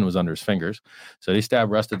skin was under his fingers. So they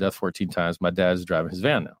stabbed Russ to death 14 times. My dad's driving his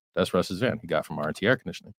van now. That's Russ's van. He got from R&T Air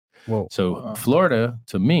Conditioning. Whoa. So Florida,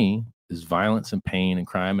 to me, is violence and pain and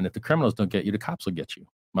crime. And if the criminals don't get you, the cops will get you.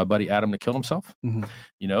 My buddy Adam that killed himself,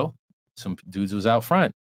 some dudes was out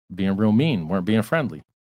front being real mean, weren't being friendly.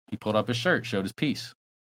 He pulled up his shirt, showed his piece.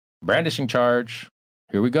 Brandishing charge.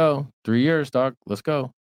 Here we go. 3 years, dog. Let's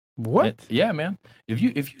go. What? Yeah, man. If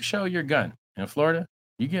you show your gun in Florida,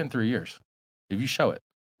 you get in 3 years. If you show it,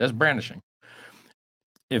 that's brandishing.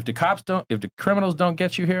 If the criminals don't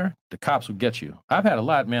get you here, the cops will get you. I've had a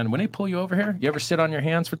lot, man. When they pull you over here, you ever sit on your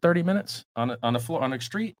hands for 30 minutes on the floor on the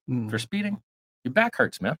street for speeding? Your back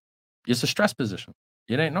hurts, man. It's a stress position.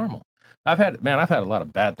 It ain't normal. I've had a lot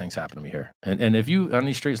of bad things happen to me here. And if you on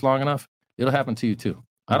these streets long enough, it'll happen to you too.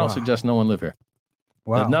 I don't suggest no one live here.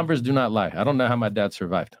 Wow. The numbers do not lie. I don't know how my dad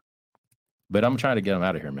survived, but I'm trying to get him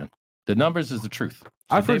out of here, man. The numbers is the truth.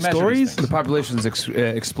 I've heard stories. The population's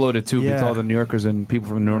exploded too with all the New Yorkers and people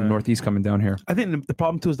from the Northeast coming down here. I think the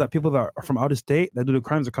problem too is that people that are from out of state that do the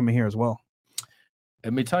crimes are coming here as well.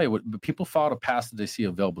 Let me tell you what people follow the path that they see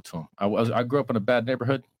available to them. I grew up in a bad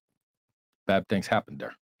neighborhood. Bad things happened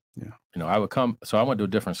there. Yeah. I would come. So I went to a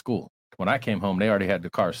different school. When I came home, they already had the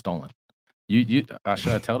cars stolen. Should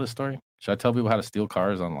I tell this story? Should I tell people how to steal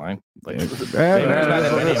cars online? Like, there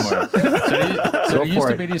used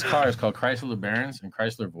to be these cars called Chrysler LeBarons and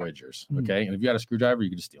Chrysler Voyagers. Okay, and if you had a screwdriver, you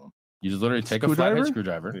could just steal them. You just literally take a flathead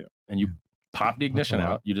screwdriver and you pop the ignition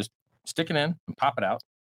out. You just stick it in and pop it out.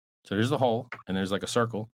 So there's the hole and there's like a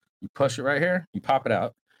circle. You push it right here. You pop it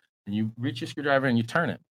out and you reach your screwdriver and you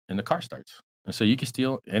turn it and the car starts. And so you can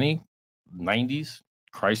steal any 90s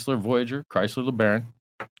Chrysler Voyager, Chrysler LeBaron.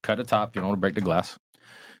 Cut the top. You don't want to break the glass.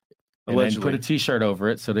 And then put a T-shirt over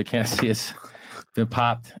it so they can't see it's been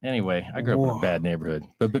popped. Anyway, I grew up in a bad neighborhood.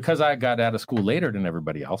 But because I got out of school later than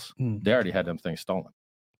everybody else, they already had them things stolen.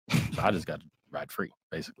 So I just got to ride free,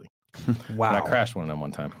 basically. Wow. And I crashed one of them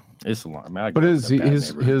one time. It's a long. But his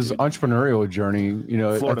entrepreneurial journey,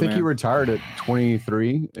 Florida, I think he retired at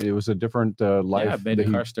 23. It was a different life. Yeah, I made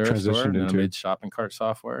a car transitioned into. I made shopping cart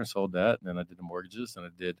software and sold that. And then I did the mortgages and I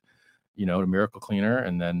did the Miracle Cleaner,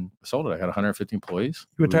 and then I sold it. I had 150 employees.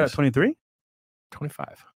 You retired at 23?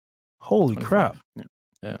 25. Holy 25. Crap.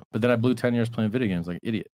 Yeah. But then I blew 10 years playing video games like an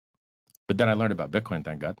idiot. But then I learned about Bitcoin,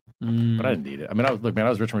 thank God. But I didn't need it. I mean, I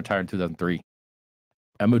was rich and retired in 2003.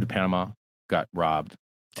 I moved to Panama, got robbed,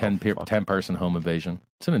 10-person home invasion.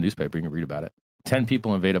 It's in the newspaper. You can read about it. 10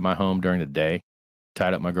 people invaded my home during the day,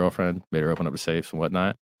 tied up my girlfriend, made her open up the safes and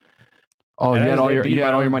whatnot. Oh, you had all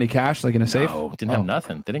your money cash, like in a safe? No, didn't have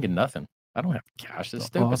nothing. They didn't get nothing. I don't have cash. That's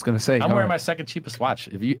stupid. I was gonna say I'm wearing my second cheapest watch.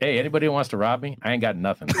 Anybody who wants to rob me, I ain't got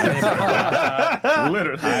nothing.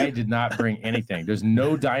 Literally, I did not bring anything. There's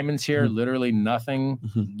no diamonds here. Literally nothing.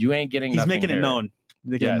 You ain't getting. He's nothing making here. It known.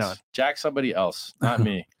 Yes, Jack somebody else, not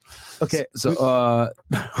me. Okay, so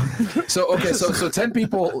 10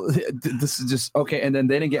 people. This is just okay, and then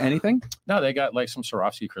they didn't get anything. No, they got like some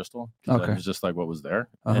Swarovski crystal. Okay, that was just like what was there,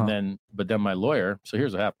 and then my lawyer. So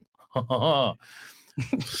here's what happened.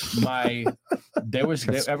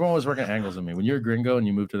 Everyone was working angles on me. When you're a gringo and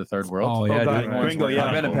you move to the third world, gringo, yeah,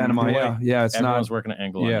 I've been in Panama, yeah, it's everyone's working an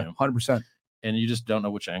angle on you, 100%. and you just don't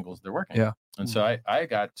know which angles they're working. Yeah. And so I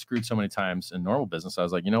got screwed so many times in normal business. I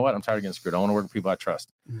was like, you know what? I'm tired of getting screwed. I want to work with people I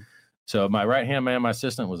trust. So my right-hand man, my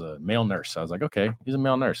assistant, was a male nurse. I was like, okay, he's a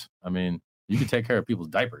male nurse. I mean, you can take care of people's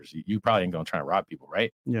diapers. You probably ain't going to try and rob people,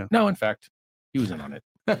 right? Yeah. No, in fact, he was in on it.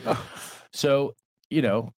 So,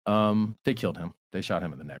 they killed him. They shot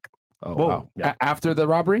him in the neck. Oh, Whoa. wow. Yeah. After the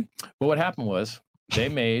robbery? But what happened was they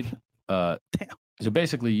made, so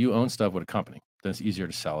basically you own stuff with a company. Then it's easier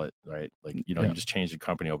to sell it, right? Like, you just change the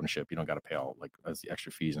company ownership. You don't got to pay all as the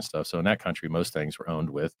extra fees and stuff. So in that country, most things were owned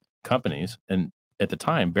with companies. And at the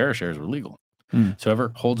time, bearer shares were legal. So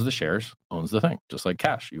whoever holds the shares owns the thing, just like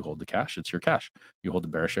cash. You hold the cash, it's your cash. You hold the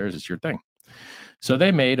bearer shares, it's your thing. So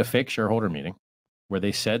they made a fake shareholder meeting where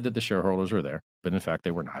they said that the shareholders were there, but in fact,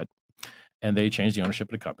 they were not. And they changed the ownership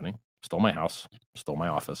of the company, stole my house, stole my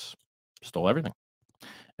office, stole everything.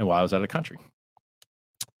 And while I was out of the country.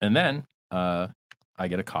 And then I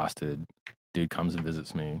get accosted. Dude comes and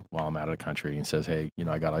visits me while I'm out of the country and says, hey,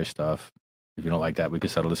 I got all your stuff. If you don't like that, we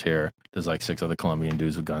could settle this here. There's like 6 other Colombian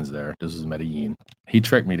dudes with guns there. This is Medellin. He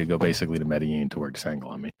tricked me to go basically to Medellin to work this angle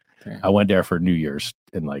on me. Damn. I went there for New Year's,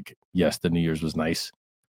 and yes, the New Year's was nice,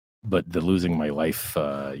 but the losing my life,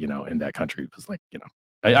 in that country was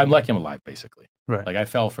I'm lucky I'm alive, basically. Right. Like I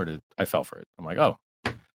fell for it. I'm like, oh,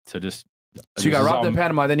 so you got robbed in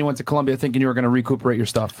Panama, then you went to Colombia thinking you were going to recuperate your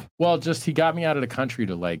stuff. Well, he got me out of the country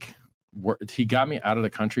to he got me out of the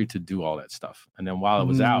country to do all that stuff. And then while I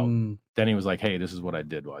was out, then he was like, hey, this is what I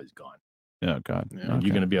did while he's gone. Oh, God. You're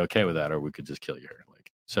going to be okay with that, or we could just kill you here.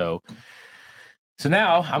 So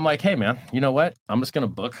now I'm like, hey, man, you know what? I'm just going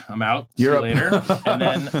to book. I'm out. See you later. And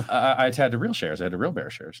then I had the real shares. I had the real bear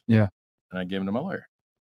shares. Yeah. And I gave them to my lawyer.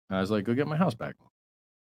 And I was like, go get my house back.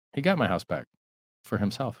 He got my house back for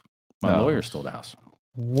himself. My lawyer stole the house.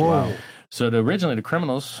 Whoa. Wow. So originally the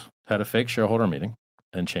criminals had a fake shareholder meeting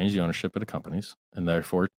and changed the ownership of the companies, and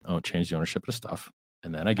therefore changed the ownership of the stuff.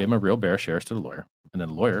 And then I gave him a real bear shares to the lawyer, and then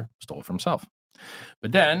the lawyer stole it for himself.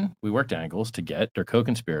 But then we worked angles to get their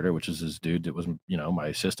co-conspirator, which is this dude that was, my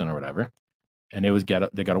assistant or whatever, and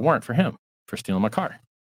they got a warrant for him for stealing my car.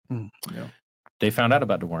 Yeah. They found out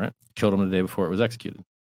about the warrant, killed him the day before it was executed,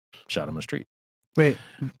 shot him in the street. Wait,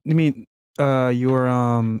 you mean your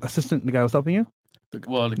assistant, the guy who was helping you? The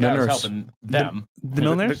guy was helping them. The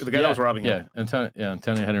millionaires? The guy that was robbing him. Antonio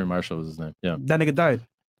Henry Marshall was his name. Yeah. That nigga died.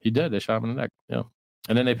 He did. They shot him in the neck. Yeah.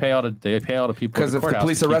 And then they pay all the people. Because if the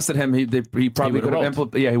police arrested him, he probably could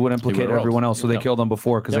have he would implicate everyone else. So they killed him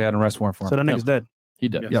before because they had an arrest warrant for him. So that nigga's dead. He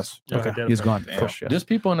did. Yes. Okay. He's gone. Yes. There's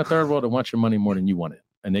people in the third world that want your money more than you want it,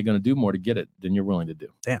 and they're going to do more to get it than you're willing to do.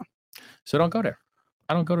 Damn. So don't go there.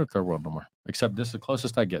 I don't go to the third world no more. Except this is the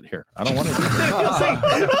closest I get here. I don't want to.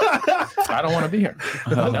 I don't want to be here.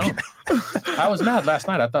 I was mad last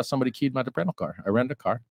night. I thought somebody keyed my rental car. I rented a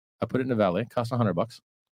car. I put it in the valet. It cost $100,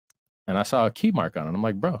 and I saw a key mark on it. I'm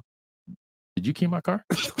like, bro, did you key my car?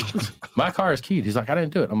 My car is keyed. He's like, I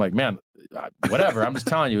didn't do it. I'm like, man, whatever. I'm just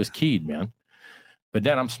telling you, it's keyed, man. But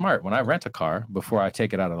then I'm smart. When I rent a car, before I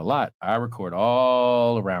take it out of the lot, I record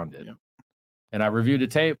all around it, and I reviewed the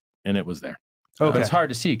tape, and it was there. Okay. But it's hard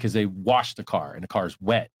to see because they washed the car and the car's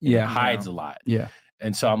wet. Yeah. It hides a lot. Yeah.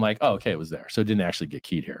 And so I'm like, oh, okay, it was there. So it didn't actually get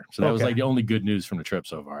keyed here. So that was like the only good news from the trip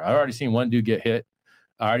so far. I already seen one dude get hit.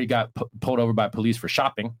 I already got pulled over by police for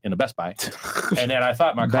shopping in a Best Buy. And then I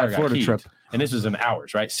thought my car got keyed. Trip. And this was in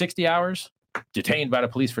hours, right? 60 hours, detained by the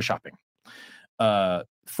police for shopping. 4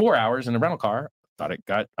 hours in the rental car,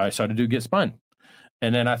 I saw the dude get spun.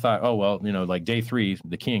 And then I thought, oh, well, like day 3,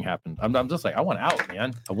 the keying happened. I'm just like, I want out,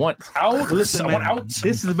 man. I want out. Listen, I want out. This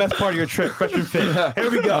is the best part of your trip. Question fit. Here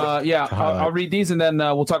we go. I'll read these and then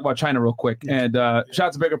we'll talk about China real quick. And shout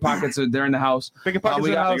out to Bigger Pockets. They're in the house. Bigger Pockets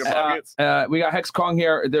in the house. We got HexCoin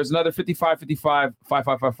here. There's another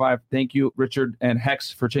 5555 Thank you, Richard and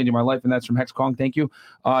Hex, for changing my life. And that's from HexCoin. Thank you.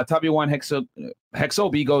 W1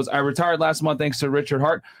 Hexobi goes, I retired last month thanks to Richard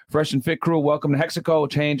Hart. Fresh and Fit crew. Welcome to Hexaco.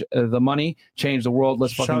 Change the money. Change the world.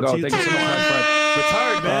 Let's fucking go. Thank you so much, Fred.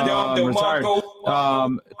 Retired, man.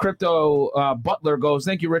 Retired. Crypto Butler goes,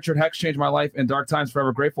 thank you, Richard. Hex changed my life in dark times.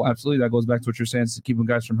 Forever grateful. Absolutely. That goes back to what you're saying, keeping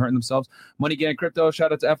guys from hurting themselves. Money Gang Crypto.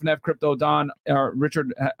 Shout out to FNF Crypto Don,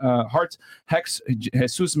 Richard Hart, Hex,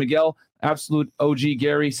 Jesus Miguel, Absolute OG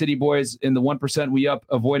Gary, City Boys in the 1%. We up,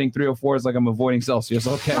 avoiding 304s like I'm avoiding Celsius.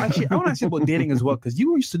 Okay. Actually, I want to ask you about dating as well, because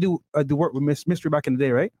you used to do work with Mystery back in the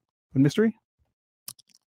day, right? With Mystery?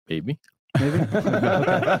 Maybe. Okay.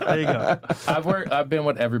 There you go. I've been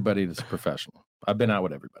with everybody that's professional. I've been out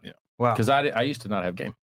with everybody. Yeah. Wow. Because I used to not have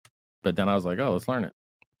game, but then I was like, oh, let's learn it.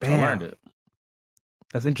 Bam. I learned it.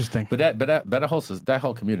 That's interesting. But that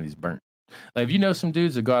whole community is burnt. Like if you know some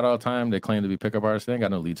dudes that go out all the time, they claim to be pickup artists, they ain't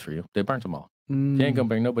got no leads for you. They burnt them all. They ain't gonna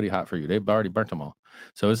bring nobody hot for you. They've already burnt them all.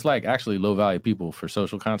 So it's like actually low value people for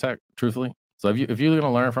social contact, truthfully. So if you're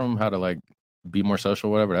gonna learn from them how to like be more social,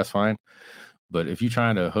 or whatever, that's fine. But if you're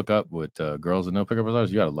trying to hook up with girls and no pickup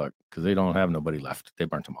artists, you got to luck because they don't have nobody left. They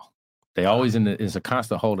burnt them all. They always it's a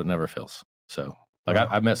constant hole that never fills. So like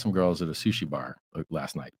I met some girls at a sushi bar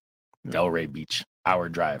last night, Delray Beach, hour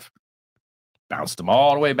drive. Bounced them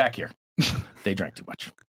all the way back here. They drank too much.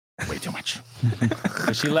 Way too much.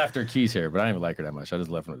 So she left her keys here, but I didn't even like her that much. I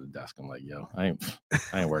just left them at the desk. I'm like, yo, I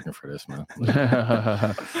ain't working for this, man.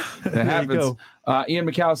 That happens. Ian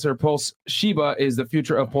McAllister, Pulse Shiba is the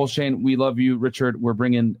future of Pulse Chain. We love you, Richard. We're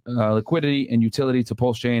bringing liquidity and utility to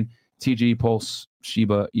Pulse Chain. TG, Pulse,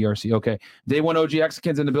 Shiba, ERC. Okay. Day one OG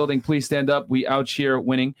Hexicans in the building. Please stand up. We out cheer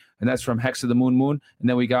winning. And that's from Hex of the Moon. And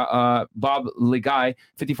then we got Bob Ligai,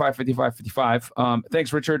 55.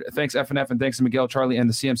 Thanks, Richard. Thanks, FNF. And thanks to Miguel, Charlie, and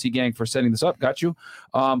the CMC gang for setting this up. Got you.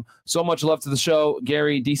 So much love to the show.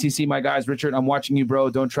 Gary, DCC, my guys. Richard, I'm watching you, bro.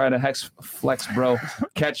 Don't try to hex flex, bro.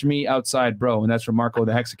 Catch me outside, bro. And that's from Marco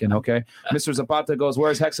the Hexican. Okay. Mr. Zapata goes, where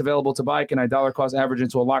is Hex available to buy? Can I dollar cost average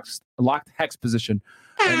into a locked Hex position?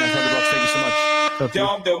 And that's $100. Thank you so much.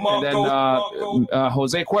 And then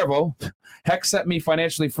Jose Cuervo, Hex set me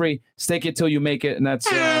financially free. Stake it till you make it. And that's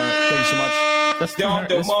thank you so much. That's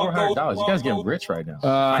 $400. You guys getting rich right now.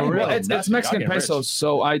 Well, it's Mexican pesos,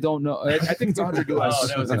 so I don't know. I think it's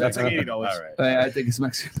 $100. That's like $80. All right. I think it's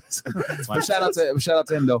Mexican. shout out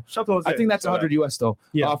to him though. I think that's $100 US though.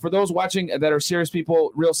 Yeah. For those watching that are serious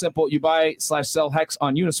people, real simple. You buy/sell Hex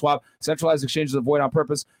on Uniswap. Centralized exchanges avoid on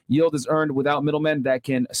purpose. Yield is earned without middlemen that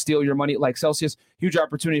can steal your money like Celsius. Huge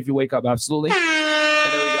opportunity if you wake up. Absolutely. And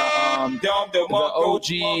then we got the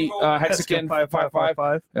OG Hexican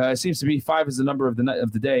 555. Seems to be 5 is the number of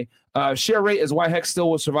the day. Share rate is why Hex still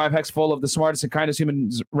will survive. Hex full of the smartest and kindest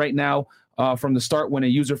humans right now. From the start, when a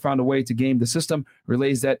user found a way to game the system,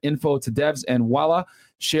 relays that info to devs, and voila,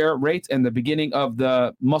 share rate and the beginning of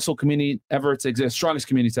the muscle community ever to exist, strongest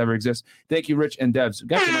community to ever exist. Thank you, Rich and devs.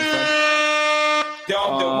 Got you, my friend.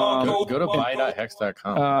 Go to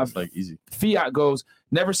buy.hex.com. It's like easy. Fiat goes,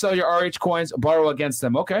 never sell your RH coins, borrow against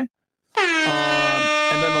them. Okay.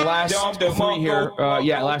 And then the last three here.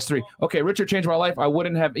 Last three. Okay, Richard changed my life. I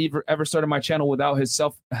wouldn't have ever started my channel without his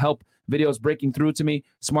self-help videos breaking through to me.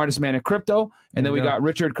 Smartest man in crypto. And then we got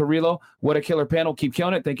Richard Carrillo. What a killer panel. Keep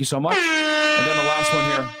killing it. Thank you so much. And then the last one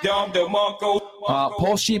here.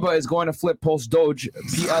 Pulse Shiba is going to flip Pulse Doge.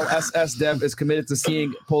 PLSS Dev is committed to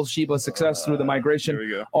seeing Pulse Shiba success through the migration. There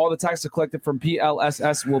we go. All the tax collected from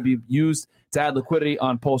PLSS will be used to add liquidity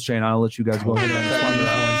on Pulse Chain. I'll let you guys go ahead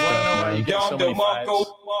and You get so many fives.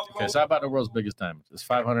 Okay, so how about the world's biggest diamond? It's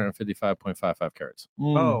 555.55 carats.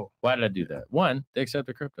 Oh, Why did I do that? One, they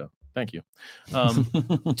accepted crypto. Thank you.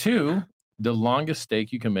 Two, the longest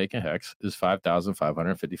stake you can make in Hex is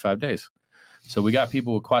 5,555 days. So we got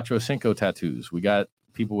people with Cuatro Cinco tattoos. We got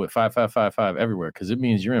people with 5555 everywhere because it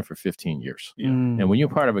means you're in for 15 years. Yeah. And when you're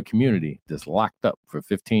part of a community that's locked up for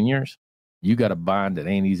 15 years, you got a bond that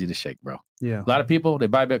ain't easy to shake, bro. yeah. A lot of people, they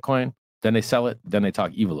buy Bitcoin, then they sell it, then they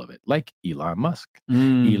talk evil of it, like Elon Musk.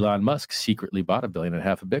 Elon Musk secretly bought $1.5 billion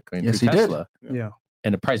of Bitcoin Yes, through he did. Tesla, Yeah.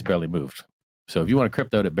 and the price barely moved. So if you want a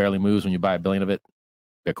crypto that barely moves when you buy $1 billion of it,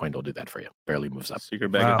 Bitcoin don't do that for you. Barely moves up.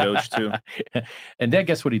 Secret bag of Doge too. And then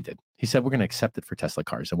guess what he did? He said, we're going to accept it for Tesla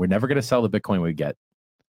cars, and we're never going to sell the Bitcoin we get.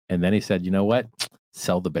 And then he said, you know what?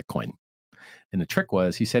 Sell the Bitcoin. And the trick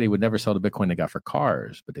was, he said he would never sell the Bitcoin they got for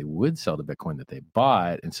cars, but they would sell the Bitcoin that they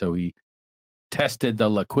bought. And so he tested the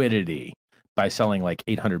liquidity by selling like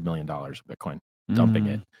 $800 million of Bitcoin, dumping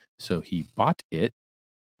it. So he bought it.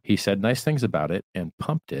 He said nice things about it and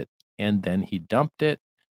pumped it. And then he dumped it.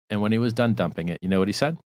 And when he was done dumping it, you know what he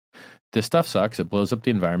said? This stuff sucks. It blows up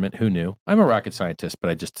the environment. Who knew? I'm a rocket scientist, but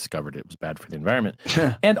I just discovered it was bad for the environment.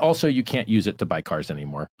 And also, you can't use it to buy cars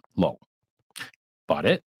anymore. Lol. Bought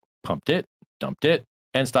it, pumped it, dumped it,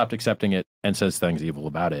 and stopped accepting it and says things evil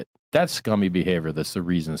about it. That's scummy behavior. That's the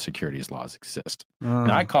reason securities laws exist.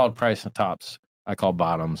 Now, I called price tops. I call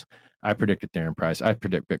bottoms. I predict Ethereum price. I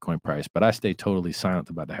predict Bitcoin price, but I stay totally silent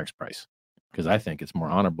about the Hex price because I think it's more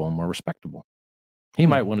honorable and more respectable. He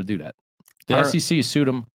might want to do that. The SEC sued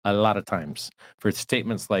him a lot of times for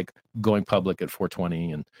statements like going public at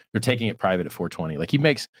 420 and they're taking it private at 420. Like he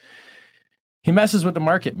messes with the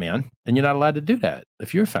market, man, and you're not allowed to do that.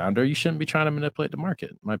 If you're a founder, you shouldn't be trying to manipulate the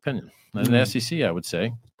market, in my opinion. And the SEC, I would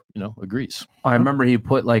say, agrees. I remember he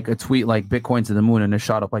put like a tweet like Bitcoin to the moon and it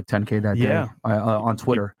shot up like 10K that day on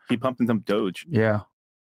Twitter. He pumped in some Doge. Yeah.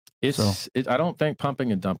 I don't think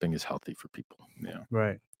pumping and dumping is healthy for people. Yeah.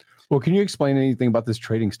 Right. Well, can you explain anything about this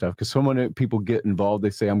trading stuff? Because so many people get involved. They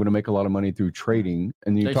say, I'm going to make a lot of money through trading.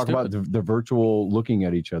 And you talk about the virtual looking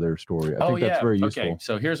at each other story. I think that's very useful. Okay,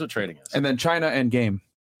 so here's what trading is. And then China and game.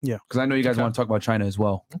 Yeah. Because I know you guys want to talk about China as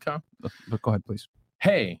well. Okay. But go ahead, please.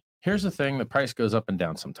 Hey, here's the thing. The price goes up and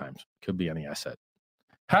down sometimes. Could be any asset.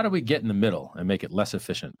 How do we get in the middle and make it less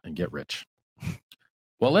efficient and get rich?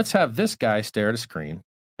 Well, let's have this guy stare at a screen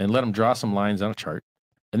and let him draw some lines on a chart.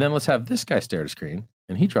 And then let's have this guy stare at a screen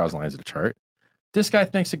and he draws lines at a chart. This guy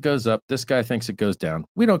thinks it goes up. This guy thinks it goes down.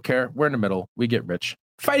 We don't care. We're in the middle. We get rich.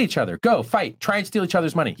 Fight each other. Go fight. Try and steal each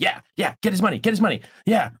other's money. Yeah. Get his money. Get his money.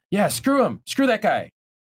 Yeah. Screw him. Screw that guy.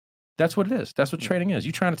 That's what it is. That's what trading is.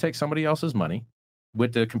 You trying to take somebody else's money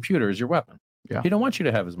with the computer as your weapon. Yeah. He don't want you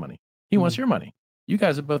to have his money. He wants your money. You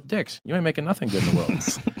guys are both dicks. You ain't making nothing good in the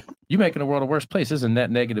world. You making the world a worse place. This is a net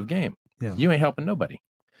negative game. Yeah. You ain't helping nobody.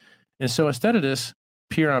 And so instead of this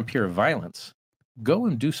peer-on-peer violence, go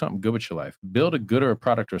and do something good with your life. Build a good or a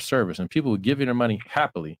product or service, and people will give you their money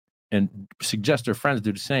happily and suggest their friends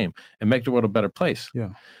do the same and make the world a better place. Yeah.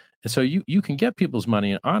 And so you can get people's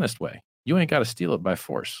money in an honest way. You ain't got to steal it by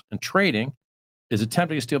force. And trading is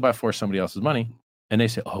attempting to steal by force somebody else's money. And they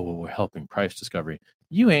say, oh, well, we're helping price discovery.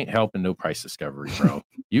 You ain't helping no price discovery, bro.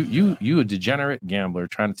 You a degenerate gambler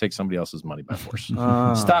trying to take somebody else's money by force.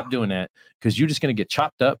 Stop doing that, because you're just going to get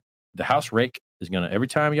chopped up. The house rake is going to, every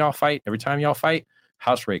time y'all fight,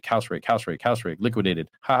 house rake, liquidated.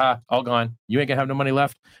 All gone. You ain't going to have no money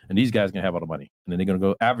left. And these guys going to have all the money. And then they're going to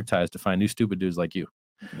go advertise to find new stupid dudes like you.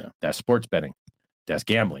 Yeah. That's sports betting. That's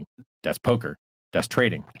gambling. That's poker. That's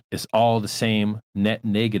trading. It's all the same net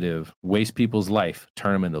negative, waste people's life,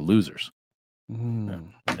 turn them into losers. Yeah.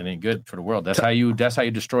 It ain't good for the world. That's how you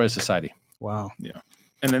destroy a society. Wow. Yeah.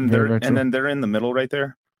 And then they're in the middle right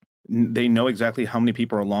there. They know exactly how many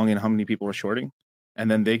people are long and how many people are shorting.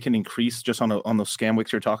 And then they can increase just on those scam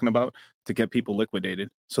wicks you're talking about to get people liquidated.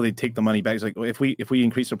 So they take the money back. It's like, if we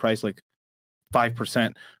increase the price like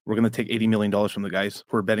 5%, we're going to take $80 million from the guys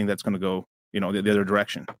who are betting that's going to go, the other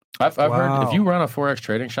direction. I've heard, if you run a Forex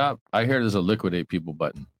trading shop, I hear there's a liquidate people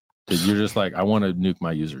button. Because you're just like, I want to nuke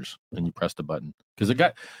my users, and you press the button. Because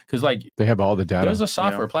they have all the data. There's a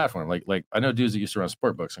software platform. Like I know dudes that used to run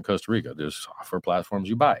sport books in Costa Rica. There's software platforms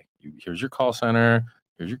you buy. Here's your call center.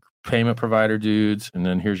 Here's your payment provider dudes, and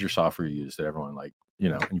then here's your software you use that everyone and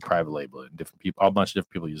you private label it. And different people, a bunch of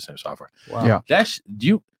different people use the same software. Wow. Yeah.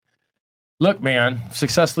 Look, man.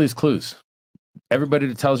 Success leaves clues. Everybody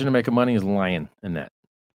that tells you to make a money is lying in that.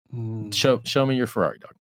 Show me your Ferrari,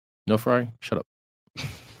 dog. No Ferrari? Shut up.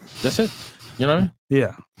 That's it. You know what I mean?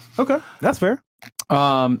 Yeah. Okay. That's fair.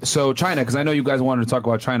 So China, because I know you guys wanted to talk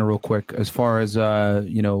about China real quick. As far as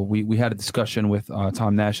we had a discussion with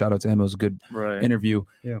Tom Nash. Shout out to him. It was a good interview.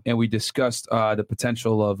 Yeah. And we discussed the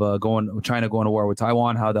potential of China going to war with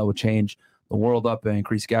Taiwan, how that would change the world up and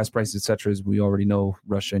increase gas prices, etc. As we already know,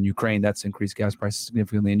 Russia and Ukraine, that's increased gas prices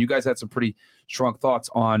significantly. And you guys had some pretty strong thoughts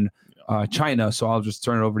on China. So I'll just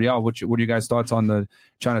turn it over to y'all. What are you guys' thoughts on the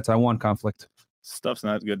China-Taiwan conflict? Stuff's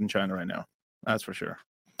not good in China right now. That's for sure.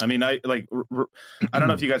 I mean, I don't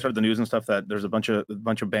know if you guys heard the news and stuff that there's a bunch of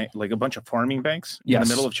farming banks in the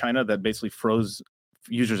middle of China that basically froze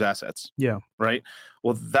users' assets. Yeah. Right.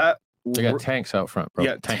 Well, they got tanks out front, bro.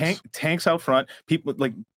 Yeah, tanks out front. People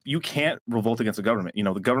you can't revolt against the government.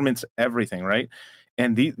 The government's everything, right?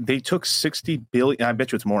 And they took $60 billion. I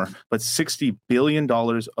bet you it's more, but $60 billion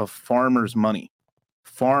of farmers' money.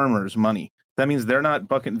 Farmers' money. That means they're not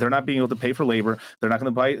being able to pay for labor. They're not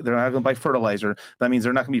going to buy fertilizer. That means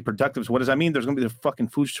they're not going to be productive. So what does that mean? There's going to be a fucking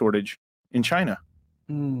food shortage in China.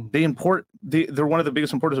 They're one of the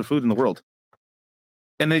biggest importers of food in the world.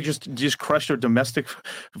 And they just crushed their domestic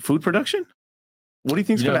food production? What do you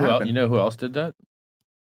think's going to happen? You know who else did that?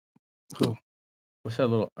 Who? What's that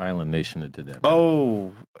little island nation that did that?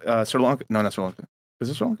 Oh, Sri Lanka. No, not Sri Lanka. Is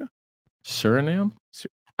it Sri Lanka? Suriname?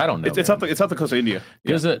 I don't know. It's off the coast of India.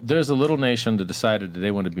 There's a little nation that decided that they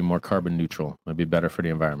wanted to be more carbon neutral. It'd be better for the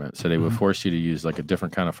environment. So they would force you to use like a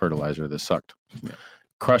different kind of fertilizer that sucked. Yeah.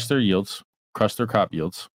 Crush their yields, crush their crop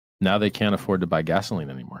yields. Now they can't afford to buy gasoline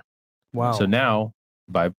anymore. Wow. So now,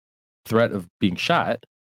 by threat of being shot,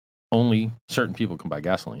 only certain people can buy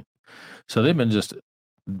gasoline. So they've been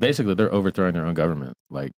basically they're overthrowing their own government.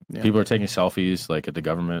 People are taking selfies at the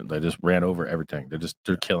government. They just ran over everything.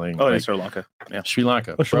 They're killing. Oh, Sri Lanka. Yeah. Sri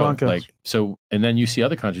Lanka. Sri Lanka. And then you see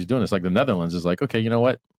other countries doing this. Like the Netherlands is like, okay, you know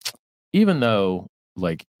what? Even though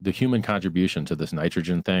the human contribution to this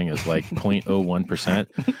nitrogen thing is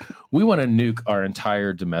 0.01%, we want to nuke our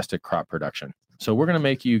entire domestic crop production. So we're going to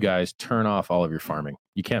make you guys turn off all of your farming.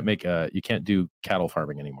 You can't do cattle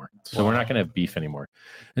farming anymore. So we're not going to have beef anymore.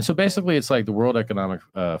 And so basically it's like the World Economic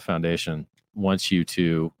Foundation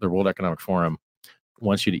the World Economic Forum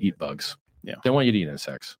wants you to eat bugs. Yeah. They want you to eat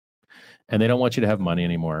insects. And they don't want you to have money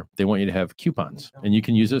anymore. They want you to have coupons. And you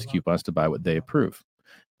can use those coupons to buy what they approve.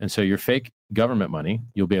 And so your fake government money,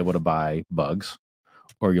 you'll be able to buy bugs,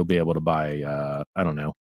 or you'll be able to buy,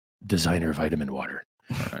 designer vitamin water.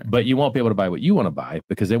 Right. But you won't be able to buy what you want to buy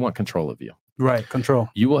because they want control of you. Right, control.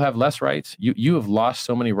 You will have less rights. You have lost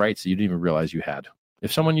so many rights that you didn't even realize you had.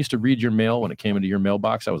 If someone used to read your mail when it came into your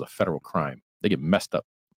mailbox, that was a federal crime. They get messed up.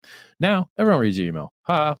 Now, everyone reads your email.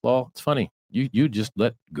 Well, it's funny. You just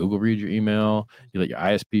let Google read your email. You let your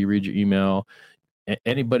ISP read your email.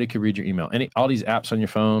 Anybody could read your email. All these apps on your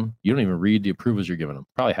phone, you don't even read the approvals you're giving them.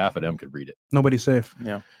 Probably half of them could read it. Nobody's safe.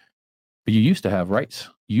 Yeah. But you used to have rights.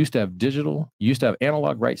 You used to have digital. You used to have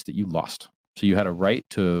analog rights that you lost. So you had a right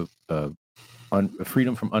to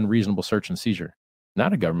freedom from unreasonable search and seizure. Now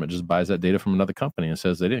the government just buys that data from another company and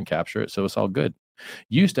says they didn't capture it, so it's all good.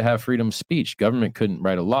 You used to have freedom of speech. Government couldn't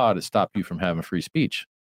write a law to stop you from having free speech.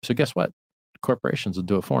 So guess what? Corporations will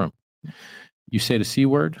do it for them. You say the C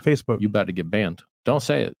word, Facebook, you about to get banned. Don't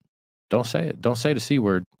say it. Don't say it. Don't say the C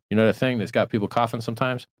word. You know that thing that's got people coughing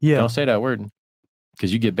sometimes? Yeah. Don't say that word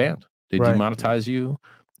because you get banned. They Right. demonetize you.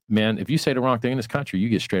 Man, if you say the wrong thing in this country, you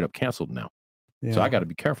get straight up canceled now. Yeah. So I got to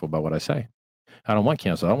be careful about what I say. I don't want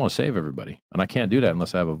cancel. I want to save everybody. And I can't do that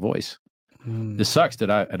unless I have a voice. This sucks that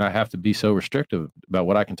I have to be so restrictive about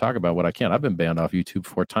what I can talk about, what I can't. I've been banned off YouTube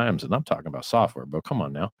 4 times and I'm talking about software, bro. Come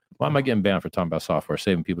on now. Why am I getting banned for talking about software,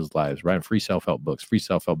 saving people's lives, writing free self-help books, free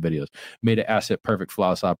self-help videos, made an asset perfect,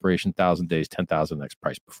 flawless operation, 1,000 days, 10,000x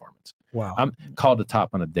price performance. Wow. I'm called the top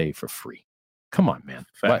on a day for free. Come on, man.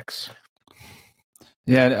 Facts.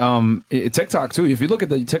 Yeah, TikTok too. If you look at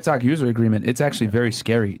the TikTok user agreement, it's actually very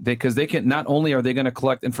scary because they can not only are they going to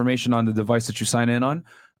collect information on the device that you sign in on,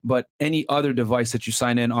 but any other device that you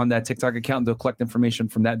sign in on that TikTok account, they'll collect information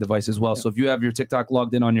from that device as well. So if you have your TikTok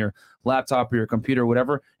logged in on your laptop or your computer or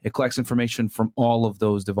whatever, it collects information from all of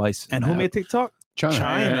those devices. And who made TikTok? China.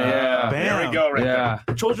 Yeah. Bam. There we go. Right Yeah.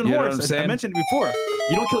 The Trojan You know what horse. I'm I saying? mentioned it before.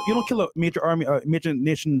 You don't kill a major army, major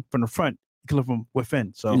nation from the front. You kill it from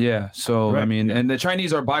within. So Yeah. So Right. I mean, and the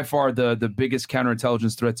Chinese are by far the biggest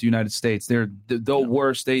counterintelligence threat to the United States. They're the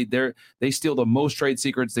worst. They steal the most trade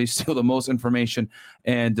secrets. They steal the most information.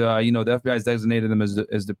 And the FBI has designated them as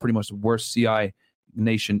the pretty much the worst CI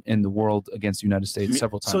nation in the world against the United States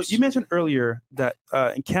several times. So you mentioned earlier that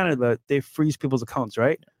in Canada they freeze people's accounts,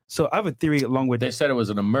 right? So I have a theory along with They this. said it was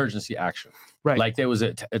an emergency action. Right. Like there was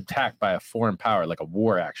attacked by a foreign power, like a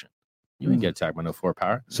war action. You didn't get attacked by no foreign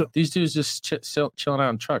power. So- these dudes just chilling out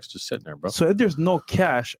in trucks, just sitting there, bro. So if there's no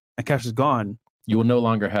cash and cash is gone, You will no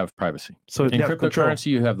longer have privacy. so In you have control. cryptocurrency,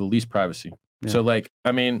 you have the least privacy. Yeah. So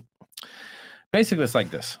basically it's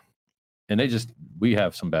like this. And we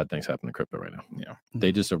have some bad things happening in crypto right now. Yeah.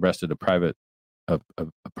 They just arrested a private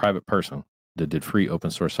person that did free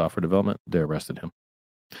open source software development. They arrested him.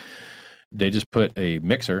 They just put a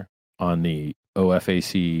mixer on the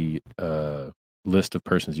OFAC list of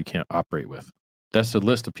persons you can't operate with. That's the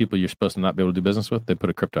list of people you're supposed to not be able to do business with. They put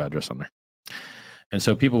a crypto address on there. And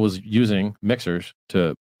so people was using mixers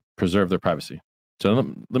to preserve their privacy. So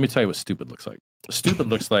let me tell you what stupid looks like. Stupid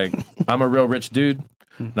looks like I'm a real rich dude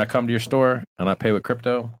and I come to your store and I pay with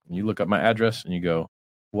crypto and you look up my address and you go,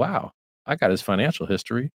 wow, I got his financial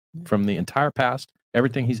history from the entire past,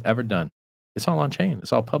 everything he's ever done. It's all on chain.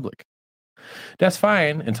 It's all public. That's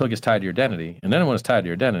fine until it gets tied to your identity. And then when it's tied to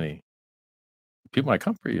your identity, people might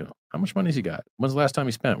come for you. How much money has he got? When's the last time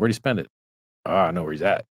he spent? Where'd he spend it? Oh, I know where he's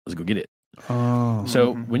at. Let's go get it. Oh.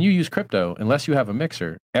 So when you use crypto, unless you have a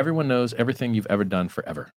mixer, everyone knows everything you've ever done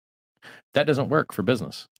forever. That doesn't work for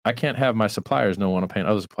business. I can't have my suppliers know when I'm paying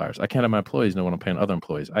other suppliers. I can't have my employees know when I'm paying other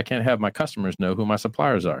employees. I can't have my customers know who my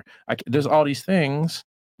suppliers are. There's all these things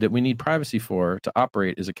that we need privacy for to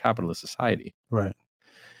operate as a capitalist society. Right.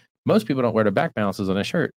 Most people don't wear their back balances on their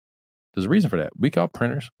shirt. There's a reason for that. We call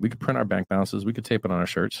printers. We could print our bank balances. We could tape it on our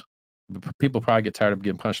shirts. But people probably get tired of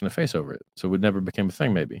getting punched in the face over it. So it never became a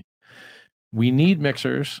thing, maybe. We need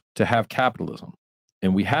mixers to have capitalism.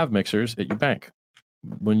 And we have mixers at your bank.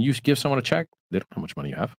 When you give someone a check, they don't know how much money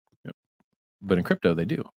you have. Yep. But in crypto, they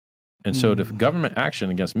do. And so the government action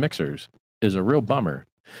against mixers is a real bummer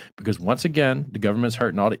because once again, the government's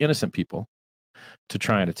hurting all the innocent people to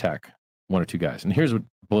try and attack one or two guys. And here's what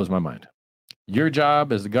blows my mind. Your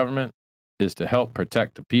job as the government is to help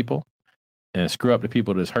protect the people and screw up the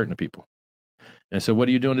people that's hurting the people. And so what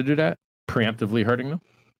are you doing to do that? Preemptively hurting them.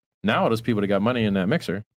 Now all those people that got money in that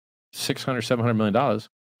mixer, $600, $700 million,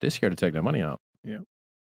 they're scared to take that money out. Yeah.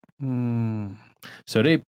 So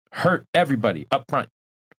they hurt everybody up front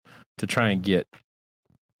to try and get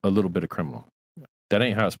a little bit of criminal. That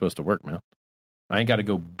ain't how it's supposed to work, man. I ain't got to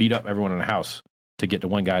go beat up everyone in the house to get to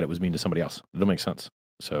one guy that was mean to somebody else. It don't make sense.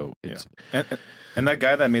 So it's and that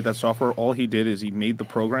guy that made that software, all he did is he made the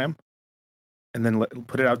program and then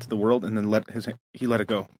put it out to the world and then let it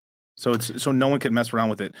go. So no one could mess around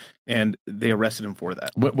with it, and they arrested him for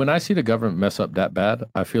that. When I see the government mess up that bad,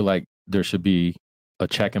 I feel like there should be a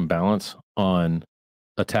check and balance on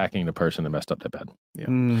attacking the person that messed up that bad.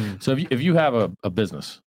 Yeah. So if you have a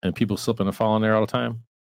business and people slipping and falling there all the time,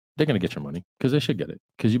 they're going to get your money because they should get it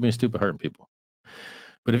because you've been stupid hurting people.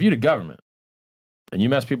 But if you're the government and you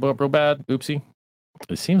mess people up real bad, oopsie,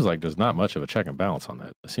 it seems like there's not much of a check and balance on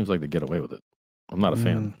that. It seems like they get away with it. I'm not a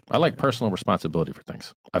fan. I like personal responsibility for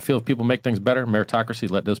things. I feel if people make things better,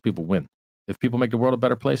 meritocracy, let those people win. If people make the world a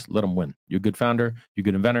better place, let them win. You're a good founder, you're a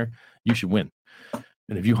good inventor, you should win.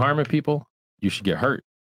 And if you harm people, you should get hurt.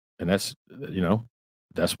 And that's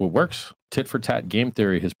what works. Tit for tat game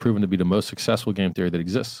theory has proven to be the most successful game theory that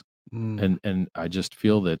exists. And I just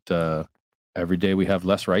feel that every day we have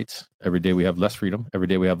less rights. Every day we have less freedom. Every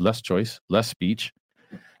day we have less choice, less speech.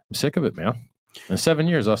 I'm sick of it, man. In 7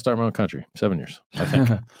 years, I'll start my own country. 7 years, I think.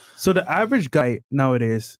 So the average guy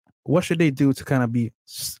nowadays, what should they do to kind of be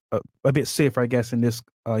a bit safer, I guess, in this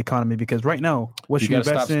economy? Because right now, what you should you got to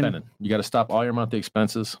stop invest in? spending. You got to stop all your monthly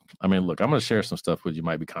expenses. I mean, look, I'm going to share some stuff with you.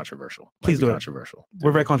 Might be controversial. Please do it. Controversial.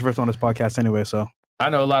 We're very controversial on this podcast anyway, so. I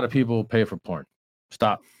know a lot of people pay for porn.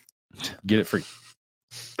 Stop. Get it free.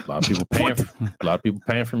 A lot of people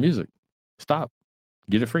paying for music. Stop.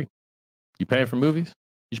 Get it free. You paying for movies?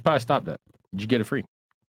 You should probably stop that. You get it free.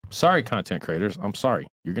 Sorry, content creators. I'm sorry.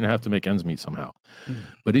 You're going to have to make ends meet somehow.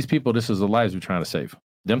 But these people, this is the lives we're trying to save.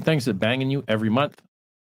 Them things that banging you every month,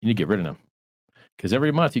 you need to get rid of them. Because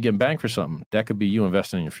every month you get banged for something. That could be you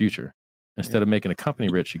investing in your future. Instead of making a company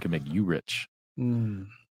rich, you can make you rich.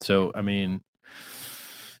 So, I mean,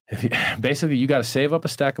 basically you got to save up a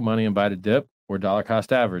stack of money and buy the dip or dollar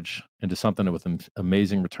cost average into something with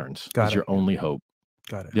amazing returns. That's your only hope.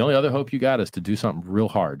 Got it. The only other hope you got is to do something real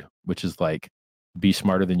hard, which is like be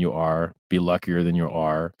smarter than you are, be luckier than you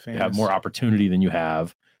are, have more opportunity than you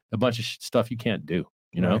have, a bunch of stuff you can't do.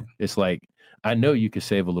 You know, it's like, I know you could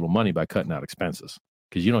save a little money by cutting out expenses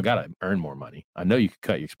because you don't got to earn more money. I know you could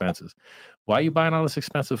cut your expenses. Why are you buying all this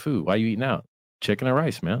expensive food? Why are you eating out? Chicken and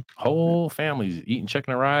rice, man. Whole families eating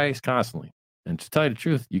chicken and rice constantly. And to tell you the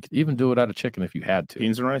truth, you could even do it out of chicken if you had to.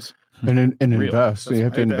 Beans and rice. And invest. So you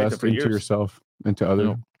have to I did that invest for into years. yourself, into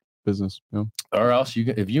other business. Or else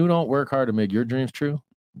if you don't work hard to make your dreams true,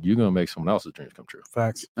 you're gonna make someone else's dreams come true.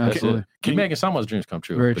 Facts. Absolutely. Keep making someone's dreams come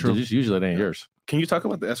true. Very but true. Just usually it ain't yours. Can you talk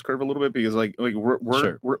about the S curve a little bit? Because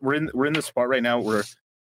we're in this spot right now where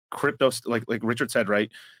crypto, like Richard said, right?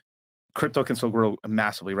 Crypto can still grow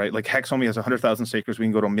massively, right? Like Hex only has 100,000 stakers. We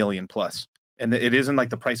can go to 1 million plus. And it isn't like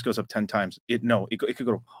the price goes up 10 times. It could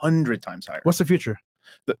go 100 times higher. What's the future?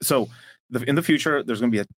 In the future, there's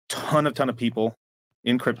going to be a ton of people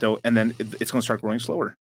in crypto, and then it's going to start growing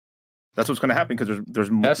slower. That's what's going to happen because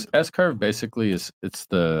there's more. S curve basically it's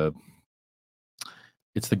the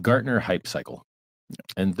Gartner hype cycle.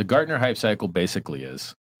 And the Gartner hype cycle basically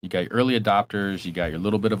is you got your early adopters, you got your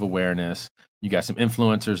little bit of awareness, you got some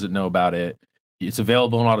influencers that know about it. It's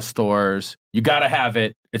available in all the stores. You got to have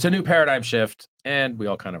it. It's a new paradigm shift, and we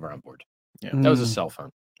all kind of are on board. Yeah, that was a cell phone,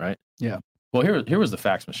 right? Yeah. Well, here was the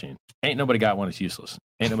fax machine. Ain't nobody got one. It's useless.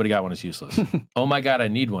 Ain't nobody got one. It's useless. Oh my God, I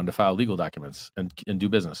need one to file legal documents and do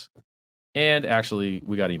business. And actually,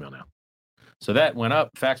 we got email now. So that went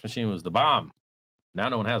up. Fax machine was the bomb. Now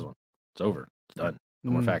no one has one. It's over. It's done.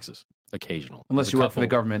 No more faxes. Occasional. Unless you work for the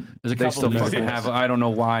government. There's a They couple still of fucking have. I don't know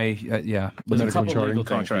why. Yeah. There's a Medical couple of legal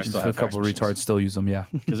charting. things where you still A have couple of fax retards still use them. Yeah.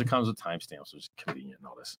 because it comes with timestamps, which is convenient and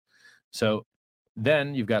all this. So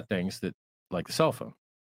then you've got things that like the cell phone.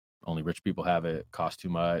 Only rich people have it. Costs too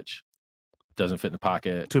much. Doesn't fit in the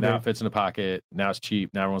pocket. Too now big. it fits in the pocket. Now it's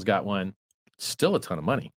cheap. Now everyone's got one. Still a ton of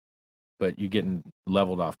money, but you're getting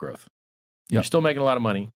leveled off growth. You're Yep. still making a lot of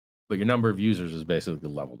money, but your number of users is basically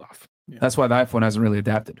leveled off. That's why the iPhone hasn't really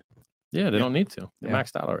adapted. Yeah, they don't need to. They're Yeah.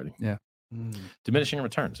 maxed out already. Yeah. Diminishing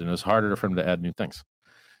returns, and it's harder for them to add new things.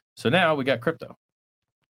 So now we got crypto.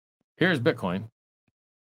 Here's Bitcoin,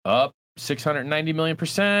 up 690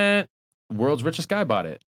 million%. World's richest guy bought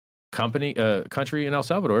it. Country in El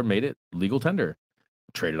Salvador made it legal tender.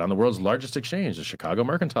 Traded on the world's largest exchange, the Chicago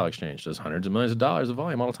Mercantile Exchange. Does hundreds of millions of dollars of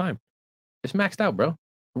volume all the time. It's maxed out, bro.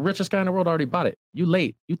 Richest guy in the world already bought it. You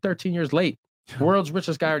late. You 13 years late. World's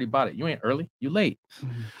richest guy already bought it. You ain't early. You late.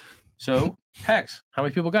 So Hex, how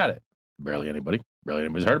many people got it? Barely anybody. Barely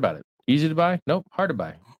anybody's heard about it. Easy to buy? Nope. Hard to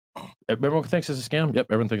buy. Everyone thinks it's a scam. Yep,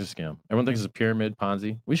 everyone thinks it's a scam. Everyone thinks it's a pyramid,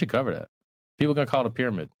 Ponzi. We should cover that. People are gonna call it a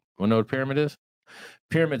pyramid. Want to know what a pyramid is?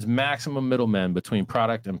 Pyramid's maximum middlemen between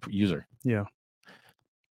product and user. Yeah.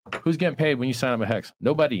 Who's getting paid when you sign up at Hex?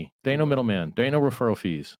 Nobody. There ain't no middleman. There ain't no referral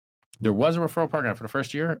fees. There was a referral program for the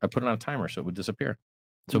first year. I put it on a timer so it would disappear.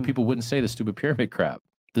 So people wouldn't say the stupid pyramid crap.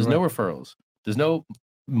 There's no referrals. There's no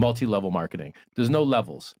multi-level marketing. There's no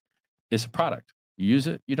levels. It's a product. You use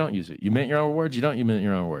it, you don't use it. You mint your own rewards, you don't, you mint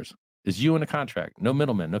your own rewards. It's you in the contract. No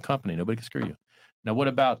middleman, no company. Nobody can screw you. Now, what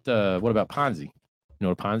about Ponzi? You know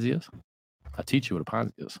what a Ponzi is? I'll teach you what a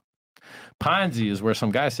Ponzi is. Ponzi is where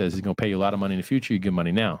some guy says he's going to pay you a lot of money in the future. You give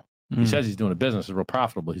money now. He says he's doing a business. It's real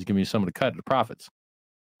profitable. He's giving you some of the cut of the profits.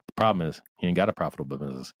 The problem is he ain't got a profitable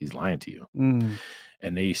business. He's lying to you.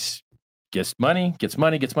 And they gets money,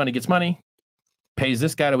 pays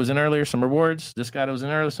this guy that was in earlier some rewards. This guy that was in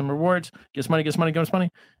earlier some rewards. Gets money.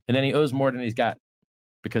 And then he owes more than he's got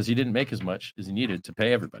because he didn't make as much as he needed to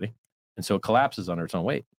pay everybody. And so it collapses under its own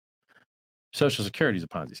weight. Social Security is a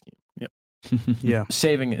Ponzi scheme. Yep. Yeah.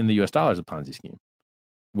 Saving in the US dollar is a Ponzi scheme.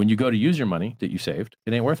 When you go to use your money that you saved,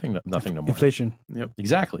 it ain't worth nothing no more. Inflation. Yep.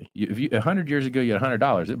 Exactly. If you 100 years ago you had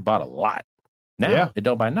 $100, it bought a lot. Now it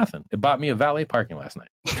don't buy nothing. It bought me a valet parking last night.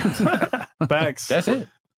 Facts. That's it.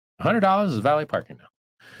 $100 is valet parking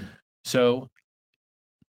now. So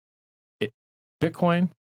Bitcoin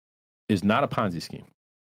is not a Ponzi scheme.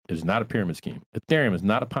 It is not a pyramid scheme. Ethereum is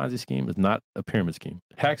not a Ponzi scheme. It's not a pyramid scheme.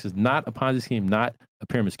 Hex is not a Ponzi scheme, not a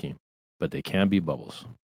pyramid scheme. But they can be bubbles.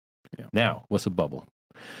 Yeah. Now, what's a bubble?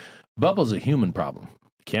 Bubble is a human problem.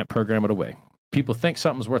 You can't program it away. People think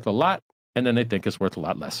something's worth a lot, and then they think it's worth a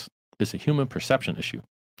lot less. It's a human perception issue.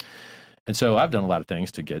 And so I've done a lot of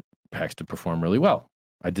things to get Hex to perform really well.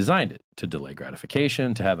 I designed it to delay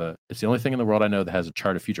gratification, to have it's the only thing in the world I know that has a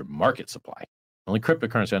chart of future market supply. Only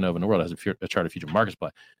cryptocurrency I know of in the world has a chart of future market supply.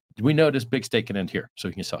 We know this big stake can end here, so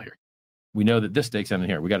you can sell here. We know that this stake's ending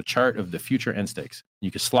here. We got a chart of the future end stakes.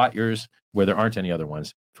 You can slot yours where there aren't any other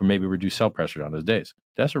ones for maybe reduce sell pressure on those days.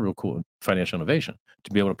 That's a real cool financial innovation.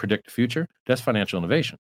 To be able to predict the future, that's financial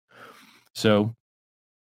innovation. So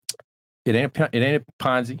it ain't a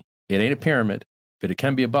Ponzi, it ain't a pyramid, but it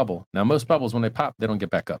can be a bubble. Now, most bubbles, when they pop, they don't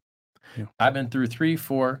get back up. Yeah. I've been through 3,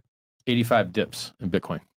 4, 85 dips in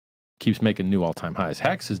Bitcoin. Keeps making new all-time highs.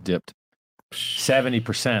 Hex has dipped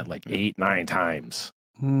 70%, like 8, 9 times.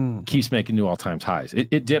 Keeps making new all-time highs.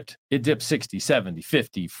 It dipped 60, 70,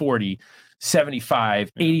 50, 40,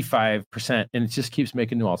 75, 85%, and it just keeps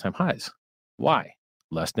making new all-time highs. Why?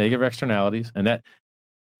 Less negative externalities, and that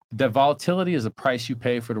volatility is the price you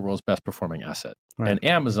pay for the world's best performing asset. Right. And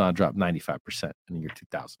Amazon dropped 95% in the year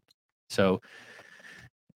 2000. So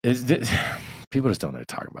people just don't know what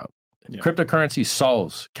to talk about. Yeah. Cryptocurrency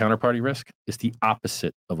solves counterparty risk. It's the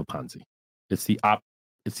opposite of a Ponzi. It's the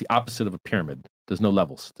opposite of a pyramid. There's no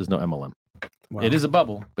levels. There's no MLM. Wow. It is a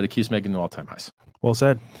bubble, but it keeps making new all-time highs. Well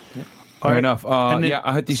said. Yeah. Fair enough. I'll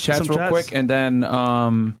hit these chats real quick, and then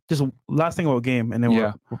just last thing about game, and then we're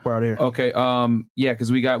out of here. Okay.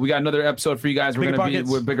 Because we got another episode for you guys. We're gonna be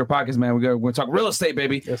with bigger pockets, man. We're gonna talk real estate,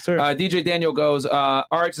 baby. Yes, sir. DJ Daniel goes,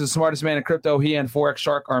 RX is the smartest man in crypto. He and Forex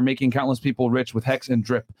Shark are making countless people rich with Hex and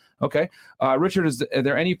Drip. Okay. Richard, is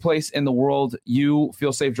there any place in the world you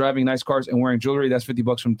feel safe driving nice cars and wearing jewelry? That's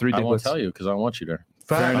 $50 from 3 Diglets. I won't tell you because I want you there.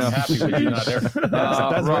 Fair enough. I'm happy with you not there.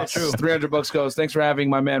 That's very true. $300 goes. Thanks for having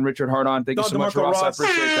my man Richard Hart on. Thank you so much, Ross. I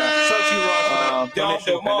appreciate that.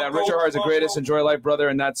 And Richard Hart is the greatest. Enjoy life, brother.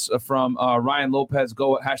 And that's from Ryan Lopez.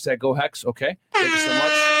 Go #GoHex. Okay. Thank you so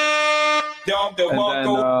much. And then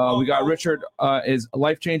we got Richard is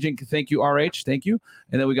life changing. Thank you, RH. Thank you.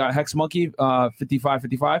 And then we got Hex Monkey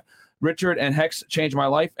 5555. Richard and Hex changed my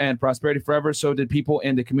life and prosperity forever. So did people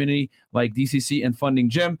in the community like DCC and Funding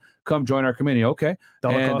Gym. Come join our community. Okay.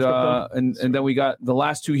 And then we got the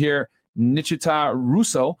last two here. Nichita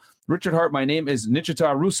Russo. Richard Hart, my name is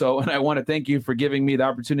Nichita Russo, and I want to thank you for giving me the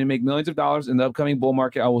opportunity to make millions of dollars in the upcoming bull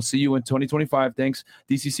market. I will see you in 2025. Thanks,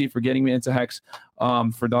 DCC, for getting me into Hex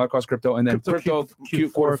for dollar cost crypto. And then crypto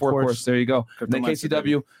Q4 course. There you go. And then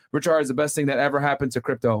KCW. Richard Hart is the best thing that ever happened to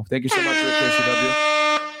crypto. Thank you so much for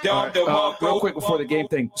KCW. Real quick before the game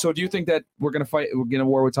thing. So do you think that we're going to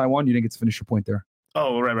war with Taiwan? You didn't get to finish your point there.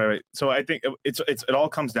 Oh, right. So I think it all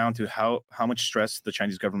comes down to how much stress the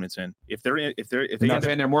Chinese government's in. If they're not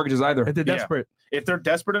paying their mortgages either. If they're desperate. If they're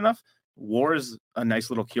desperate enough, war is a nice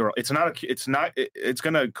little cure. It's going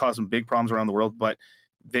to cause some big problems around the world, but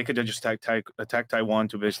they could just attack Taiwan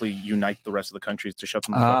to basically unite the rest of the countries to shut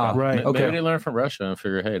them the fuck up. Right. Okay. Maybe they learn from Russia and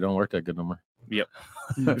figure, hey, it don't work that good no more. Yep.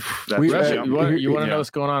 Russia, you want to know what's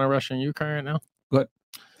going on in Russia and Ukraine right now? Go ahead.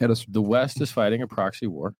 The West is fighting a proxy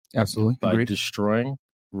war. Absolutely. By destroying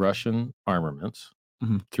Russian armaments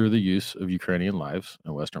through the use of Ukrainian lives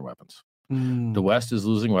and Western weapons. Mm. The West is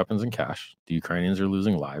losing weapons and cash. The Ukrainians are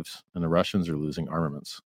losing lives, and the Russians are losing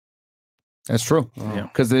armaments. That's true. Wow.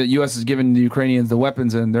 Because the U.S. is giving the Ukrainians the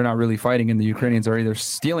weapons, and they're not really fighting, and the Ukrainians are either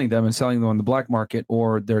stealing them and selling them on the black market,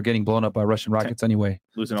 or they're getting blown up by Russian rockets anyway.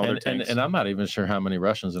 Losing all their And, tanks. and I'm not even sure how many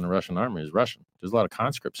Russians in the Russian army is Russian. There's a lot of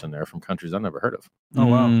conscripts in there from countries I've never heard of. Oh,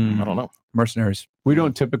 wow. I don't know. Mercenaries. We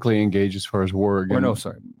don't typically engage as far as war. Again, Or no,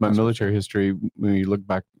 sorry. my military history, when you look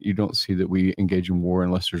back, you don't see that we engage in war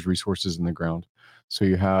unless there's resources in the ground. So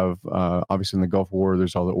you have, obviously in the Gulf War,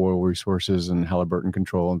 there's all the oil resources and Halliburton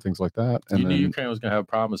control and things like that. And You knew then, Ukraine was going to have a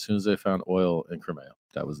problem as soon as they found oil in Crimea.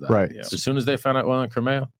 That was that. right, Yeah. As soon as they found out oil in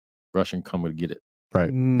Crimea, Russian come would get it. right.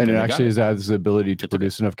 Mm. And it they actually got has the ability to It's okay.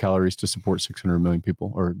 produce enough calories to support 600 million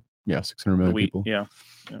people, or 600 million Wheat, people. yeah.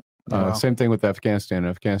 Wow. Same thing with Afghanistan.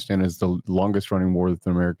 Afghanistan is the longest running war that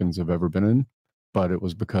the Americans have ever been in, but it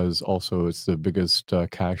was because also it's the biggest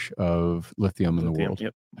cache of lithium in the world.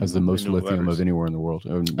 Yep. Has the most Renewable lithium batteries. of anywhere in the world.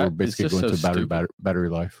 And we're It's basically just going so to stupid. battery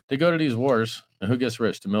life. They go to these wars, and who gets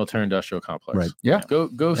rich? The military-industrial complex. Right. Yeah. Go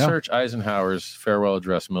Yeah. search Eisenhower's farewell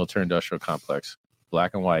address, military-industrial complex,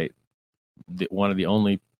 black and white. One of the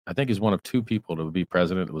only, I think he's one of two people to be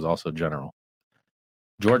president that was also general.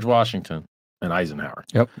 George Washington and Eisenhower.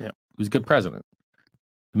 Yep. He was a good president.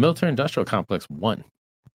 The military-industrial complex won.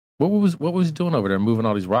 What was he doing over there moving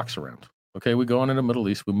all these rocks around? Okay, we go into the Middle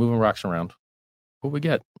East, we're moving rocks around. What we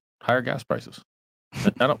get? Higher gas prices.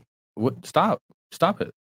 Stop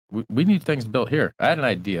it. We need things built here. I had an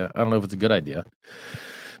idea. I don't know if it's a good idea,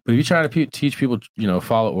 but if you're trying to teach people,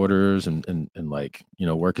 follow orders and like,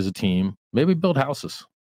 work as a team, maybe build houses.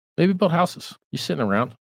 You're sitting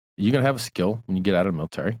around. You're going to have a skill when you get out of the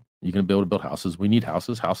military. You're going to be able to build houses. We need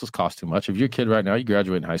houses. Houses cost too much. If you're a kid right now, you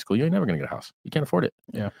graduate in high school, you ain't never going to get a house. You can't afford it.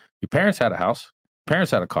 Yeah. Your parents had a house.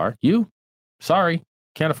 Parents had a car. Sorry,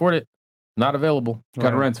 can't afford it. Not available.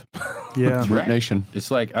 Got to rent. Yeah. Root Nation.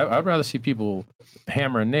 It's like I'd rather see people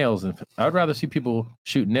hammering nails, and I'd rather see people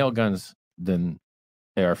shoot nail guns than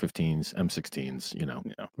AR-15s,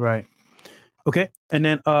 M16s. Right. Okay. And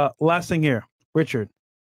then last thing here, Richard,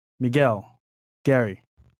 Miguel, Gary,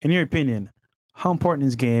 in your opinion, how important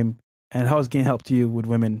is game and how has game helped you with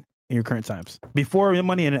women in your current times? Before the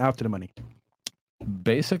money and after the money.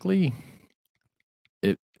 Basically,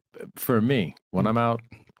 for me, when I'm out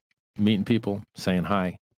meeting people, saying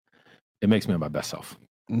hi, it makes me my best self.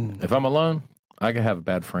 Mm. If I'm alone, I could have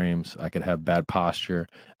bad frames. I could have bad posture.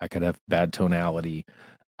 I could have bad tonality.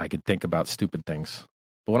 I could think about stupid things.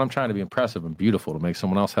 But when I'm trying to be impressive and beautiful to make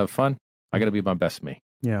someone else have fun, I got to be my best me.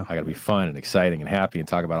 Yeah. I got to be fun and exciting and happy and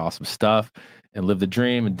talk about awesome stuff and live the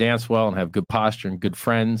dream and dance well and have good posture and good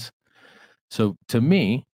friends. So to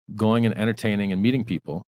me, going and entertaining and meeting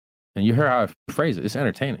people, and you hear how I phrase it, it's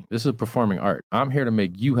entertaining. This is a performing art. I'm here to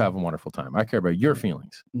make you have a wonderful time. I care about your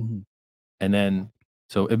feelings. Mm-hmm. And then,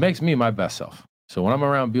 so it makes me my best self. So when I'm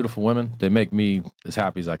around beautiful women, they make me as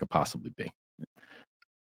happy as I could possibly be.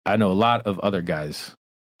 I know a lot of other guys,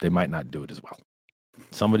 they might not do it as well.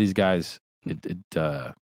 Some of these guys,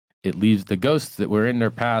 it leaves the ghosts that were in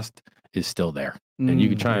their past is still there. And you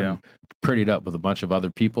can try and pretty it up with a bunch of other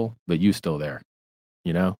people, but you still there.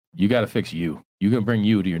 You got to fix you. You can bring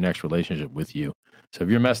you to your next relationship with you. So if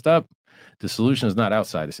you're messed up, the solution is not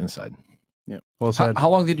outside, it's inside. Yeah. Well said. How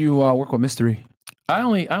long did you work with Mystery? I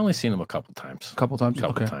only seen him a couple times. A couple times.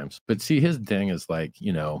 Couple times. But see, his thing is like,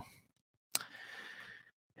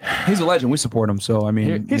 He's a legend. We support him. So I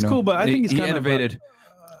mean, He's cool, but I think he's he kind of, innovated.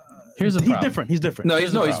 here's the he's problem. different. He's different. No, Here's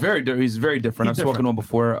he's the problem. he's very different. I've spoken to him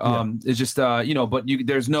before. It's just but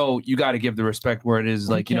there's no, you got to give the respect where it is.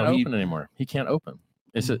 Well, Like he can't open anymore. He can't open.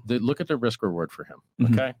 Look at the risk reward for him.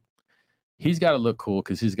 Mhm. Okay, he's got to look cool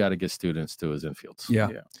because he's got to get students to his infields. Yeah.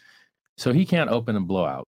 So he can't open and blow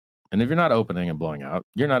out. And if you're not opening and blowing out,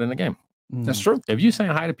 you're not in the game. That's true. If you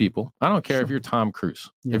saying hi to people, I don't care if you're Tom Cruise.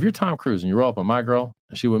 Yeah. If you're Tom Cruise and you roll up on my girl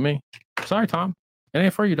and she with me, sorry, Tom. It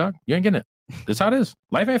ain't for you, dog. You ain't getting it. That's how it is.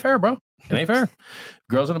 Life ain't fair, bro. It ain't fair.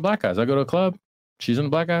 Girls in the black guys. I go to a club. She's in the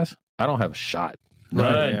black guys. I don't have a shot.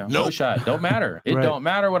 Right. None. No shot. Don't matter. It Right. don't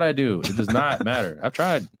matter what I do. It does not matter. I've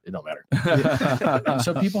tried. It don't matter.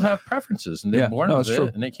 So people have preferences and they're born with it's true.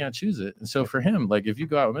 it and they can't choose it. And so for him, like if you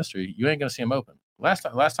go out with Mystery, you ain't gonna see him open. Last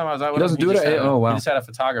time I was out with He doesn't him, do just it? had Oh, wow. He just had a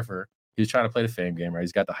photographer. He was trying to play the fame game, right?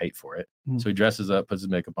 He's got the height for it. Mm. So he dresses up, puts his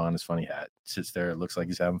makeup on, his funny hat, sits there, looks like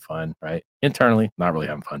he's having fun, right? Internally, not really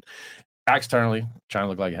having fun. Externally, trying to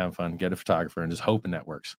look like he's having fun, get a photographer and just hoping that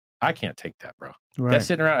works. I can't take that, bro. Right. That's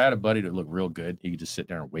sitting around. I had a buddy that looked real good. He could just sit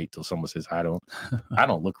there and wait till someone says, I don't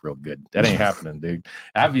look real good. That ain't happening, dude.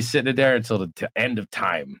 I'd be sitting there until the end of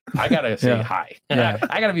time. I gotta say hi. Yeah.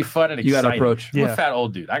 I gotta be fun and exciting. You gotta approach. I'm a fat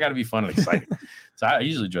old dude. I gotta be fun and exciting. So I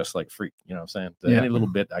usually dress like a freak. You know what I'm saying? Any little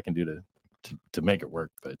bit I can do to make it work.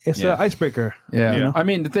 But It's an icebreaker. Yeah. You know? I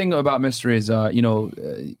mean, the thing about Mystery is,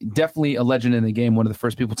 definitely a legend in the game. One of the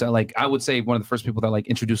first people to I would say one of the first people that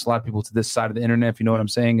introduced a lot of people to this side of the internet, if you know what I'm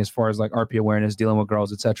saying, as far as RP awareness, dealing with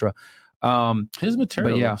girls, etc. His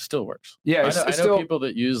material still works. Yeah, I know still, people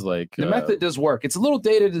that use the method does work. It's a little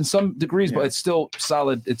dated in some degrees, but it's still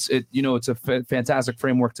solid. It's a fantastic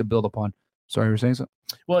framework to build upon. Sorry, you were saying something?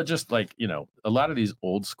 Well, just a lot of these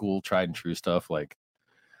old school tried and true stuff, like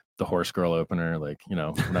the horse girl opener,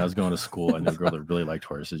 when I was going to school, I knew a girl that really liked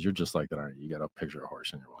horses. You're just like that, aren't you? You got a picture of a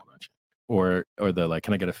horse in your wall, don't you? Or the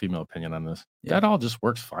can I get a female opinion on this? Yeah. That all just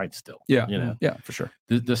works fine still. Yeah. Yeah, for sure.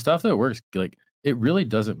 The stuff that works, it really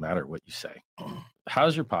doesn't matter what you say.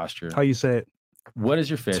 How's your posture? How you say it? What is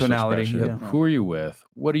your facial tonality? expression? Yeah. Who are you with?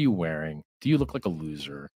 What are you wearing? Do you look like a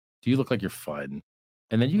loser? Do you look like you're fun?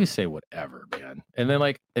 And then you can say whatever, man. And then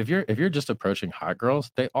if you're just approaching hot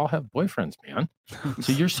girls, they all have boyfriends, man.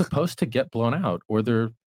 So you're supposed to get blown out or they're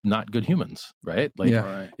not good humans, right?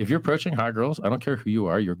 If you're approaching hot girls, I don't care who you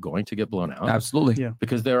are, you're going to get blown out. Absolutely. Yeah.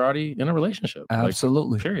 Because they're already in a relationship.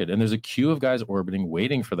 Absolutely. Period. And there's a queue of guys orbiting,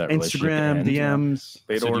 waiting for that relationship. Instagram,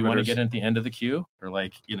 DMs. So do you want to get at the end of the queue? Or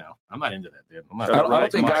I'm not into that, dude. I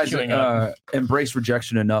don't think guys embrace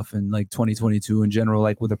rejection enough in 2022 in general,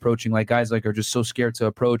 with approaching. Guys are just so scared to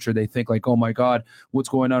approach, or they think oh my God, what's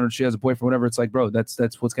going on? Or she has a boyfriend, whatever. It's bro, that's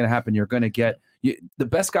what's going to happen. You're going to get the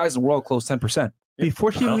best guys in the world close 10%.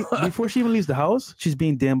 Before she even leaves the house, she's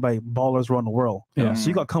being damned by ballers around the world. Yeah. So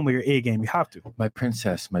you got to come with your A game. You have to. My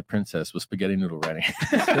princess with spaghetti noodle ready.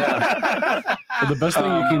 Well,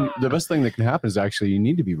 the best thing that can happen is actually you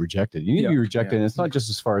need to be rejected. You need to be rejected. And it's not just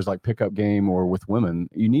as far as pickup game or with women.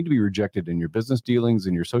 You need to be rejected in your business dealings,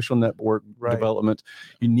 in your social network development.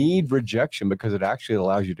 You need rejection because it actually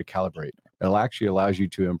allows you to calibrate. It actually allows you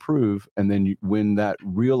to improve. And then when that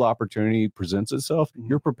real opportunity presents itself,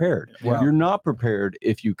 you're prepared. Wow. You're not prepared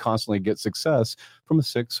if you constantly get success from a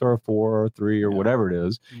 6 or a 4 or a 3 or whatever it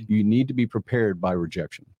is. You need to be prepared by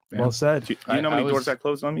rejection. Well said. Do you know how many doors that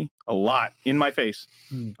closed on me? A lot. In my face.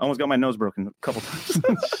 I almost got my nose broken a couple times.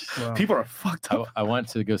 Wow. People are fucked up. I went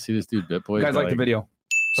to go see this dude, BitBoy. You guys like the video?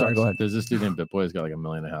 Sorry, go ahead. There's this dude named BitBoy. He's got 1.5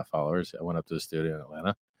 million followers. I went up to the studio in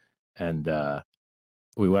Atlanta, and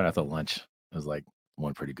we went out to lunch. It was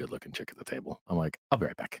one pretty good looking chick at the table. I'm like, I'll be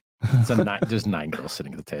right back. So there's 9 girls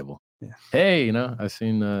sitting at the table. Yeah. Hey, I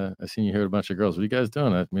seen you here with a bunch of girls. What are you guys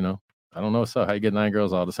doing? I don't know. So how you get 9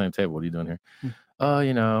 girls all at the same table? What are you doing here?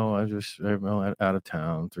 I just out of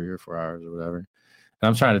town 3 or 4 hours or whatever. And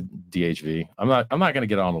I'm trying to DHV. I'm not going to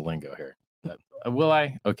get on the lingo here. Will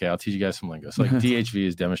I? Okay, I'll teach you guys some lingo. So DHV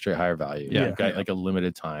is demonstrate higher value. Yeah. You've got a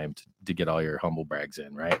limited time to get all your humble brags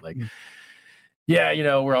in, right? Yeah,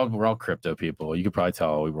 we're all crypto people. You could probably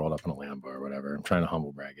tell we rolled up in a Lambo or whatever. I'm trying to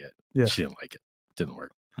humble brag it. Yeah. She didn't like it. Didn't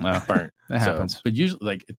work. Burnt. That happens. But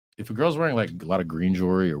usually, if a girl's wearing a lot of green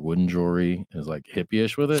jewelry or wooden jewelry and is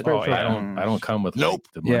hippie-ish with it, I don't come with the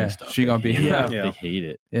money stuff. She gonna be they hate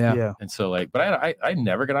it. Yeah. And so but I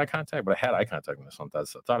never get eye contact, but I had eye contact with this one.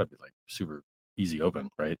 So I thought it'd be super easy open,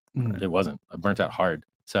 right? Mm. It wasn't. I burnt out hard.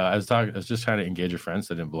 So I was just trying to engage your friends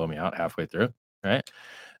that didn't blow me out halfway through, right?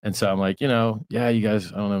 And so I'm you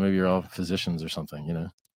guys, I don't know, maybe you're all physicians or something,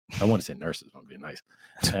 I want to say nurses, would be nice.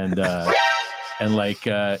 And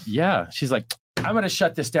she's like, I'm gonna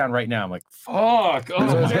shut this down right now. I'm like, fuck. Oh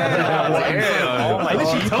man. I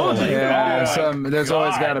think she told you. Yeah, there's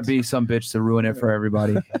always got to be some bitch to ruin it for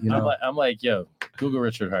everybody. I'm like, yo, Google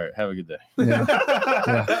Richard Hart. Have a good day. Yeah.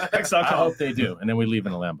 I hope they do. And then we leave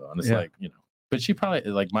in a Lambo, and it's but she probably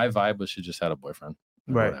my vibe was she just had a boyfriend.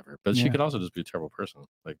 Or whatever, but she could also just be a terrible person.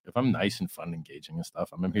 If I'm nice and fun, engaging and stuff,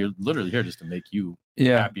 I'm literally here just to make you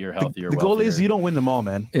happier, healthier. The goal is you don't win them all,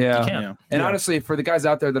 man. Yeah, you can't. And honestly, for the guys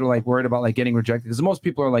out there that are worried about getting rejected, because most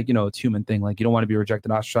people are it's human thing. You don't want to be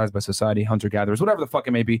rejected, ostracized by society, hunter gatherers, whatever the fuck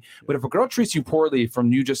it may be. But if a girl treats you poorly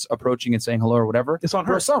from you just approaching and saying hello or whatever, it's on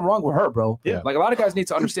her. There's something wrong with her, bro. Yeah. A lot of guys need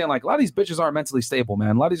to understand. A lot of these bitches aren't mentally stable,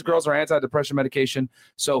 man. A lot of these girls are antidepressant medication.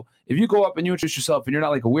 So if you go up and you introduce yourself and you're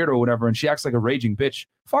not a weirdo or whatever, and she acts like a raging bitch,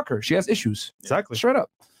 fuck her. She has issues. Exactly. Straight up.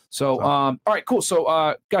 So, all right, cool.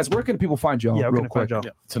 So, guys, where can people find y'all? Yeah, real quick? Yeah.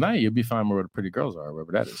 Tonight, you'll be finding where the pretty girls are,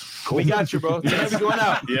 wherever that is. We got you, bro. Tonight we going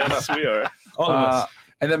out. Yes, we are. All of us.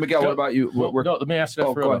 And then Miguel, what about you? Well, no, let me ask you that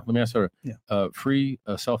for go real. ahead. Let me ask you. Yeah. Free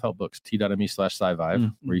self-help books,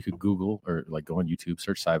 t.me/SciVive, where you could Google or like go on YouTube,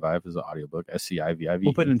 search SciVive as an audiobook, SCIVIVE.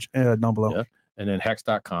 We'll put it in down below. Yeah. And then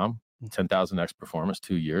hex.com, 10,000x performance,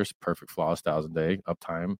 2 years, perfect flawless 1,000-day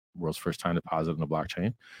uptime, world's first time deposit in the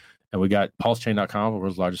blockchain. And we got pulsechain.com, the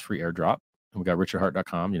world's largest free airdrop. And we got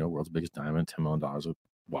richardhart.com, world's biggest diamond, $10 million of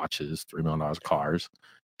watches, $3 million of cars.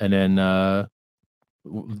 And then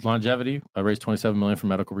longevity, I raised $27 million for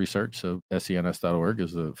medical research. So SENS.org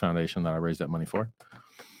is the foundation that I raised that money for.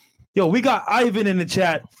 Yo, we got Ivan in the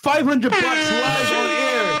chat. $500 live on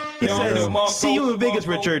air. He says, "See you in Vegas,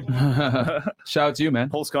 Richard." Shout out to you, man.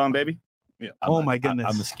 Pulse gone, baby. Yeah. Oh my goodness.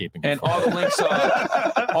 I'm escaping. And all the links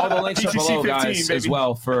are below, guys, as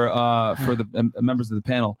well for the members of the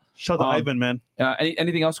panel. Shout out to Ivan, man.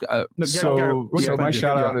 Anything else? So my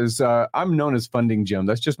shout out is I'm known as Funding Gym.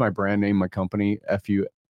 That's just my brand name, my company,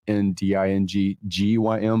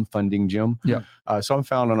 FUNDINGGYM, Funding Gym. Yeah. So I'm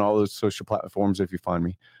found on all those social platforms if you find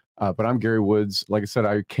me. But I'm Gary Woods. Like I said,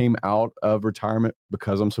 I came out of retirement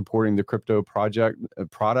because I'm supporting the crypto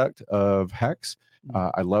product of Hex.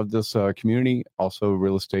 I love this community. Also,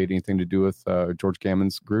 real estate, anything to do with George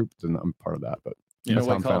Gammon's group, and I'm part of that. But you know that's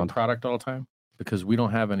why how I I'm call it found. product all the time? Because we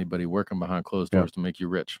don't have anybody working behind closed doors to make you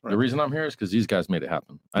rich. Right. The reason I'm here is because these guys made it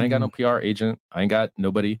happen. I ain't got no PR agent. I ain't got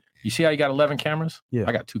nobody. You see how you got 11 cameras? Yeah.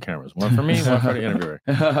 I got 2 cameras. One for me, one for the interviewer.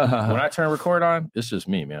 When I turn record on, it's just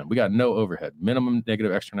me, man. We got no overhead, minimum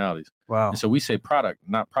negative externalities. Wow. And so we say product,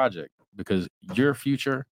 not project, because your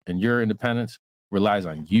future and your independence relies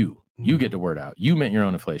on you. You get the word out. You mint your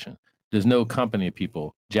own inflation. There's no company of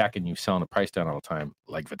people jacking you, selling the price down all the time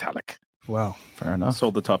like Vitalik. Wow. Fair enough.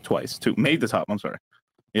 Sold the top twice. Made the top. I'm sorry.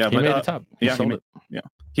 Yeah, He but made the top. He sold it. Yeah,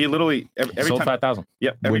 he literally every Sold time. 5,000.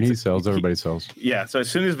 Yeah, When he sells, everybody sells. Yeah, so as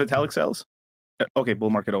soon as Vitalik sells, okay,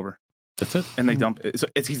 bull market over, That's it. and they dump it. So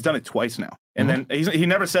he's done it twice now, and then he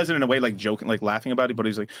never says it in a way like joking, like laughing about it, but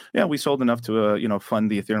he's like, yeah, we sold enough to fund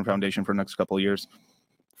the Ethereum Foundation for the next couple of years.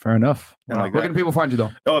 Fair enough. And like Where that. can people find you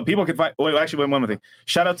though? Oh, people can find. Wait, actually, one more thing.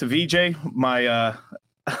 Shout out to VJ, my.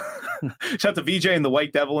 Shout out to VJ and the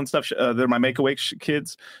White Devil and stuff. They're my Make-A-Wake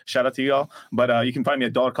kids. Shout out to y'all. But you can find me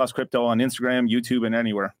at Dollar Cost Crypto on Instagram, YouTube, and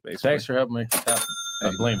anywhere. Basically. Thanks for helping me.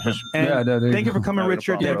 I blame him. And thank you for coming,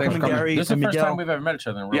 Richard. Yeah, Thank you for coming, Gary. This is the and first Miguel. time we've ever met each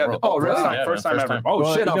other in real Yeah. world. Oh, really? Yeah, First man, time ever. Oh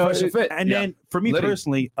Well, shit! you I'm know, fresh and fit. And then for me Liddy.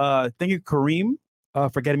 personally, thank you, Kareem,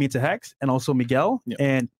 for getting me into Hex, and also Miguel. Yeah.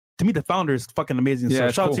 And to me, the founder is fucking amazing. Yeah, so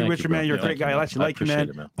it's shout out cool. to you, Thank Richard, you, bro. man. You're a Yeah, great thank guy. you, I man. actually I like you, man. appreciate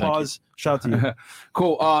it, man. Thank Pause. Shout out to you.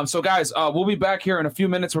 Cool. So guys, we'll be back here in a few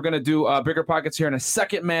minutes. We're gonna do Bigger Pockets here in a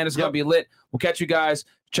second, man. It's gonna be lit. We'll catch you guys.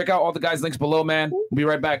 Check out all the guys' links below, man. We'll be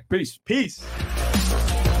right back. Peace. Peace.